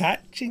chance of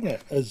catching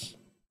it is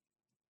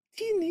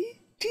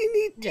teeny,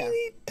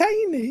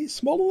 tiny,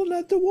 smaller than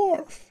a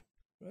dwarf,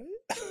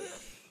 right?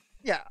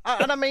 Yeah,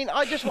 and I mean,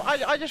 I just want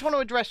to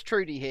address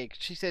Trudy here,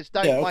 because she says,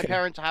 "Don't. Yeah, okay. My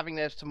parents are having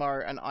theirs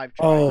tomorrow, and I've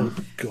tried." Oh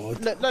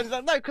God!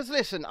 No. Because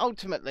listen,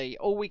 ultimately,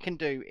 all we can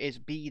do is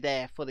be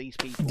there for these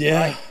people.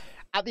 Yeah. Right?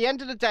 At the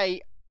end of the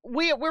day,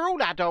 we're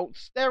all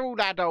adults. They're all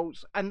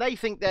adults, and they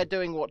think they're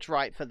doing what's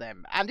right for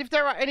them. And if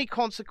there are any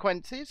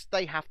consequences,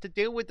 they have to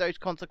deal with those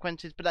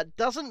consequences. But that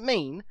doesn't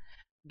mean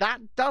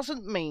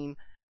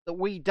that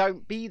we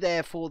don't be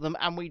there for them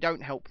and we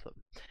don't help them.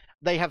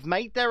 They have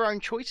made their own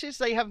choices.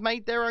 They have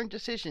made their own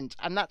decisions,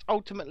 and that's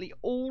ultimately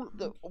all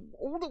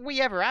that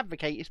we ever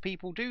advocate is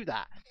people do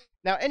that.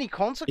 Now, any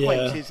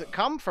consequences that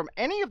come from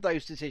any of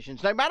those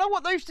decisions, no matter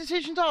what those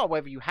decisions are,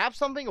 whether you have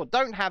something or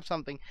don't have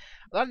something,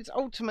 that is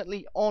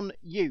ultimately on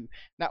you.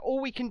 Now, all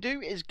we can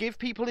do is give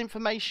people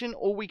information.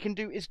 All we can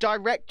do is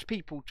direct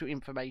people to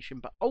information.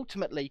 But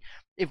ultimately,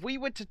 if we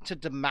were to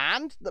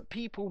demand that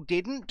people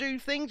didn't do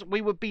things,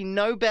 we would be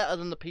no better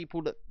than the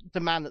people that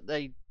demand that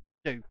they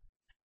do.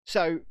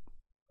 So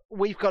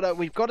we've got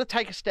to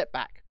take a step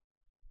back,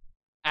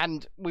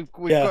 and we've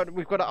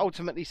got to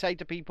ultimately say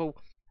to people,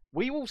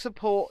 we will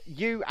support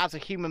you as a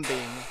human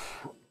being.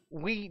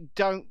 We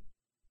don't,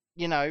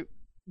 you know,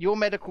 your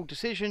medical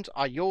decisions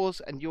are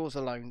yours and yours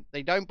alone.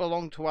 They don't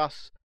belong to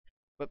us.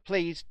 But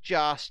please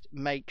just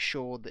make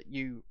sure that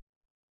you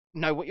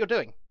know what you're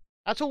doing.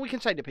 That's all we can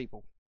say to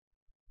people.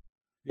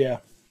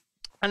 Yeah.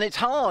 And it's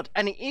hard,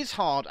 and it is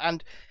hard,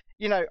 and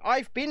you know,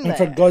 I've been there.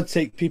 And for God's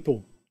sake,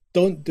 people,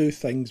 don't do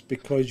things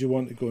because you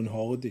want to go on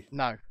holiday.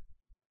 No.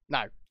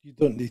 You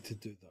don't need to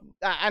do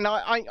that. And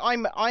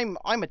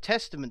I'm a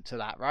testament to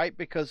that, right?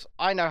 Because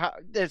I know how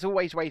there's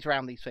always ways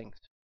around these things.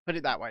 Put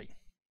it that way.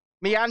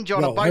 Me and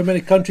John are both. How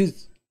many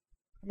countries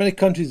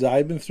have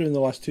I been through in the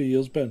last 2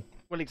 years, Ben?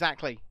 Well,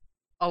 exactly.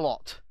 A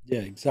lot.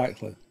 Yeah,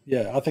 exactly.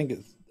 Yeah, I think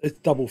it's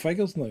double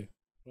figures now,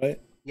 right?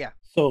 Yeah.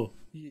 So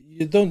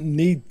you don't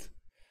need.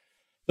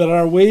 There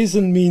are ways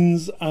and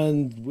means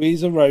and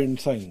ways around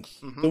things.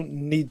 Mm-hmm. You don't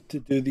need to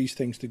do these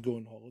things to go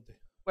on holiday.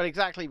 Well,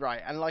 exactly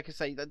right. And like I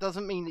say, that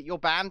doesn't mean that you're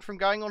banned from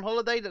going on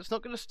holiday. That's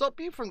not going to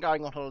stop you from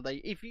going on holiday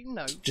if you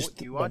know Just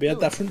what you are maybe doing. a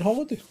different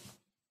holiday.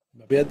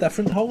 Maybe a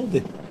different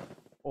holiday.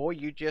 Or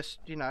you just,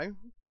 you know,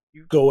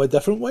 you Go a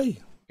different way.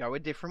 go a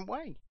different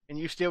way, and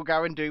you still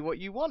go and do what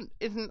you want.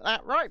 Isn't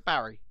that right,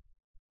 Barry?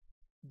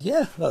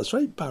 Yeah, that's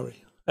right,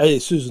 Barry. Hey,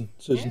 Susan.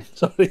 Yeah.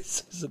 Sorry,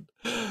 Susan.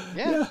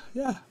 Yeah.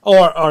 Yeah.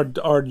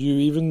 Or you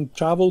even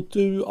travel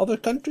to other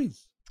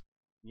countries,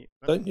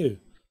 don't you?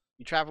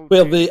 You travel.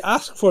 Well, they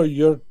ask for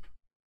your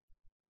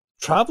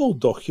travel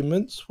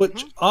documents,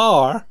 which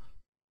are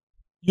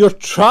your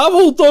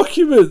travel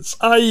documents,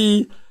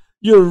 i.e.,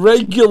 your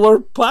regular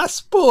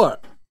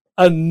passport,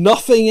 and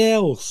nothing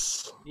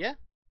else. Yeah.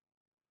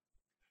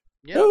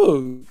 Yeah.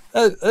 No,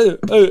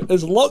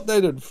 it's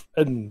lockdown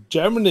in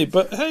Germany,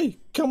 but hey,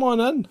 come on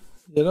in.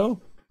 You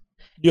know,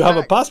 you have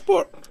a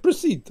passport.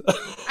 Proceed.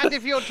 And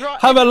if you're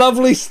have a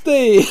lovely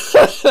stay.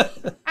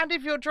 and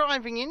if you're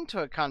driving into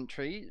a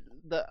country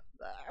that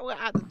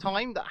at the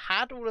time that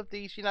had all of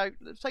these, you know,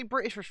 let's say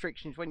British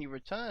restrictions when you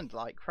returned,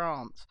 like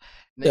France,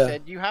 and they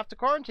said you have to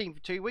quarantine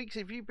for 2 weeks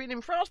if you've been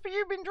in France, but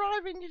you've been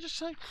driving. You just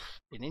say,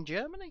 been in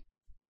Germany.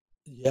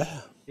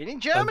 Yeah. Been in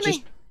I've Germany.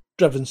 just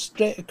driven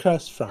straight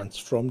across France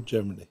from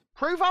Germany.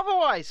 Prove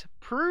otherwise.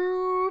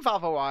 Prove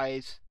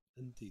otherwise.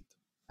 Indeed.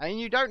 And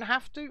you don't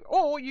have to,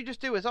 or you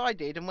just do as I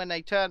did. And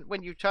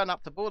when you turn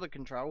up to border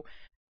control,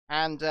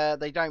 and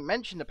they don't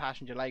mention the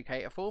passenger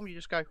locator form, you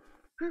just go,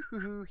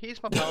 hoo,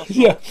 here's my passport.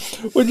 Yeah.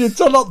 When you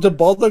turn up to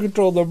border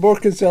control, they're more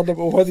concerned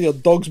about whether your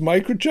dog's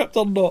microchipped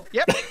or not.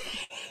 Yep.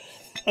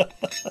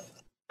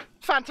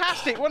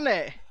 Fantastic, wasn't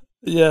it?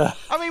 Yeah.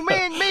 I mean,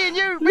 me and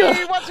you,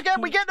 once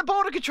again, we get the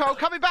border control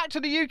coming back to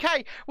the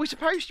UK. We're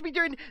supposed to be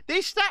doing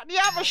this, that, and the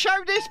other.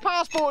 Show this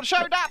passport,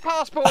 show that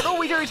passport. All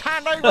we do is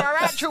hand over our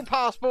actual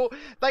passport.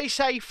 They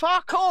say,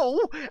 fuck all,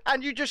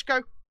 and you just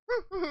go,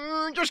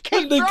 just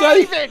keep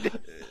driving.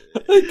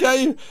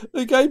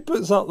 The guy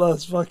puts up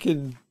this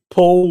fucking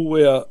pole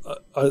where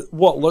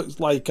what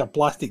looks like a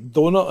plastic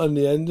donut on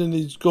the end, and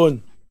he's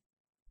going,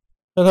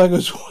 and I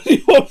goes, what do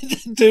you want me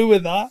to do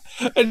with that?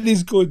 And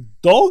he's going,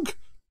 dog?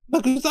 And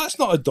I goes, that's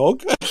not a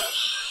dog.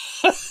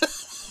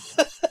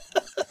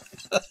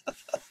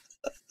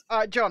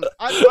 John,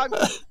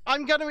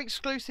 I'm going to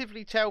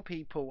exclusively tell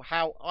people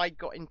how I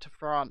got into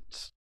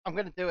France. I'm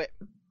going to do it.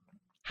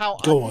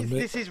 Go on, mate.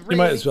 This is really, you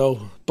might as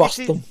well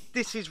bust them.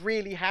 This is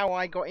really how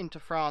I got into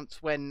France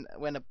when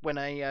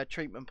a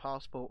treatment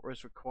passport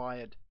was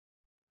required.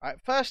 Right.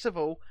 First of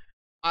all,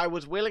 I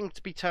was willing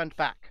to be turned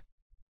back.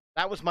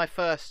 That was my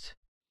first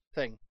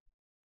thing.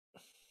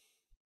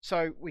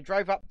 So we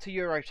drove up to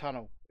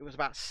Eurotunnel. It was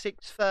about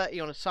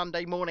 6:30 on a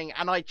Sunday morning,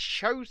 and I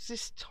chose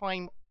this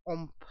time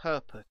on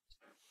purpose.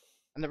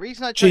 And the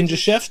reason I chose change of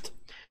shift,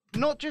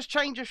 not just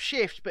change of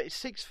shift, but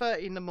it's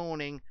 6:30 in the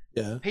morning.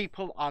 Yeah.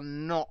 People are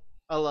not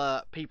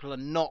alert. People are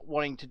not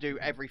wanting to do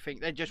everything.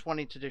 They're just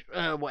wanting to do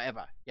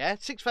whatever. Yeah,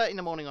 6:30 in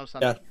the morning on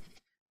Sunday. Yeah.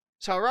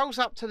 So I rolls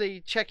up to the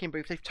check-in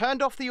booth. They've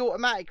turned off the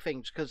automatic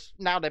things because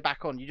now they're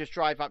back on. You just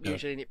drive up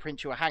usually and it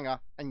prints you a hanger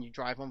and you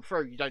drive on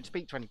through. You don't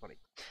speak to anybody.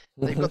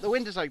 They've got the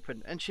windows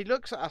open and she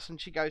looks at us and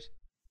she goes,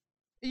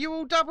 "Are you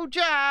all double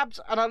jabbed?"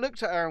 And I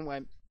looked at her and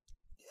went,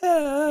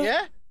 Yeah.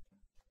 "Yeah."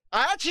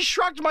 I actually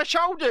shrugged my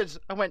shoulders.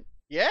 I went,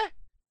 "Yeah?"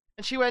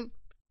 And she went,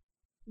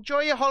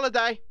 "Enjoy your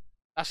holiday."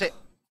 That's it.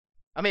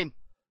 I'm in.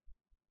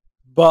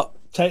 But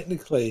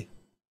technically,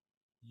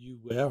 you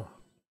were.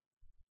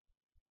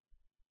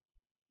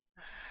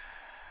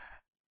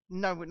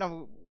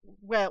 No.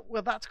 Well,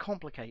 that's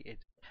complicated,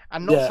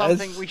 and not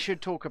something we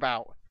should talk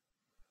about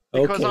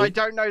because I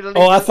don't know the.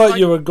 Legal, I thought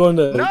you were going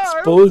to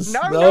expose.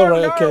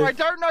 No. Okay. I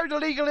don't know the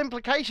legal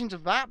implications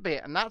of that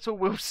bit, and that's all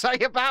we'll say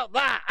about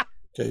that.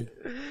 Okay.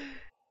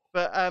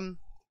 But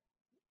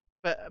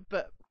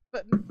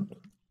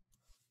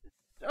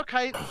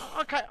okay.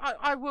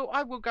 I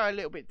will go a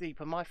little bit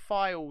deeper. My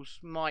files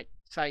might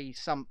say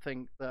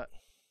something that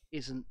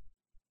isn't,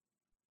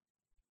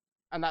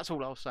 and that's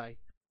all I'll say.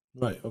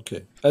 Right.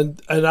 Okay.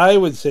 And I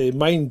would say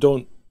mine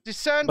don't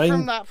discern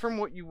from that from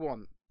what you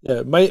want.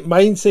 Yeah.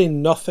 Mine say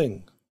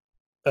nothing.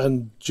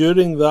 And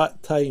during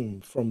that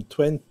time, from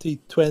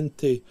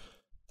 2020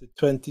 to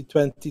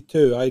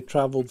 2022, I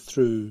travelled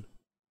through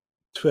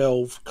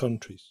 12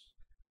 countries.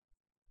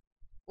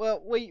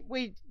 Well,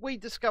 we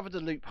discovered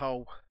a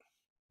loophole,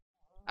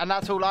 and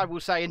that's all I will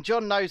say. And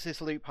John knows this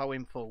loophole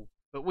in full,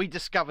 but we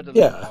discovered a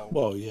loophole.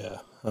 Well, yeah.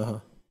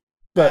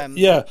 But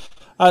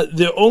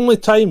the only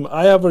time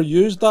I ever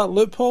used that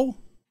loophole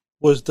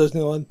was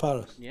Disneyland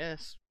Paris.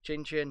 Yes,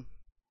 chin chin.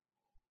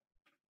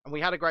 And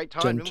we had a great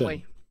time, didn't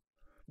we?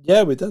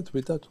 Yeah, we did.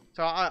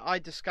 So I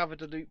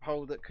discovered a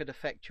loophole that could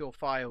affect your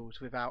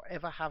files without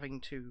ever having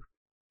to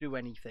do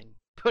anything.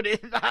 Put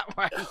it that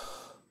way.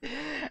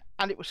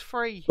 And it was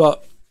free.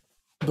 But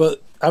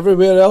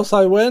everywhere else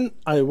I went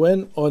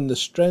on the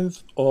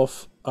strength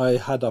of I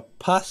had a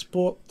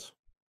passport,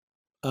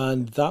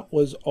 and that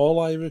was all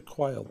I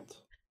required.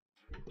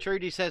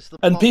 Trudy says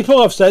and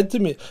people have said to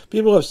me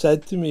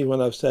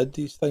when I've said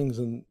these things,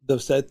 and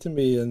they've said to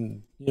me,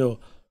 and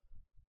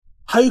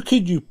how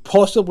could you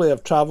possibly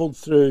have travelled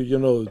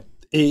through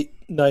 8,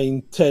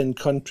 9, 10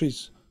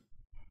 countries?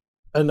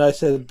 And I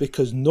said,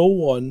 because no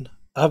one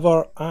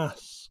ever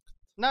asked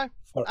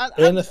for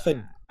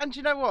anything. And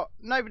you know what?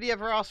 Nobody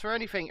ever asked for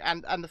anything.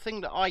 And the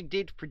thing that I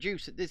did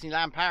produce at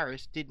Disneyland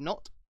Paris did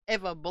not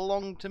ever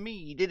belong to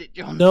me, did it,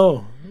 John?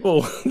 No.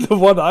 Well, the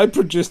one I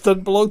produced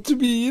didn't belong to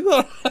me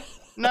either.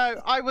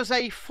 No, I was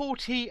a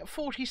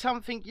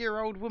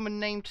 40-something-year-old woman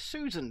named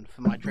Susan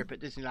for my trip at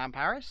Disneyland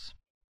Paris.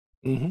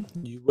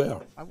 Mm-hmm. You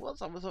were. I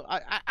was. And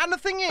the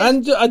thing is,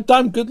 and a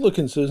damn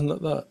good-looking Susan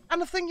at that. And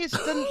the thing is,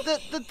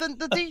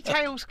 the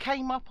details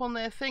came up on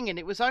their thing, and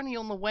it was only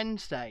on the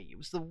Wednesday. It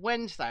was the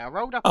Wednesday. I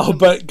rolled up. Oh,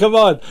 but come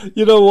on!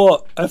 You know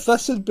what? If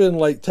this had been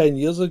like 10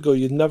 years ago,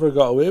 you'd never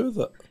got away with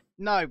it.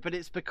 No, but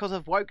it's because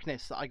of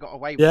wokeness that I got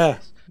away with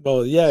this.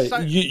 Well, yeah, so,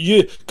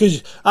 you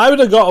because I would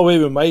have got away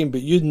with mine,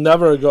 but you'd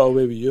never have got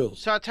away with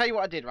yours. So I'll tell you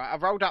what I did, right? I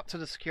rolled up to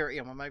the security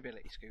on my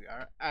mobility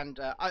scooter, and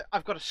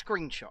I've got a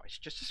screenshot. It's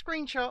just a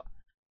screenshot,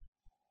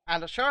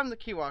 and I show him the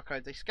QR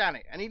code. They scan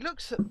it, and he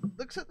looks at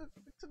the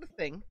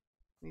thing,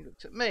 and he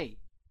looks at me,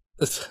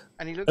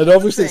 and he looks. And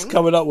obviously, it's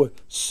coming up with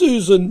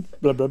Susan,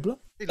 blah blah blah.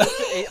 He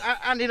looks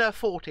and in her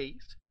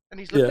 40s, and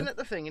he's looking at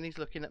the thing, and he's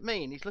looking at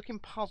me, and he's looking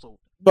puzzled.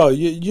 Well,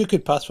 you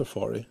could pass for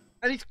 40.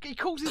 And he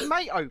calls his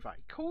mate over.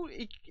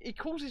 He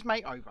calls his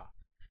mate over.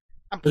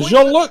 And points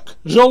Jean-Luc!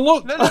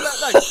 Jean-Luc! No.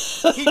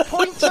 He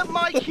points at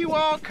my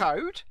QR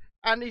code,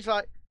 and he's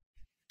like,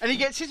 and he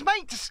gets his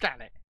mate to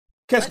scan it.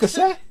 Qu'est-ce que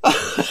c'est?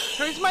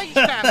 So his mate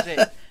scans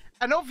it,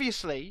 and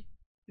obviously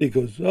he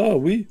goes, oh,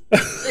 oui.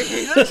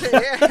 he looks at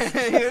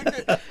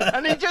it,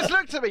 and he just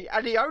looked at me,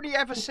 and he only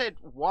ever said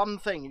one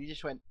thing, and he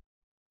just went,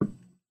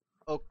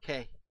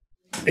 "Okay."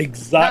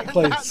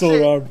 Exactly. That's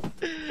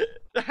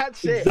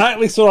it.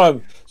 Exactly.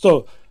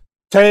 So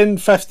 10,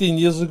 15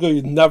 years ago,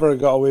 you'd never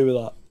got away with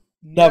that.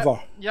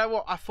 Never. You know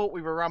what? I thought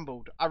we were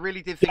rumbled. I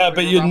really did think. Yeah,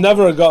 but you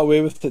never got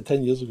away with it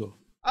 10 years ago.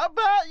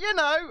 But you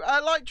know,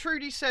 like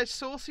Trudy says,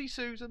 saucy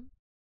Susan.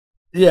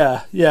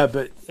 Yeah,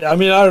 but I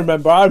mean, I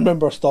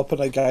remember stopping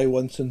a guy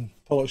once in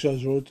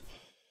Pollokshaws Road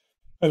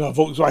in a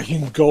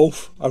Volkswagen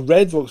Golf, a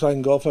red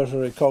Volkswagen Golf, if I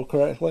recall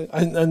correctly,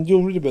 and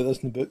you'll read about this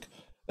in the book.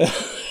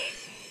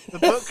 The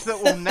book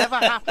that will never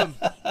happen.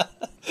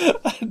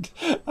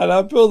 and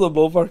I pulled him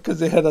over because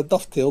he had a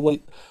duff tail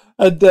light,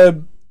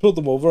 and pulled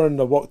him over, and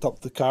I walked up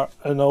the car,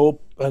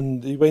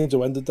 and he winds the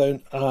window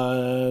down,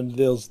 and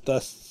there's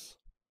this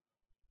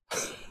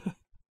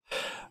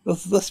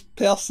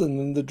person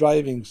in the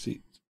driving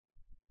seat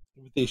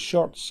with a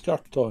short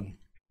skirt on,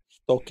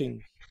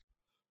 stockings,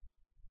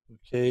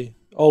 okay,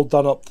 all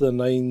done up to the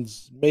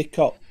nines,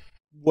 makeup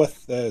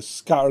with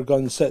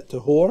scattergun set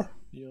to whore,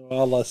 you know,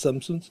 a la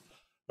Simpsons,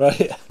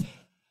 right?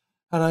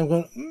 And I'm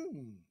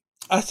going,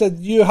 I said,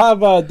 you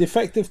have a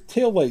defective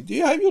taillight. Do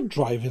you have your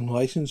driving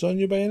license on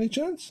you by any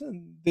chance?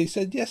 And they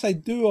said, yes, I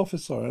do,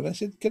 officer. And I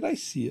said, can I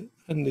see it?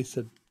 And they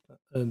said,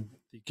 and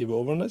they gave it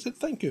over, and I said,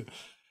 thank you.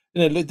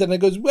 And I looked and I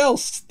goes, well,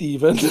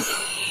 Stephen.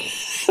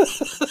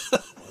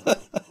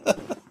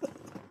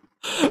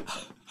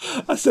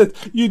 I said,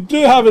 you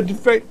do have a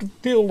defective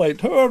tail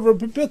light. However,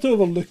 prepare to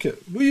overlook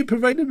it. Will you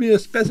provide me a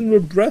specimen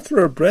of breath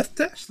for a breath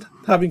test?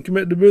 Having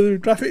committed a burglary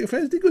traffic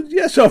offence? He goes,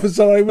 yes,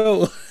 officer, I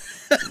will.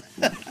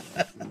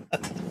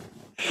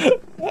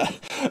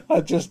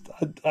 I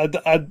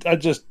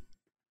just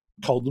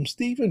called him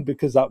Stephen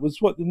because that was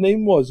what the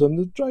name was on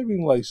the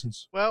driving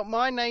license. Well,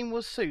 my name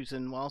was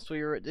Susan whilst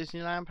we were at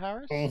Disneyland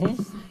Paris,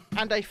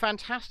 and a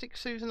fantastic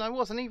Susan I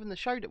was, and even the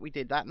show that we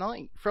did that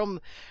night.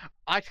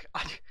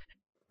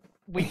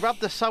 We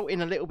rubbed the salt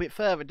in a little bit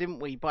further, didn't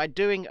we, by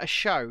doing a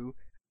show,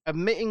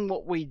 admitting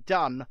what we'd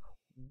done,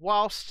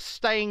 whilst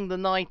staying the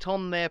night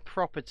on their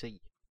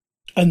property.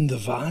 In the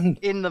van.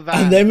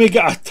 And then we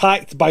got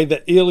attacked by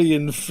the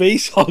alien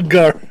face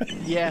hugger.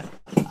 Yeah.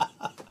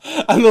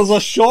 And there's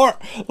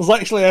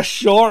actually a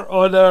short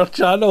on our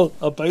channel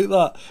about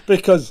that,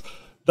 because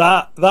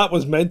that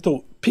was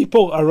mental.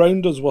 People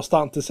around us were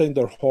starting to sound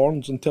their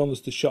horns and telling us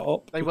to shut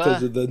up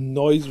because of the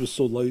noise was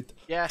so loud.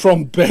 Yeah.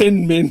 From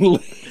Ben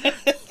mainly.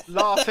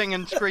 Laughing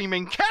and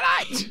screaming, kill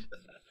it!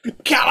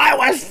 Kill it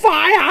with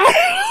fire!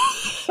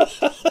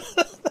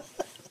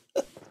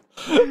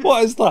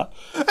 What is that?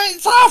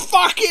 It's a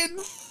fucking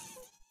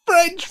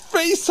French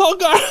face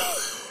hugger!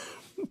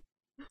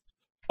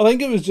 I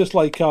think it was just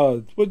like,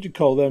 what do you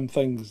call them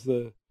things?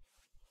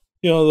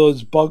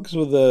 Those bugs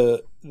with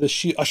a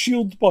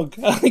shield bug.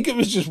 I think it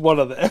was just one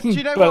of them. Do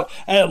you know what?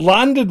 It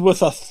landed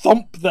with a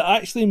thump that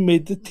actually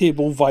made the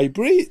table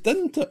vibrate,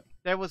 didn't it?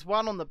 There was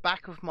one on the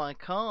back of my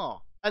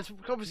car. And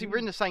obviously we're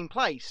in the same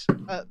place.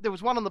 There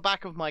was one on the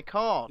back of my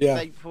car the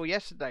day before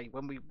yesterday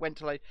when we went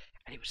to and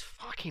it was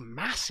fucking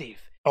massive.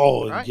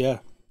 Oh, right? Yeah.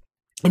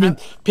 I mean,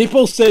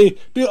 people say,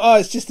 oh,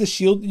 it's just a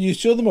shield. You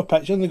show them a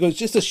picture and they go, it's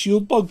just a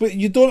shield bug. But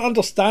you don't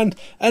understand.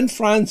 In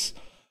France,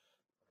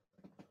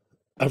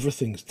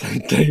 everything's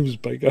 10 times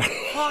bigger.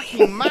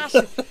 Fucking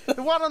massive.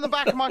 The one on the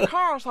back of my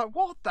car, I was like,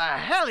 what the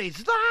hell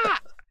is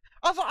that?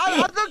 I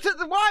looked at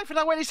the wife and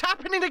I went, it's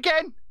happening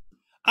again.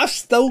 I've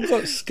still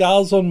got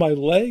scars on my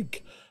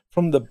leg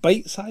from the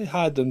bites I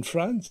had in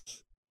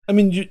France. I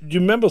mean, do you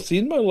remember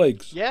seeing my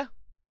legs? Yeah.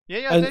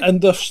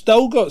 And they've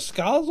still got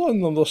scars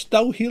on them. They're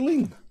still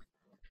healing.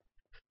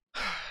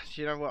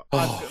 Do you know what?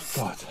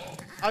 God.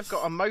 I've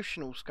got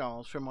emotional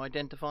scars from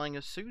identifying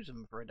as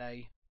Susan for a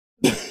day.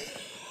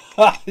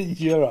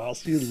 Your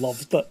ass, you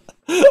loved it.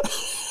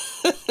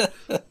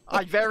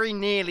 I very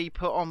nearly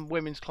put on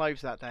women's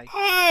clothes that day.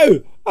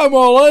 Oh, I'm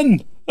all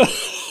in.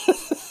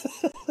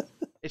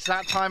 It's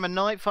that time of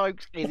night,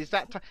 folks. It is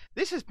that time.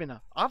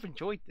 I've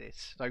enjoyed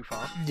this so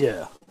far.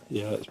 Yeah,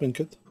 it's been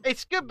good.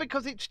 It's good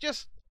because it's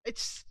just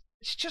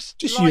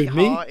you and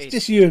me. It's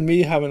just you and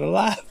me having a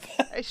laugh.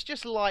 It's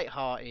just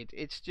light-hearted.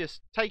 It's just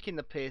taking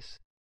the piss.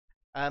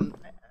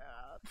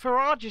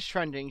 Farage is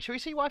trending. Shall we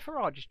see why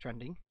Farage is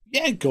trending?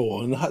 Yeah, go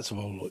on. Let's have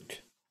a look.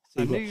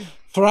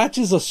 Farage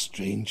is a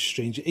strange.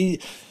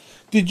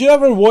 Did you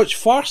ever watch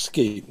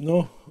Farscape?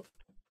 No.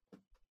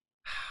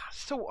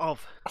 Sort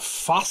of.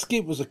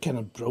 Farscape was a kind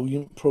of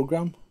brilliant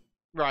program.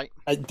 Right.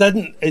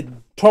 It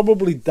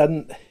probably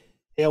didn't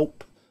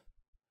help.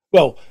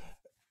 Well,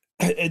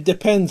 it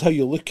depends how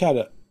you look at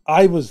it.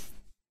 I was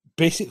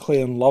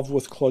basically in love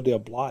with Claudia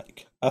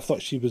Black I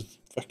thought she was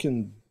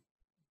fucking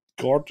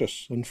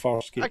gorgeous in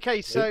Farscape.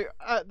 Okay, so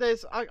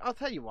there's. I'll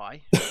tell you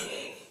why.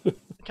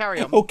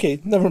 Carry on.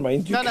 Okay, never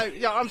mind. No,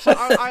 yeah, I'm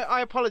sorry.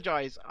 I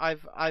apologise.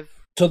 I've.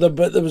 So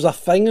there was a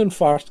thing in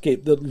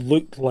Farscape that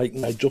looked like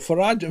Nigel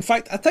Farage. In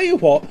fact, I tell you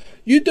what,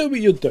 you do what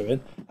you're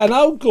doing, and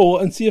I'll go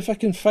and see if I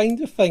can find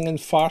a thing in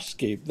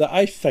Farscape that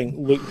I think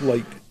looked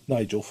like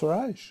Nigel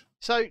Farage.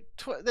 So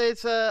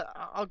there's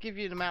I'll give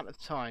you an amount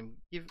of time.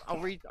 I'll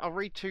read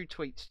 2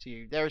 tweets to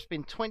you. There has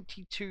been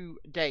 22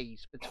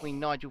 days between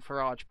Nigel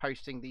Farage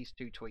posting these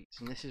 2 tweets,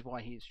 and this is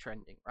why he is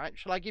trending. Right?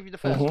 Shall I give you the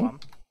first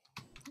one?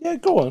 Yeah,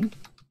 go on.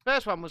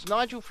 First one was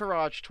Nigel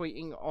Farage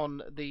tweeting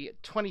on the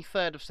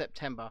 23rd of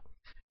September.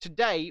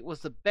 Today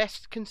was the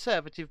best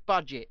Conservative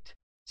budget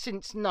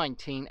since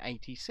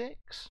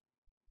 1986.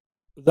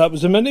 That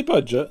was a mini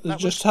budget that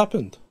just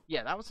happened.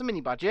 Yeah, that was a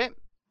mini budget.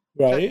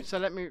 Right. So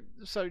let me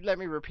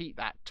repeat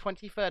that.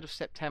 23rd of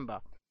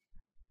September.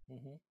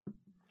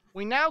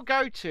 We now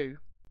go to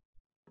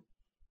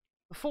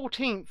the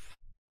 14th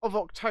of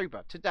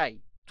October,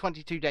 today,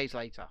 22 days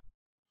later.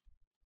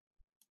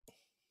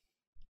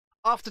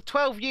 After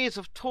 12 years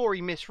of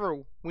Tory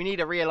misrule, we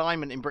need a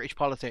realignment in British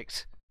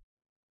politics.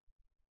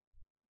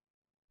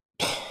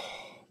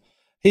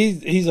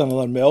 He's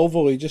another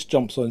Melville. He just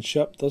jumps on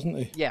ship, doesn't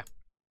he? Yeah.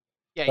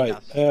 Yeah, right. He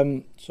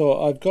does.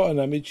 So I've got an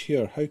image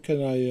here. How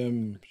can I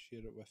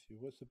share it with you?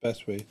 What's the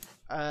best way?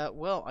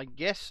 Well, I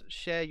guess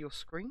share your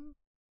screen.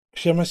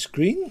 Share my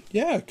screen?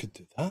 Yeah, I could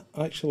do that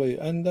actually.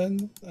 And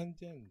then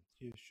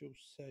you shall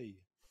say.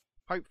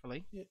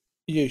 Hopefully.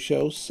 You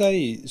shall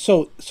say.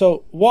 So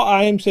what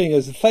I am saying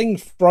is the thing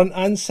front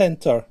and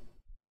centre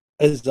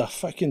is a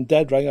fucking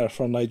dead ringer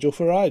for Nigel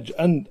Farage.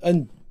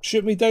 And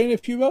shoot me down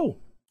if you will.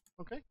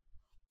 Okay.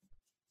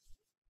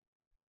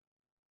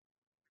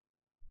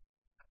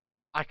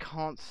 I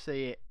can't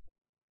see it.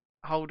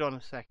 Hold on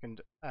a second.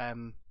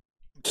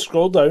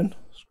 Scroll down.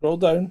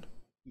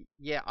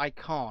 Yeah, I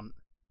can't.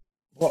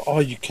 Well, oh,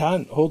 you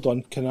can't. Hold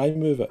on. Can I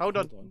move it? Hold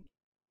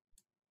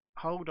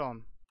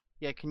on.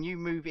 Yeah, can you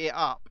move it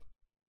up?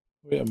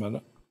 Wait a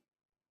minute.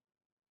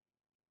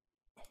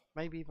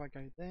 Maybe if I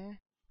go there.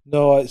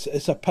 No,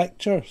 it's a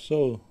picture.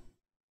 So.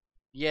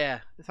 Yeah,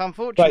 it's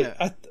unfortunate.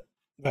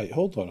 Right.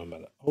 Hold on a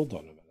minute.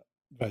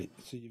 Right.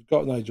 So you've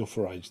got Nigel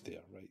Farage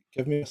there. Right.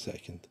 Give me a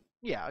second.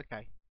 Yeah.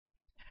 Okay.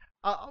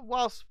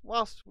 Whilst.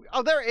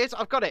 Oh, there it is.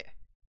 I've got it.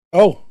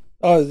 Oh,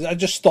 I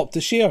just stopped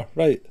the share.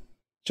 Right.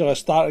 Shall I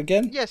start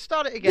again? Yeah,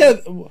 start it again.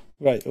 Yeah.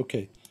 Right.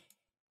 Okay.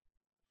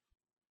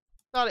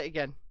 Start it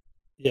again.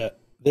 Yeah.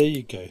 There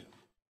you go.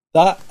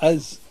 That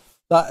is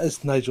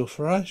Nigel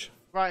Farage.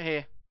 Right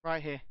here.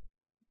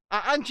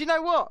 And do you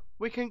know what?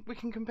 We can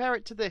compare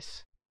it to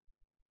this.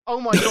 Oh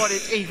my god!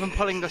 It's even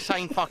pulling the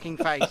same fucking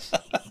face.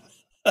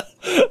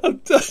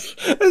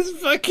 It's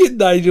fucking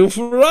Nigel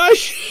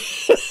Farage.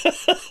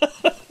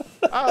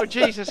 Oh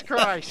Jesus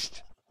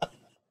Christ!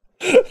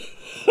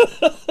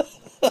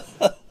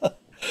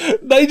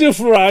 Nigel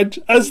Farage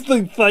is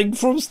the thing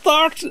from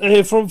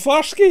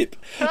Farscape.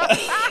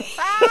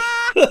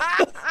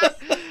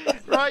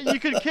 Right, you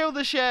can kill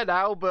the share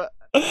now, but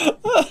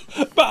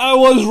I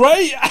was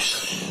right.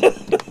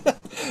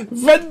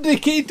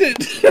 Vindicated.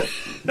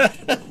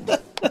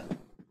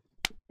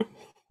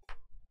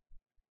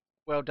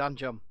 Well done,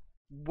 John.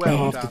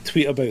 I'll have to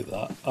tweet about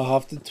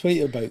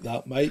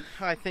that. Mate.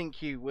 I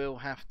think you will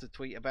have to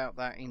tweet about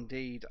that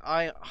indeed.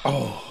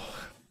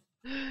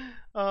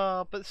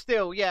 But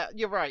still, yeah,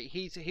 you're right.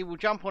 He will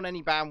jump on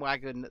any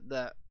bandwagon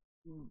that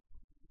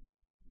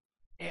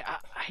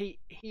he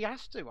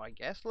has to, I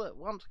guess. Look,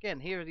 once again,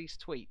 here are these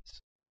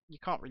tweets. You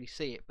can't really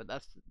see it, but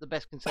that's the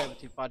best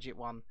Conservative budget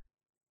one,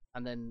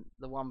 and then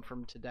the one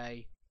from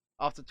today.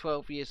 After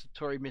 12 years of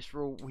Tory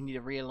misrule, we need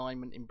a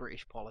realignment in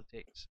British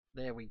politics.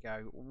 There we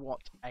go.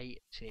 What a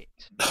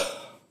tit.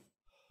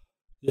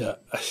 Yeah,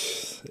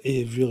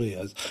 he really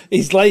is.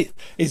 He's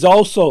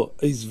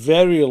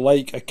very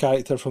like a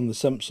character from The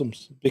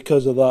Simpsons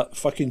because of that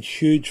fucking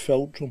huge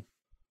philtrum.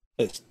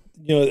 It's,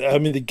 I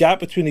mean, the gap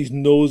between his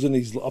nose and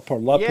his upper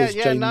lip is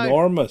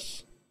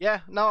ginormous. No. Yeah,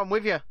 no, I'm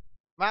with you.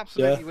 I'm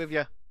absolutely with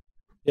you.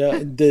 Yeah,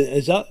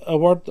 is that a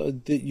word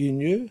that you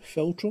knew,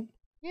 philtrum?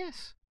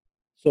 Yes.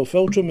 So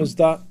philtrum is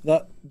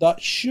that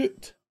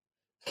shoot,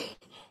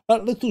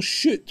 that little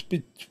shoot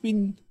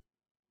between,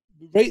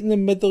 right in the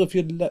middle of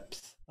your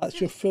lips.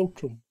 That's your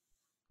philtrum.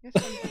 Yes,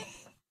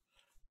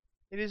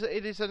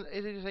 it is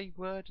a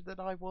word that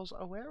I was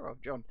aware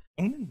of, John.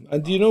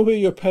 And do you know where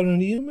your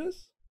perineum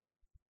is?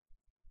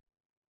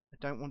 I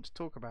don't want to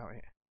talk about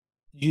it.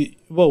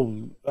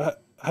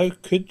 How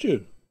could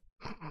you?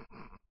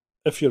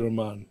 If you're a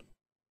man,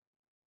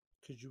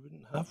 because you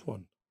wouldn't have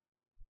one.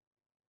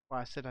 Well,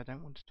 I said I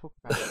don't want to talk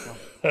about it, John.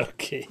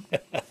 Okay.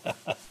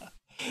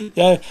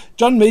 Yeah,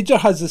 John Major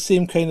has the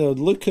same kind of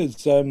look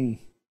as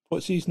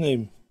what's his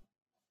name?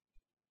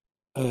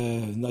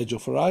 Nigel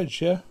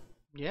Farage, yeah?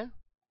 Yeah.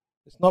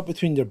 It's not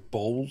between your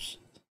balls.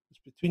 It's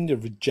between your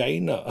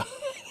vagina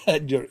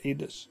and your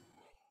anus.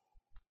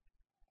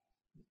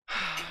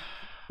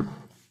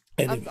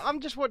 Anyway. I'm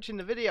just watching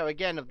the video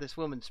again of this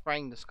woman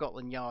spraying the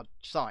Scotland Yard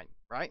sign,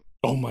 right?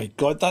 Oh my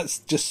god, that's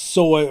just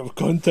so out of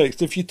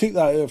context. If you took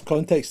that out of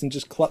context and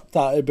just clipped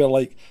that, it'd be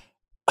like,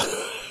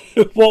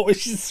 what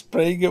was she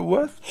spraying it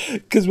with?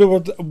 Because we were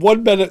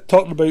 1 minute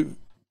talking about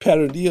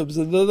perineums,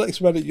 and the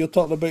next minute you're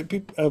talking about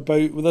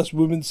about this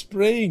woman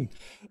spraying.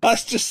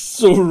 That's just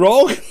so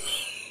wrong.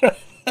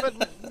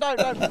 But no.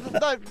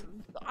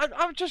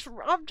 I'm just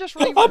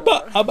reading.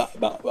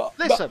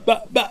 Listen,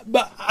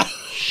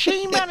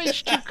 she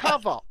managed to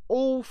cover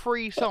all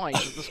 3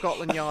 sides of the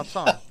Scotland Yard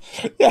sign.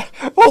 Yeah,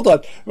 hold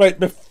on. Right,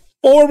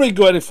 before we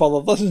go any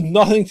further, this has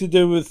nothing to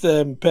do with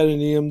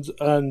perineums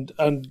and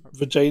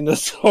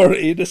vaginas or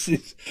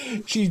anuses.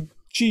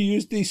 She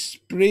used a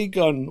spray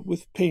gun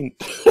with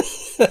paint.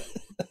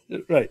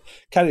 Right,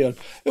 carry on.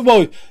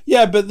 Well,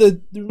 yeah, but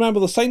remember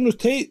the sign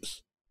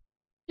rotates.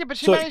 Yeah, but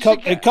she So managed to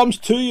get... it comes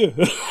to you.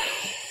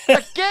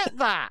 I get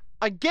that.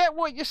 I get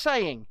what you're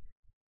saying.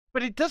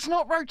 But it does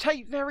not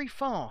rotate very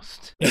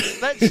fast.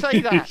 Let's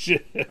say that.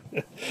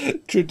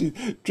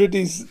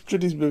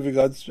 Trudy's moving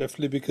on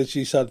swiftly because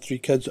she's had 3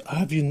 kids.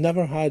 Have you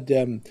never had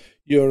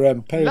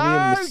your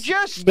perineum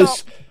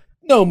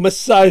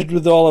massaged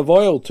with olive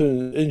oil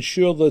to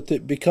ensure that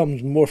it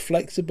becomes more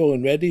flexible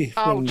and ready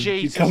when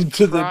you come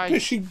to the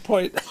pushing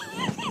point?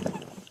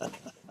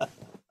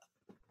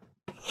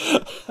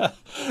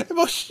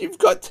 Well, you've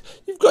got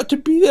to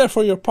be there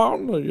for your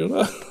partner, you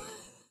know.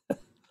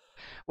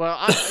 Well,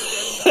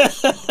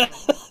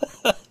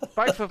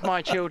 both of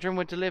my children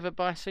were delivered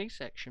by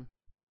C-section.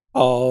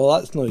 Oh,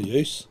 that's no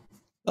use.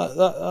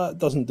 That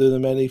doesn't do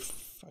them any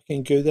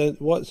fucking good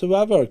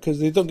whatsoever, because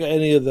they don't get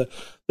any of the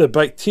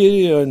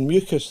bacteria and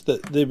mucus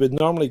that they would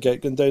normally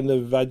get going down the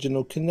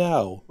vaginal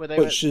canal,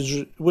 which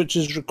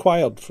is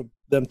required for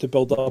them to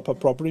build up a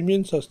proper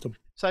immune system.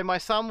 So my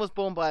son was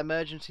born by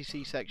emergency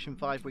C-section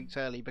 5 weeks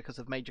early because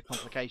of major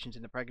complications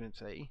in the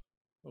pregnancy.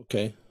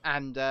 Okay.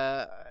 And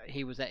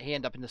he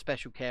ended up in the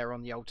special care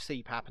on the old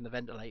CPAP and the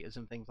ventilators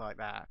and things like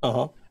that.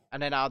 Uh-huh.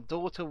 And then our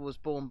daughter was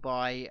born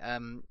by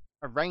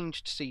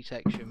arranged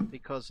C-section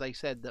because they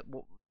said that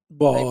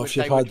if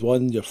you've had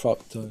one, you're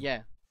fucked.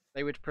 Yeah,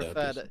 they would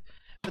prefer that.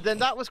 But then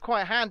that was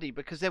quite handy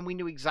because then we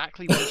knew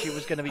exactly when she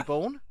was going to be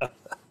born.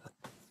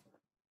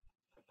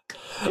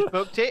 Just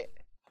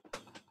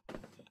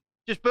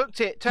booked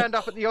it. Turned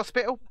up at the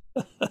hospital.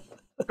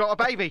 Got a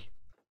baby.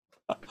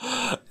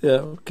 Yeah,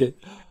 okay.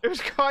 It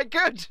was quite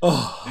good.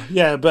 Oh,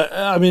 yeah, but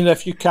I mean,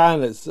 if you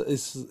can,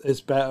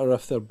 it's better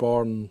if they're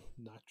born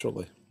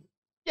naturally.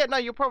 Yeah, no,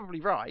 you're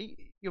probably right.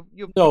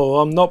 No,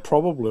 I'm not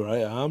probably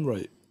right. I am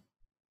right.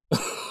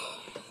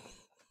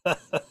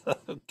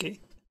 Okay.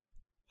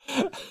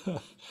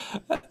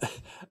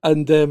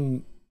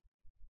 And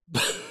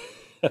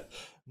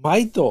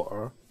my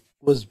daughter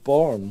was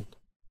born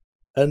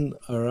in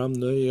a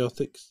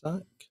amniotic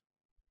sac.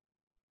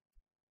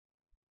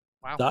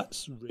 Wow.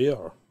 That's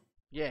rare.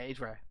 Yeah, it's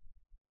rare.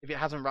 If it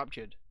hasn't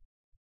ruptured.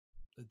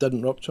 It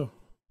didn't rupture.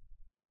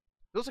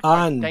 It's also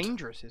quite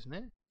dangerous, isn't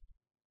it?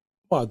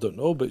 Well, I don't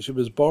know, but she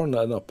was born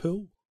in a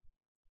pool.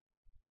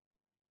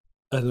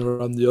 In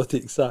her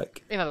amniotic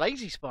sac. In a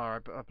lazy spa,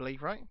 I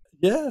believe, right?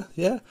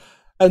 Yeah.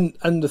 And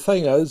the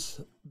thing is,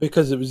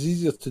 because it was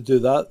easier to do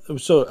that,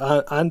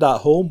 and at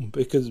home,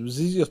 because it was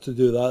easier to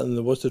do that than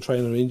it was to try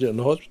and arrange it in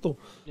the hospital.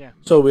 Yeah.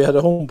 So we had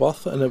a home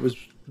birth, and it was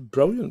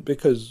brilliant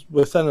because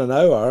within an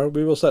hour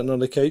we were sitting on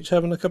the couch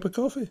having a cup of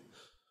coffee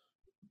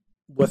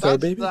with our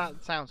baby.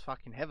 That sounds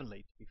fucking heavenly,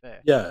 to be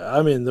fair. Yeah,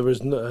 I mean, there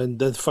was no, and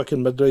the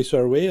fucking midwives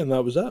were away, and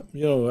that was it.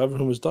 You know,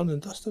 everything was done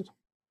and dusted.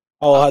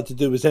 All I had to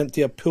do was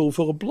empty a pool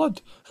full of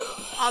blood.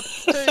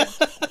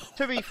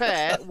 To be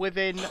fair,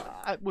 within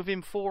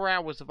 4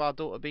 hours of our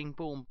daughter being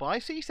born by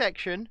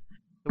C-section,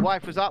 the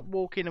wife was up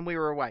walking and we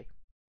were away.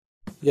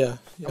 Yeah,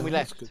 and we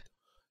left. Good.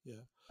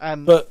 Yeah,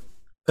 and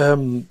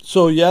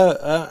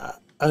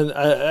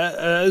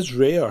it is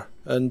rare,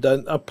 and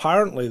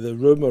apparently the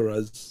rumor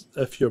is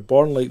if you're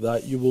born like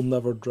that, you will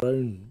never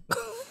drown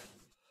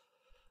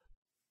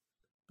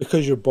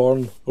because you're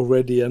born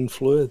already in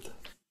fluid.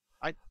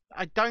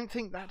 I don't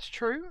think that's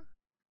true.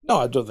 No,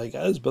 I don't think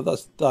it is, but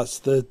that's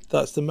the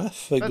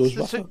myth that goes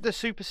with it. The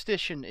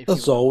superstition.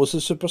 That's always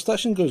the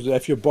superstition goes.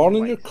 If you're born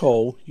in your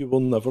coal, you will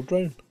never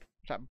drown.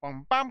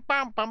 Bum, bum,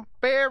 bum, bum,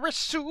 very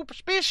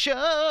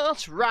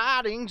superstitious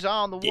writings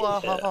on the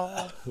wall.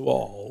 Yeah.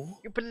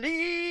 Wall. You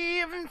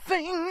believe in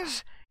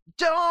things you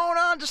don't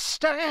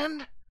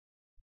understand.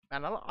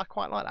 Man, I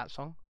quite like that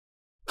song.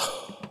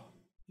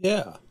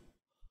 Yeah.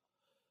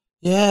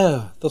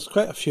 There's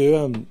quite a few.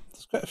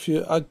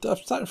 I've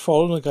started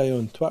following a guy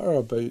on Twitter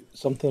about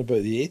something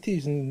about the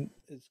 80s, and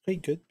it's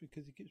quite good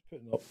because he keeps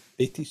putting up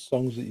 80s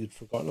songs that you'd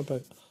forgotten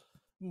about.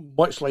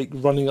 Much like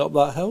Running Up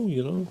That Hill,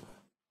 you know.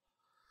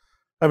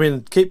 I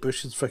mean, Kate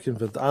Bush is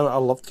freaking. I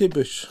loved Kate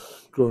Bush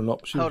growing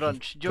up. Hold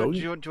on, do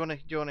you want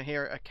to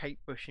hear a Kate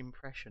Bush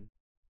impression?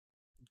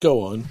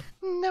 Go on.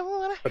 No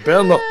one I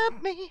better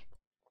not. Me.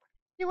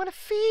 You want to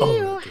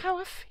feel how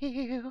I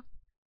feel.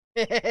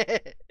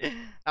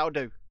 That'll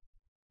do.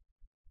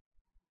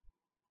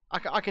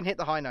 I can hit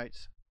the high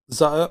notes. Is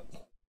that it?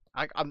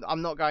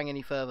 I'm not going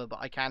any further, but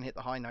I can hit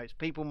the high notes.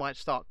 People might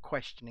start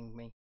questioning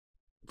me.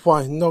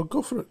 Why? No,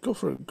 go for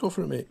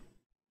it, mate.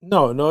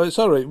 No, it's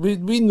all right.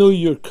 We know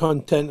your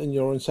content and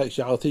your own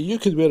sexuality. You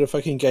could wear a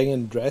fucking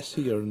gingham dress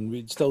here, and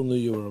we'd still know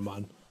you were a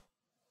man.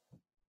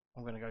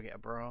 I'm gonna go get a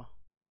bra.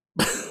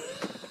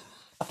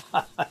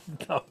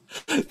 No,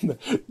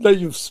 now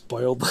you've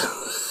spoiled.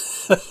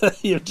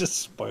 You've just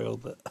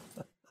spoiled it.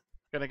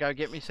 Gonna go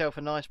get myself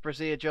a nice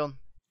brassiere, John.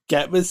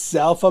 Get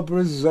myself a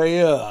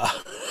brassiere.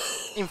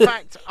 In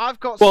fact, I've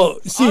got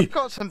I've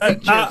got some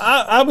pictures.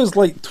 I was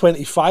like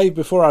 25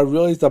 before I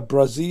realised a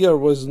brassiere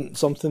wasn't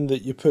something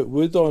that you put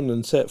wood on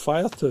and set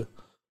fire to.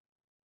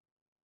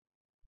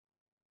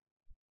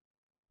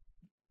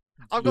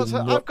 I've got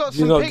some Do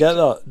you not get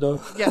that?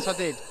 No. Yes, I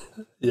did.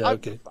 Yeah,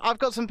 okay. I've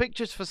got some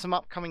pictures for some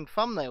upcoming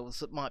thumbnails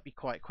that might be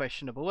quite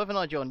questionable. Haven't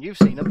I, John? You've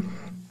seen them.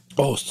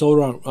 Oh,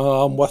 Solar Armor.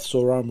 I'm with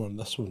Solar Armor on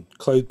this one.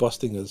 Cloud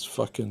Busting is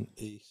fucking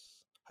ace.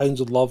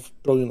 Hounds of Love,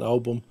 brilliant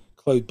album.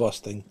 Cloud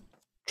Busting,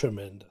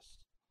 tremendous.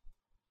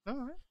 All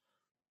right.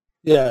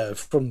 Yeah,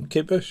 from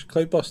Kate Bush,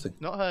 Cloud Busting.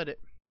 Not heard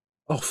it.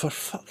 Oh, for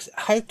fuck's sake.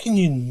 How can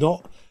you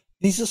not?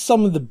 These are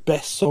some of the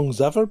best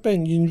songs ever,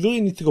 Ben. You really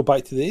need to go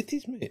back to the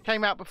 80s, mate.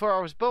 Came out before I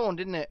was born,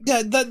 didn't it?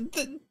 Yeah,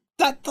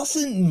 that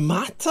doesn't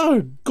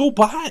matter. Go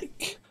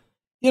back.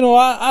 You know,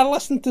 I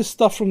listened to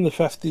stuff from the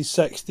 50s,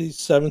 60s,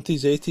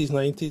 70s, 80s,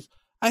 90s.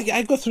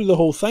 I go through the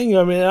whole thing.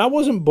 I mean, I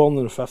wasn't born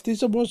in the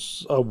 50s.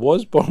 I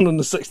was born in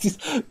the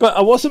 60s. But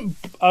I wasn't...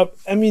 I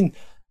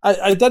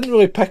didn't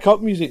really pick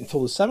up music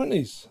until the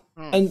 70s.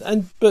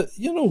 But,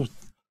 you know,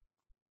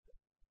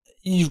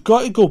 you've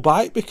got to go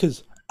back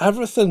because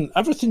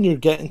everything you're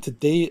getting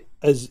today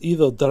is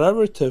either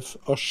derivative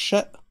or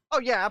shit.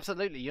 Oh, yeah,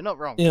 absolutely. You're not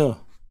wrong. Yeah.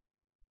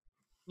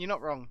 You're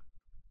not wrong.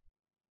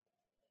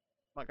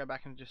 Might go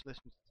back and just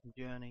listen to some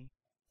Journey.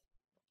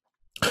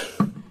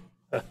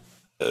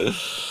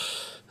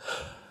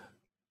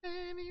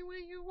 Any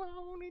way you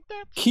want it,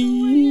 that's Keep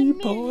the way you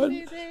on.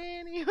 need it,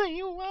 any way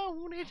you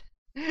want it.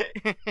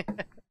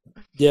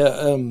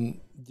 Yeah,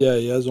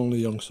 he is only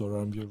young, so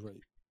you're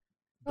right.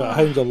 But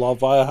Hounds of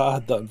Love, I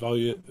had that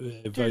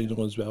in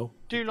vinyl as well.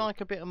 Do you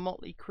like a bit of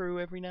Motley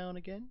Crue every now and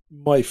again?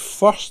 My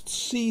first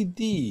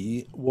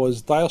CD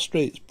was Dire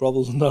Straits,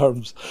 Brothers in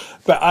Arms.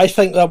 But I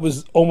think that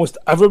was almost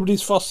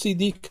everybody's first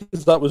CD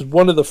because that was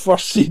one of the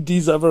first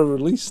CDs ever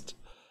released.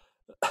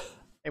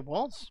 It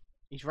was.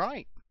 He's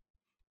right.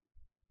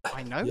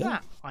 I know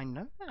that. I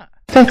know that.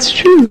 That's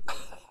true. Do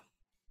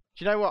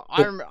you know what?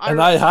 I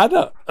had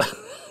it.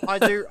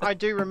 I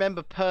do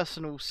remember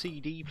personal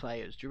CD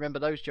players. Do you remember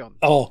those, John?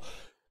 Oh,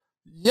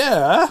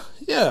 yeah.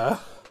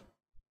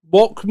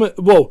 Walkman.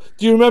 Well,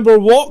 do you remember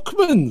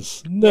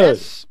Walkmans? No.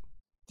 Yes.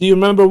 Do you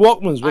remember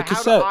Walkmans with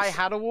cassettes? I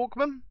had a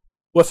Walkman.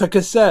 With a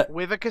cassette?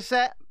 With a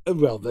cassette.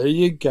 Well, there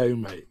you go,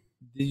 mate.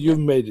 You've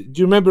made it.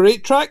 Do you remember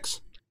 8-tracks?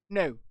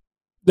 No.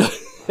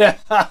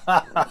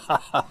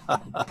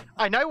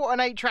 I know what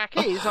an 8-track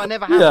is. I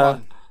never had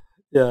one.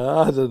 Yeah,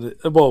 I had it.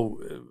 Well,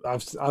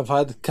 I've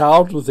had a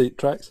card with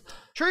 8-tracks.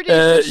 Trudy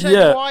just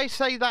said, why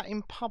say that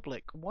in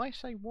public? Why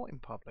say what in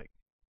public?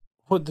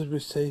 What did we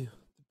say?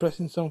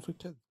 Depressing song for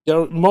kids.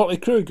 Motley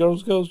Crue,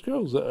 Girls, Girls,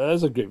 Girls. It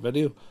is a great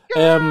video.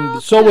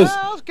 Girls, so was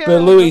girls, the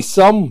Louis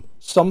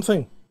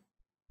something.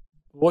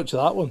 Watch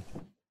that one.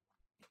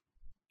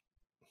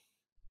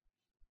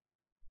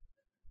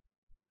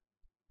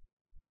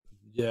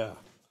 Yeah.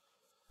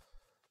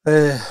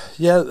 There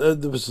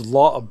was a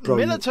lot of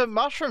brilliant... Militant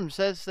Mushroom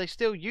says they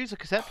still use a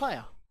cassette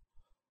player.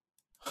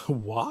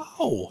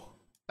 Wow.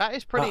 That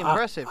is pretty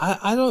impressive.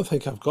 I don't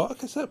think I've got a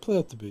cassette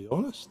player, to be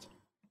honest.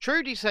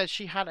 Trudy says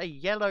she had a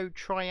yellow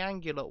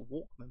triangular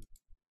Walkman.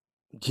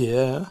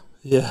 Yeah.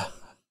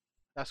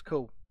 That's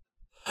cool.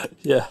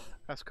 Yeah.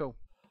 That's cool.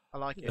 I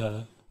like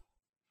it.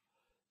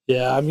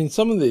 Yeah, I mean,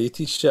 some of the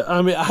 80s shit.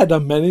 I mean, I had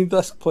a mini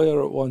disc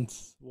player at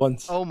once.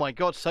 Oh my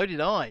god, so did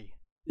I.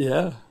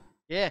 Yeah.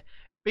 Yeah.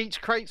 Beach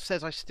Crate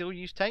says I still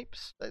use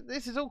tapes.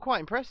 This is all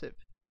quite impressive.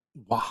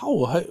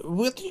 Wow.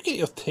 Where do you get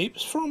your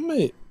tapes from,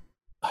 mate?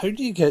 How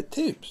do you get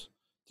tapes?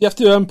 Do you have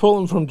to import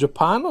them from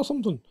Japan or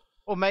something?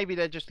 Or maybe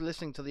they're just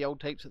listening to the old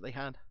tapes that they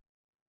had.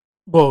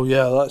 Well,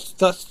 yeah,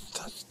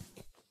 That's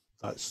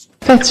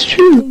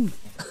true.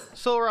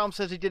 Sawarm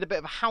says he did a bit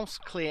of a house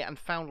clear and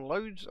found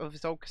loads of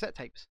his old cassette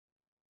tapes.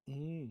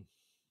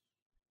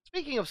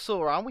 Speaking of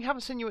Sawarm, we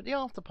haven't seen you at the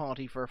after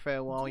party for a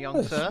fair while,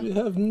 young sir. We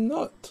have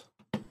not.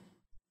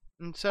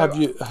 And so, are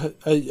you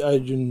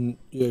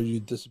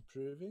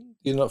disapproving?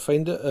 Do you not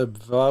find it a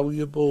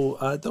valuable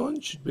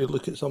add-on? Should we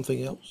look at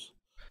something else?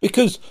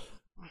 Because,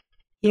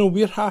 you know,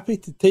 we're happy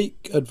to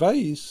take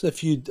advice.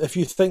 If you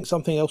think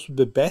something else would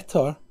be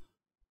better,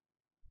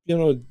 you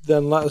know,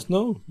 then let us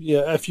know.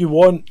 Yeah, if you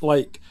want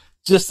like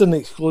just an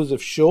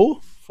exclusive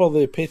show for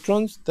the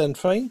patrons, then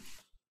fine.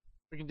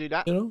 We can do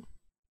that. You know,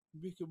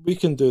 we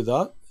can do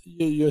that.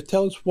 You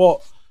tell us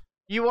what.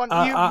 You want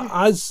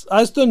as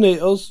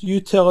donators, you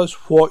tell us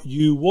what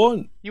you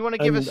want. You want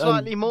to give us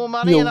slightly more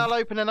money, and I'll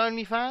open an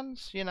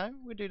OnlyFans. You know,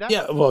 we do that.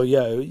 Yeah, well,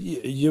 yeah,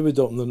 you would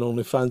open an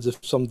OnlyFans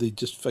if somebody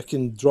just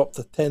fucking dropped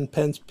a 10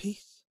 pence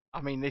piece.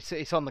 I mean,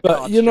 it's on the But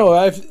cards. you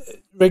know, John.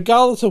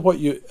 regardless of what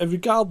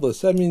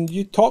I mean,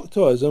 you talk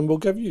to us and we'll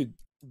give you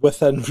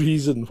within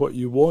reason what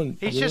you want.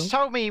 He's you just know?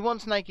 told me he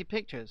wants naked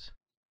pictures.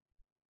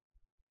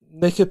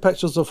 Naked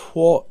pictures of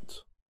what?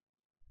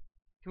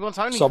 He wants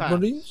OnlyFans.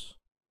 Submarines?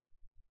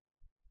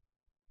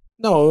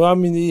 No, I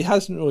mean he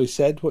hasn't really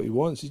said what he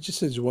wants. He just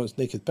says he wants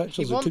naked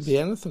pictures. It could be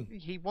anything.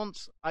 He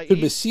wants. It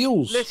could be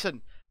seals.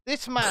 Listen,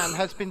 this man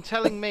has been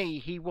telling me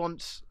he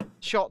wants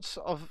shots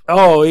of.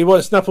 Oh, he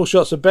wants nipple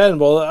shots of Ben.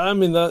 Well, I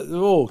mean that.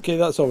 Oh, okay,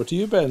 that's over to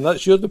you, Ben.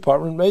 That's your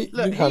department, mate.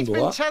 Look, you he's handle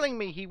been that. telling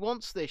me he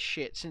wants this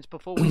shit since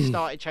before we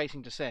started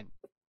Chasing Descent.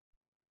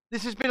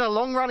 This has been a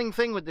long-running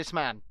thing with this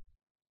man.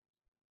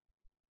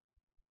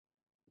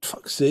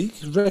 Fuck's sake!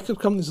 Record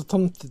companies are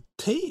turning to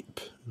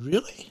tape.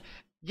 Really?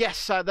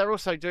 Yes, they're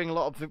also doing a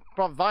lot of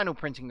vinyl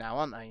printing now,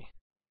 aren't they?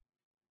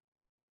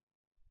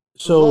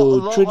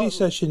 So Trudy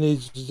says she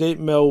needs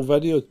 8mm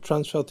video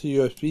transfer to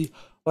USB.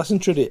 Listen,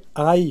 Trudy,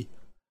 I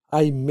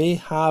may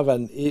have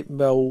an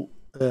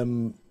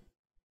 8mm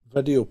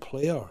video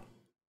player,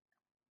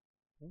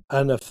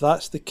 and if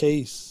that's the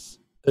case,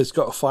 it's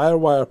got a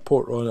FireWire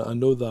port on it. I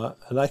know that,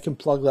 and I can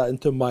plug that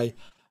into my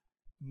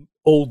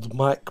old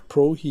Mac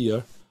Pro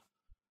here,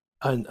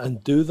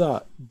 and do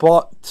that.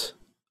 But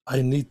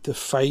I need to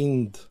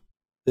find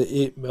the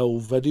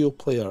 8mm video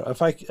player.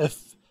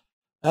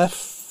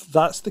 If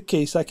that's the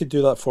case, I could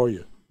do that for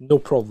you. No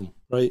problem,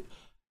 right?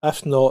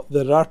 If not,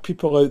 there are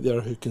people out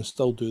there who can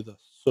still do this.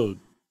 So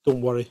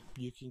don't worry.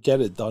 You can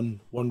get it done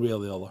one way or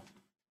the other.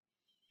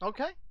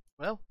 Okay.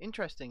 Well,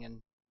 interesting, and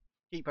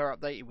keep her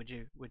updated, would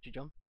you,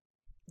 John?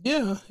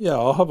 Yeah,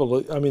 I'll have a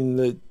look. I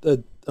mean,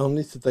 I'll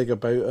need to dig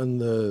about in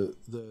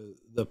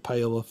the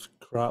pile of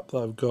crap that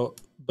I've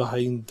got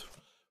behind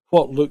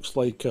what looks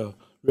like a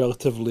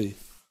relatively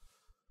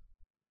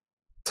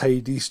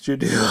tidy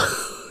studio.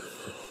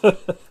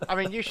 I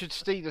mean, you should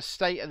see the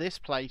state of this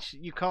place.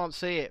 You can't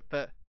see it,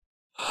 but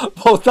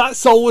Well,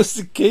 that's always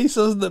the case,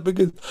 isn't it?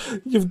 Because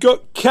you've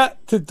got kit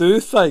to do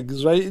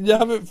things, right? And you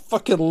have it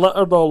fucking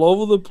littered all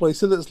over the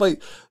place. And it's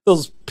like,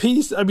 there's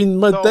piece. I mean,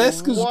 my the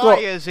desk has got.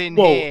 wires in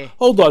here.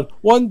 Hold on.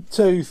 1,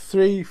 2,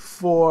 3,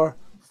 4,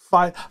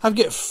 5. I've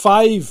got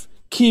 5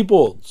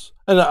 keyboards.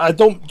 And I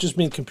don't just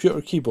mean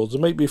computer keyboards.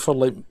 It might be for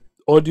like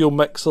audio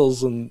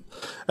mixers and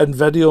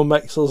video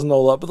mixers and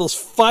all that. But there's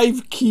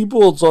 5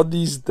 keyboards on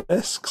these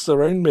desks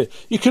around me.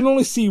 You can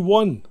only see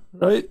one,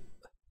 right?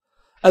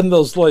 And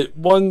there's like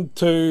 1,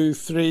 2,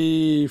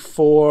 3,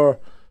 4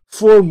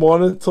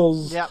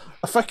 monitors. Yep.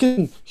 A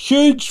fucking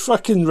huge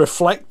fucking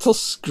reflector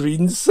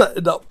screen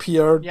sitting up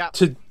here Yep.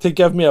 to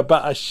give me a bit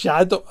of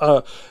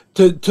shadow,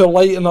 to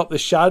lighten up the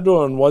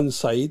shadow on one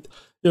side.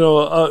 You know,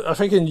 a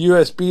fucking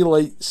USB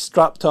light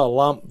strapped to a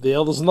lamp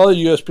there. There's another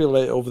USB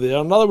light over there,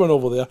 another one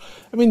over there.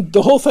 I mean,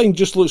 the whole thing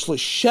just looks like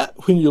shit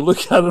when you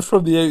look at it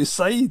from the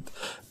outside.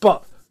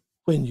 But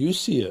when you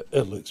see it,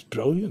 it looks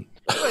brilliant.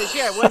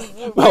 Yeah,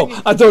 Well,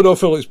 I don't know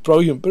if it looks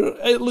brilliant, but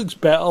it looks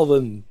better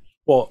than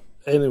what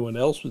anyone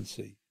else would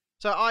see.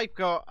 So I've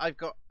got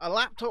a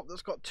laptop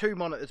that's got 2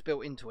 monitors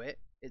built into it.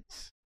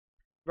 It's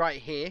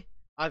right here.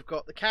 I've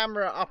got the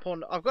camera up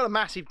on. I've got a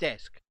massive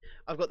desk.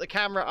 I've got the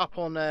camera up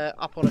on a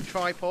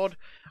tripod.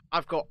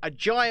 I've got a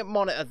giant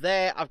monitor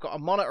there. I've got a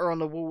monitor on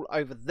the wall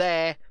over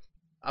there.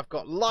 I've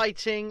got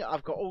lighting.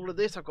 I've got all of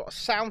this. I've got a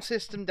sound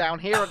system down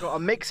here. I've got a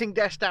mixing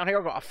desk down here.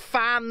 I've got a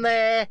fan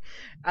there,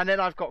 and then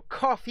I've got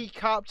coffee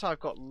cups.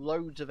 I've got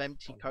loads of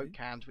empty Coke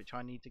cans which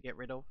I need to get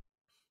rid of.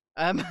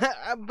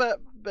 But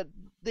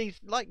these,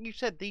 like you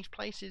said, these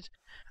places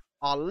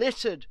are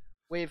littered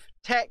with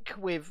tech,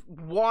 with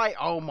wire.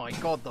 Oh my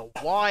god, the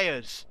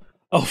wires!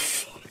 Oh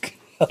fuck.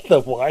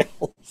 The wires.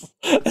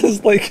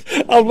 It's like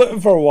I'm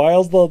looking for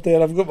wires the other day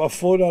and I've got my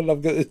phone on,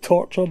 I've got the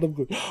torch on, I'm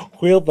going,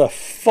 where the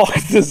fuck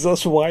does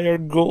this wire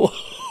go?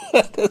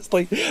 It's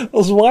like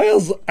there's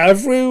wires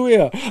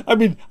everywhere. I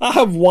mean, I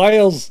have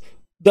wires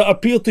that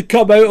appear to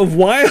come out of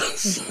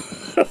wires.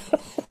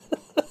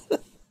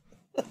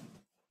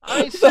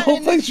 I mean, The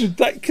whole thing's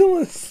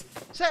ridiculous.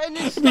 setting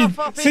this I mean,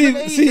 stuff up isn't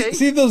easy.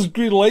 see those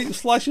green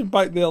lights flashing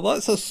back there?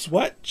 That's a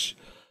switch.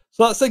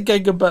 So that's a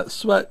gigabit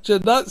switch,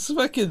 and that's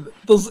fucking.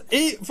 There's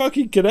 8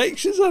 fucking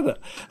connections in it,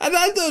 and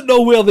I don't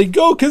know where they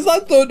go because I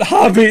don't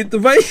have 8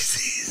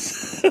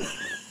 devices.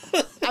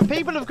 And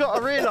people have got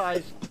to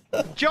realise,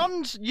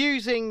 John's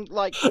using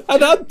like,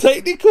 And I'm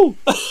technical.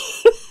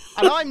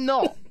 and I'm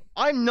not.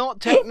 I'm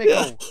not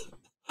technical.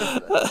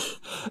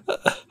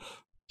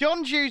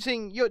 John's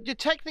using. You're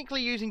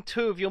technically using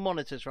 2 of your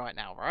monitors right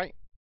now, right?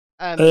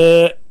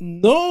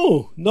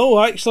 No,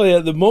 actually,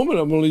 at the moment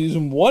I'm only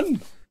using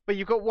 1. But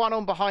you've got 1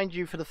 on behind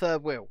you for the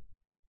 3rd wheel.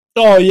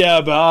 Oh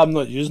yeah, but I'm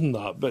not using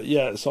that. But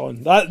yeah, it's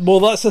on that. Well,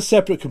 that's a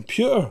separate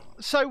computer.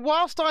 So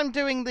whilst I'm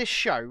doing this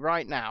show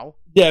right now,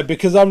 Yeah,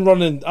 because I'm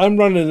running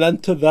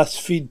into this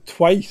feed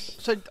twice.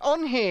 so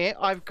on here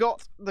I've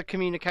got the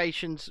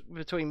communications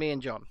between me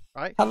and John,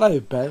 right? Hello,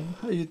 Ben.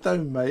 How you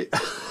doing, mate?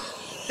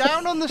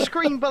 Down on the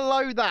screen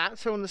below that,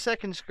 so on the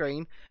second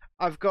screen,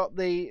 I've got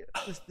the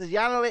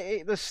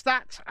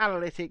stats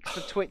analytics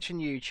for Twitch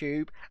and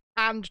YouTube,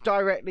 and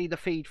directly the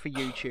feed for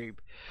YouTube.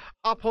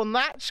 Up on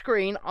that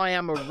screen, I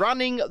am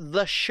running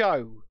the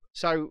show.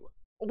 So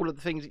all of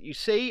the things that you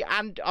see,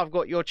 and I've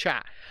got your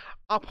chat.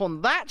 Up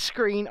on that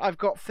screen, I've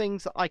got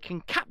things that I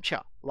can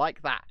capture,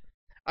 like that,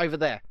 over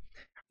there.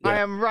 I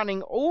am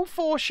running all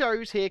 4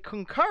 shows here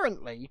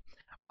concurrently.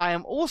 I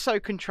am also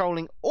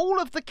controlling all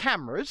of the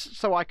cameras,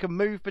 so I can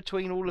move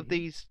between all of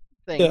these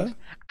things.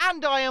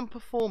 And I am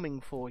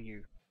performing for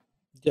you.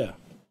 Yeah.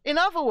 In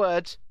other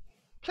words,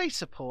 please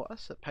support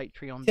us at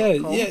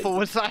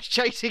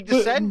patreon.com/chasing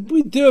descent.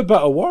 We do a bit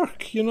of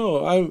work, you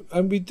know,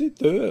 and we do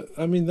it.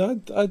 I mean,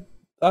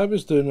 I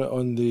was doing it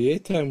on the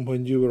ATEM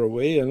when you were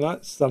away, and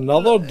that's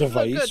another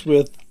device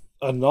with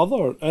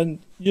another, and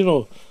you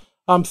know,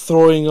 I'm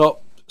throwing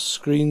up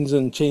screens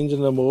and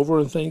changing them over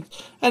and things,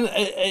 and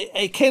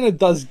it kind of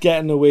does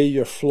get in the way of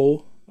your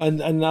flow,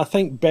 and I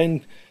think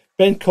Ben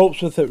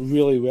copes with it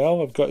really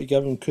well. I've got to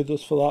give him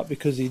kudos for that,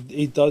 because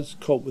he does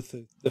cope with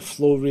the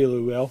flow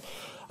really well.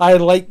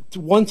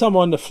 Once I'm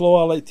on the flow,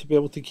 I like to be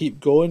able to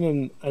keep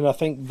going, and I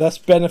think this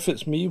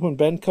benefits me. When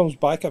Ben comes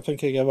back, I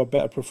think I give a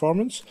better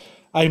performance.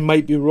 I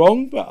might be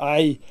wrong, but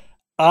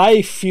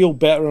I feel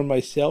better in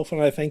myself,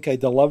 and I think I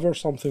deliver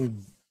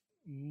something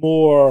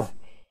more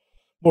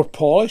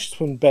polished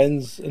when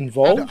Ben's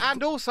involved.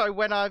 And also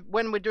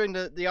when we're doing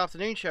the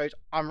afternoon shows,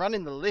 I'm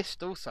running the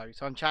list also,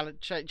 so I'm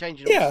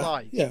changing all the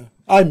slides. Yeah,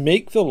 I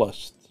make the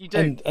list. You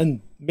do.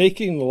 And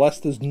making the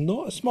list is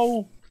not a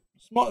small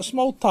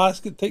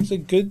task. It takes a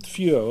good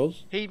few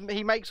hours.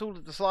 He makes all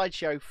of the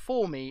slideshow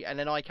for me, and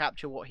then I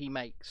capture what he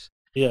makes.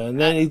 Yeah,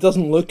 and then he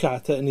doesn't look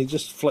at it, and he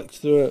just flicks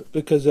through it,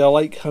 because I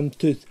like him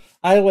to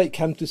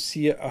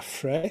see it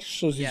afresh,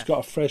 so he's got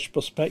a fresh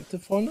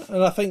perspective on it,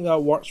 and I think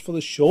that works for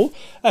the show.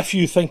 If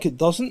you think it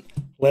doesn't,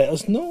 let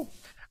us know.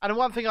 And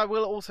one thing I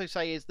will also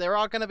say is there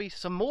are going to be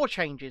some more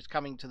changes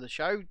coming to the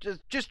show,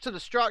 just to the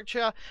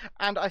structure,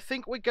 and I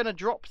think we're going to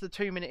drop the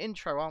 2-minute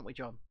intro, aren't we,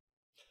 John?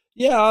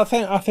 Yeah, I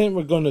think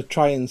we're going to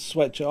try and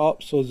switch it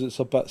up so it's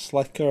a bit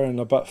slicker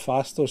and a bit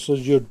faster, so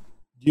you're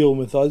dealing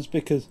with us,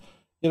 because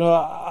you know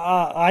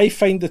I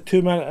find the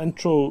 2-minute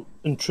intro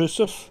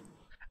intrusive.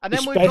 And then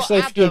especially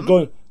we've got if you're Adam.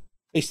 going,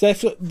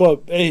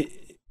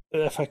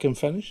 if I can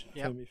finish,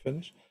 let me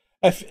finish.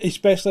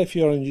 Especially if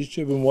you're on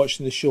YouTube and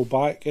watching the show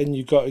back, and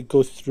you got to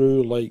go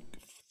through like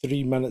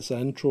 3 minutes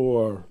intro,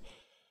 or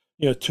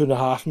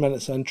 2.5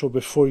 minutes intro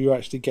before you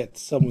actually get to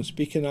someone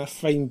speaking. I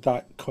find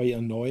that quite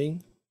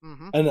annoying,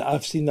 and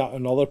I've seen that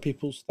on other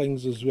people's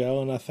things as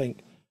well. And I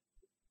think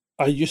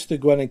I used to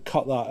go in and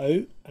cut that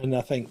out, and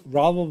I think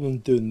rather than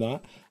doing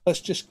that,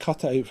 let's just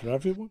cut it out for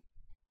everyone.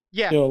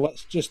 Yeah,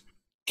 let's just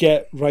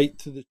get right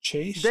to the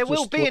chase. There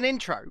will be an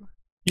intro.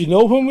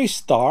 When we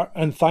start,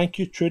 and thank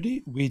you,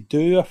 Trudy, we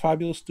do a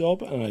fabulous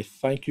job, and I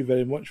thank you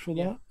very much for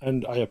that.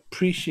 And I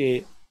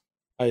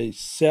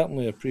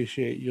certainly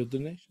appreciate your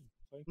donation.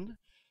 Thank you.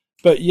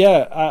 But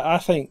yeah, I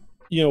think,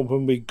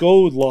 when we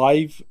go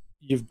live,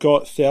 you've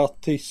got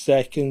 30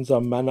 seconds, a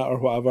minute or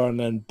whatever,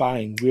 and then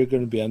bang, we're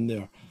going to be in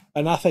there.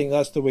 And I think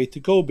that's the way to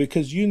go,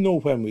 because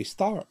when we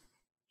start.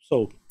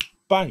 So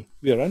bang,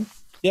 we're in.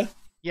 Yeah.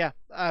 Yeah.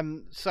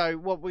 So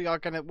what we're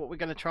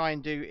gonna try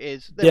and do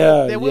is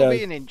there will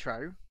be an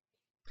intro,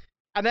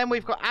 and then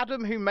we've got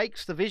Adam, who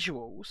makes the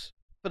visuals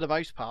for the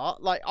most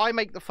part. Like, I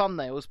make the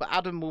thumbnails, but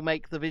Adam will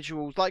make the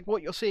visuals. Like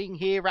what you're seeing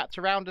here wrapped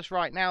around us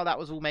right now, that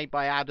was all made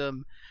by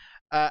Adam.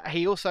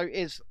 He also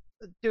is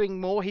doing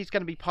more. He's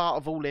going to be part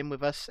of All In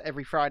with us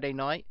every Friday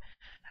night,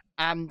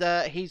 and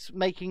he's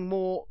making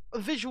more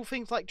visual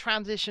things like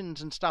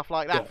transitions and stuff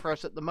like that for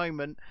us at the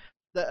moment.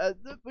 That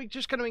we're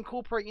just going to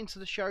incorporate into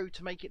the show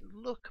to make it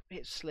look a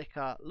bit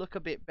slicker, look a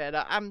bit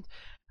better, and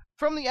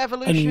from the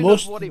evolution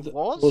of what it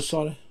was. Oh,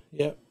 sorry.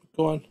 Yeah,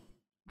 go on.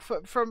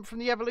 From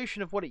the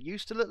evolution of what it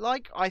used to look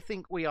like, I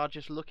think we are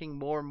just looking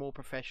more and more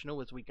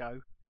professional as we go.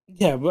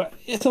 Yeah, but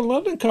it's a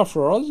learning curve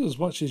for us as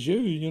much as you.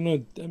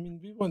 I mean,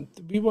 we want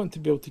to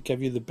be able to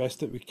give you the best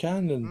that we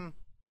can, and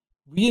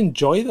we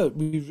enjoy that.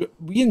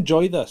 We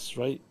enjoy this,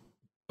 right?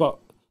 But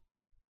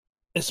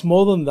it's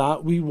more than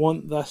that. We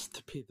want this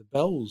to pay the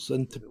bills,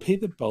 and to pay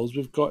the bills,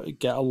 we've got to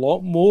get a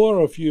lot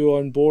more of you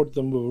on board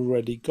than we've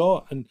already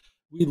got. And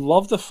we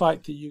love the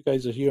fact that you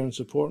guys are here and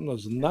supporting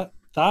us, and that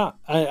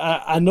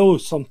I know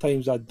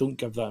sometimes I don't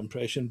give that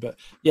impression, but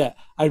yeah,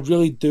 I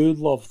really do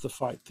love the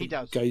fact that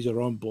you guys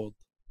are on board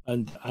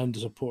and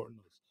supporting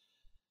us.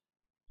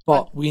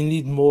 But we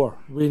need more.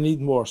 We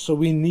need more. So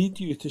we need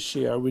you to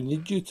share. We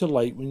need you to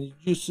like. We need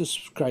you to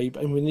subscribe,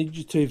 and we need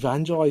you to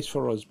evangelize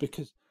for us,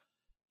 because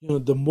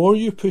the more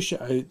you push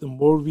it out, the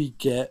more we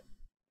get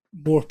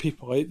more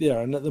people out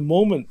there. And at the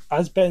moment,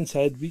 as Ben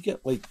said, we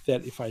get like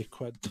 35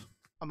 quid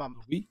a month,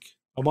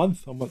 a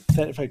month,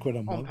 35 quid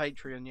a month on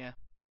Patreon. Yeah.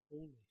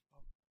 Holy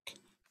fuck.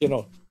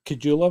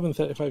 Could you live on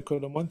 35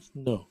 quid a month?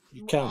 No,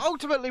 you can't.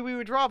 Ultimately, we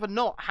would rather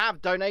not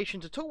have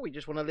donations at all. We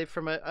just want to live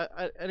from a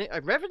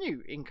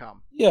revenue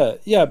income. Yeah,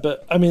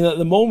 but I mean, at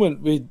the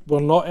moment, we're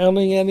not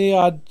earning any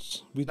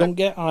ads. We don't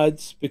get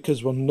ads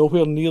because we're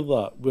nowhere near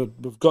that.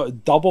 We've got to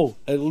double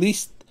at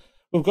least.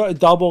 We've got to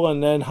double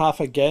and then half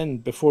again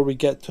before we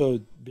get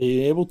to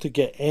being able to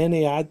get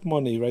any ad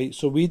money, right?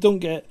 So we don't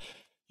get.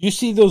 You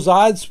see those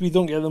ads, we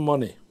don't get the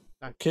money.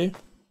 No. Okay.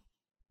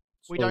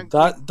 We So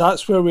don't.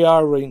 that's where we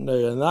are right now,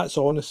 and that's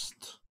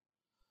honest.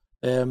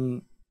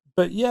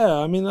 But yeah,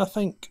 I mean, I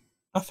think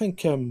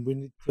we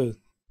need to.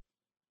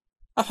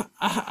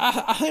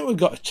 I think we've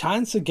got a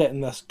chance of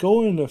getting this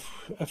going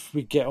if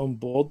we get on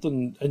board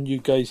and you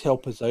guys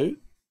help us out.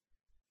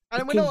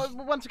 And Because-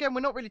 we're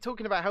not really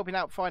talking about helping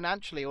out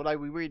financially, although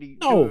we really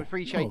No, do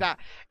appreciate no. that.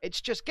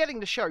 It's just getting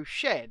the show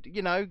shared,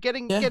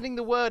 getting Yeah. getting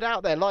the word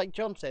out there, like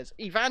John says,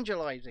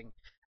 evangelizing,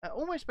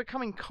 almost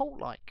becoming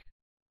cult-like.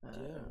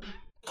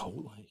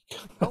 Cult-like.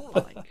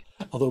 Cult-like.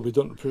 Although we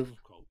don't approve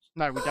of cults.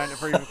 No, we don't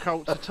approve of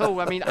cults at all.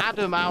 I mean,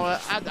 Adam,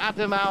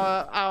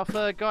 our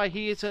third guy,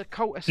 he is a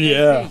cult escapee.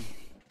 Yeah.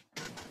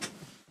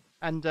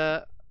 And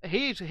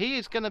he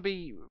is going to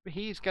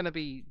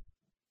be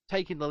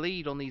taking the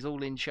lead on these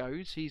all-in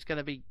shows. He's going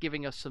to be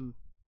giving us some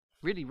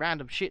really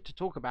random shit to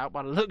talk about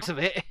by the looks of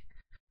it.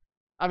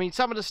 I mean,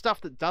 some of the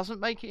stuff that doesn't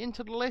make it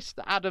into the list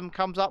that Adam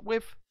comes up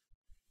with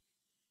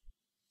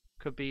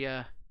could be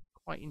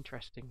quite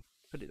interesting.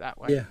 Put it that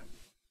way. Yeah.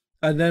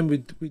 And then we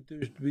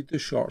do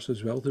shorts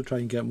as well to try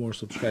and get more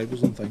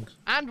subscribers and things.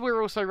 And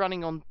we're also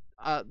running on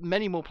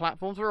many more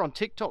platforms. We're on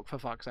TikTok, for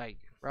fuck's sake,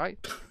 right?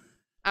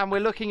 And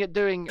we're looking at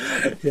doing.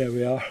 Yeah,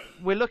 we are.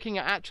 We're looking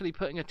at actually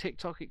putting a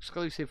TikTok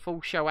exclusive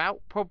full show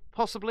out.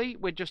 Possibly,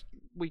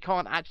 we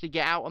can't actually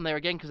get out on there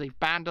again because they've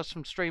banned us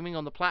from streaming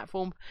on the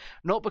platform.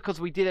 Not because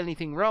we did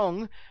anything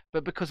wrong,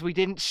 but because we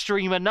didn't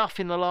stream enough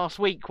in the last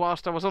week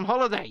whilst I was on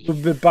holiday. We'll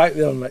be back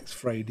there next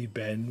Friday,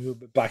 Ben. We'll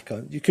be back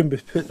on. You can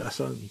put this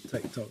on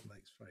TikTok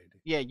next Friday.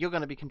 Yeah, you're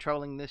going to be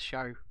controlling this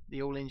show,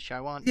 the all-in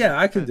show, aren't you? Yeah,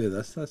 I can do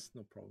this. That's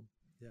no problem.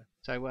 Yeah.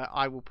 So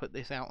I will put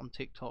this out on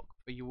TikTok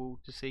for you all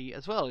to see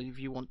as well if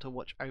you want to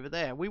watch over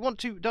there. We want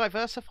to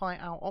diversify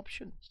our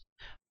options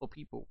for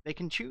people. They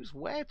can choose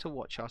where to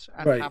watch us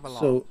and Right. have a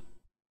laugh. So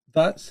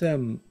that's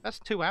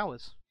 2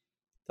 hours.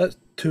 That's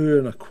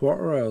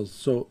 2.25 hours.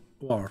 So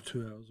or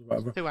 2 hours or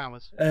whatever. 2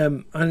 hours.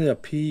 I need a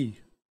pee.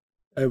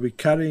 Are we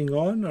carrying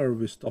on or are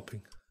we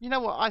stopping? You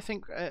know what? I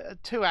think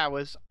 2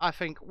 hours. I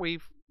think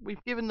we've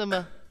given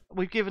them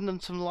we've given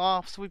them some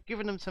laughs. We've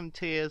given them some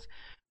tears.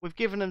 We've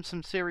given them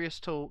some serious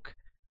talk.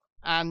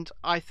 And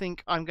I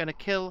think I'm going to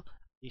kill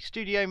the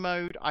studio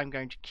mode. I'm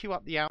going to queue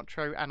up the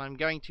outro, and I'm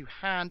going to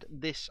hand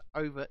this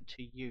over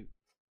to you.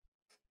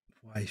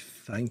 Why,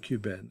 thank you,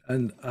 Ben.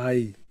 And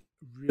I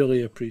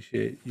really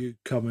appreciate you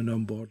coming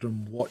on board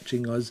and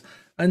watching us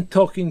and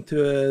talking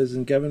to us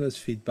and giving us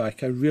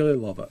feedback. I really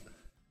love it.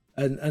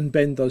 And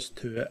Ben does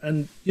too.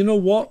 And you know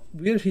what?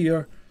 We're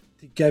here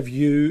to give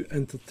you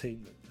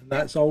entertainment. And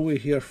that's all we're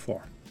here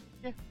for.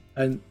 Yeah.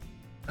 And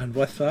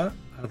with that,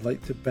 I'd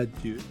like to bid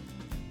you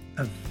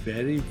a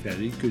very,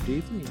 very good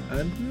evening.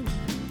 And we'll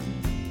see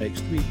you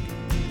next week.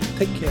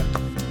 Take care.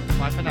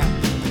 Bye for now.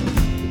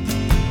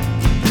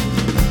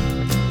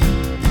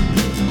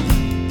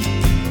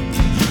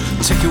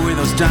 Take away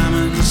those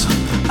diamonds,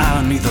 I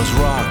don't need those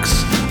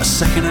rocks. A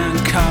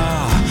second-hand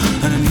car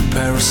and a new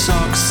pair of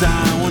socks.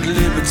 I want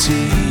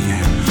liberty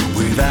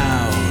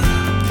without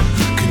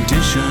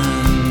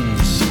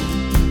conditions.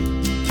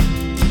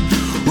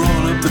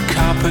 Roll up the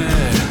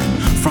carpet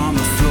from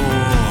the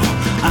floor.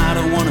 I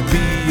don't want to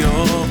be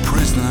your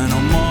prisoner no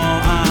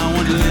more. I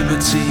want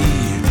liberty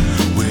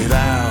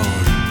without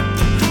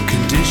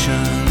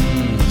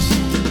conditions.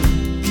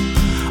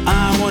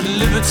 I want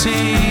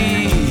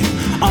liberty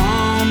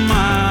on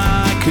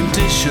my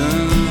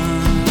conditions.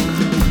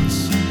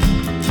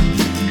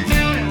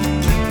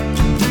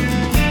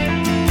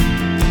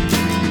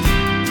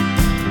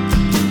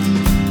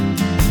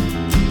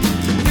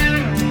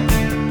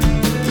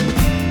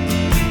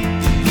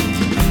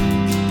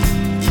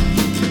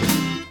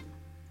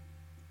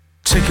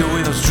 Take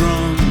away those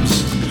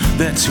drums,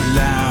 they're too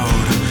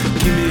loud.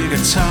 Give me a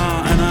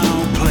guitar and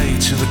I'll play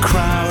to the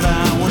crowd.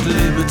 I want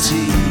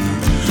liberty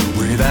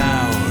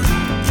without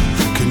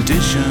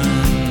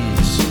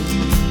conditions.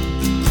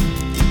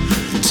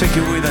 Take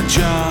away that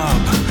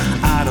job,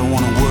 I don't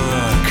want to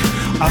work.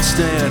 I'll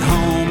stay at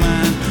home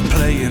and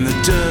play in the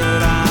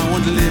dirt. I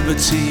want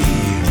liberty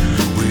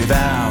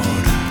without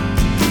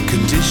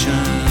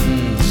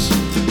conditions.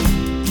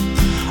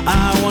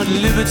 I want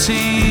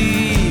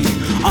liberty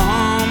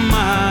on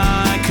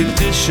my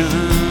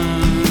conditions.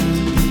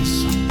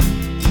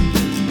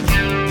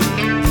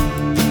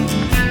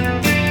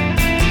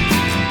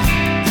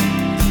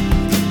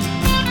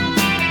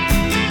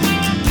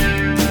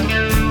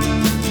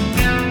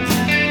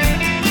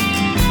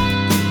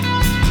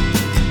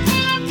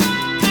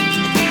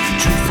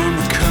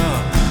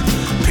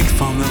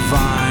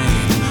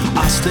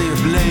 Stay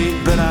up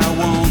late, but I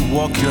won't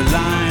walk your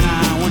line.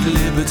 I want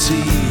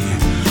liberty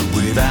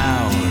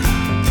without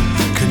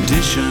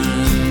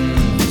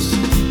conditions.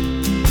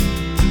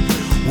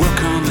 Work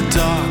on the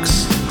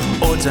docks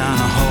or down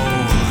a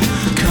hole.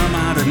 Come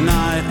out at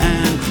night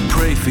and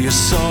pray for your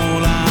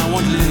soul. I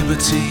want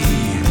liberty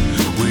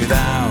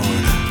without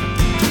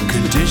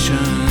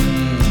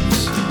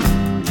conditions.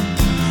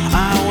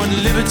 I want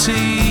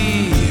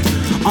liberty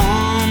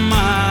on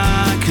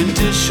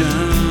conditions.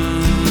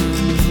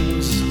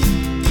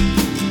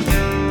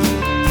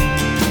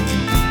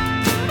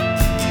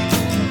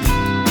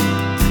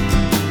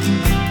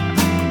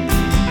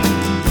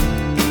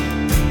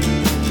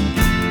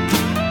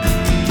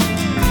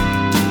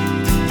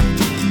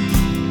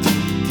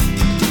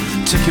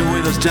 Take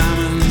away those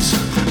diamonds,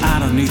 I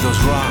don't need those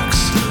rocks.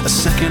 A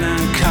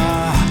second-hand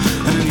car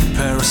and a new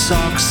pair of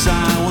socks.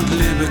 I want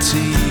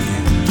liberty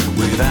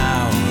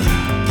without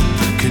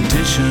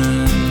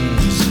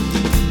conditions.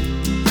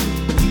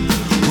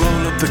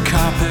 Roll up the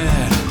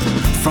carpet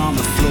from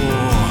the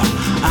floor.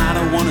 I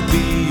don't want to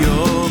be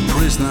your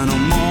prisoner no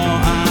more.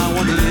 I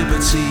want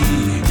liberty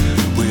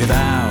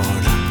without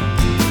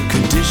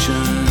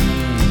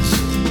conditions.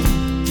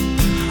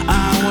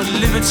 I want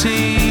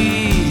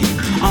liberty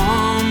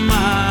on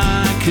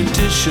my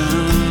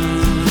conditions.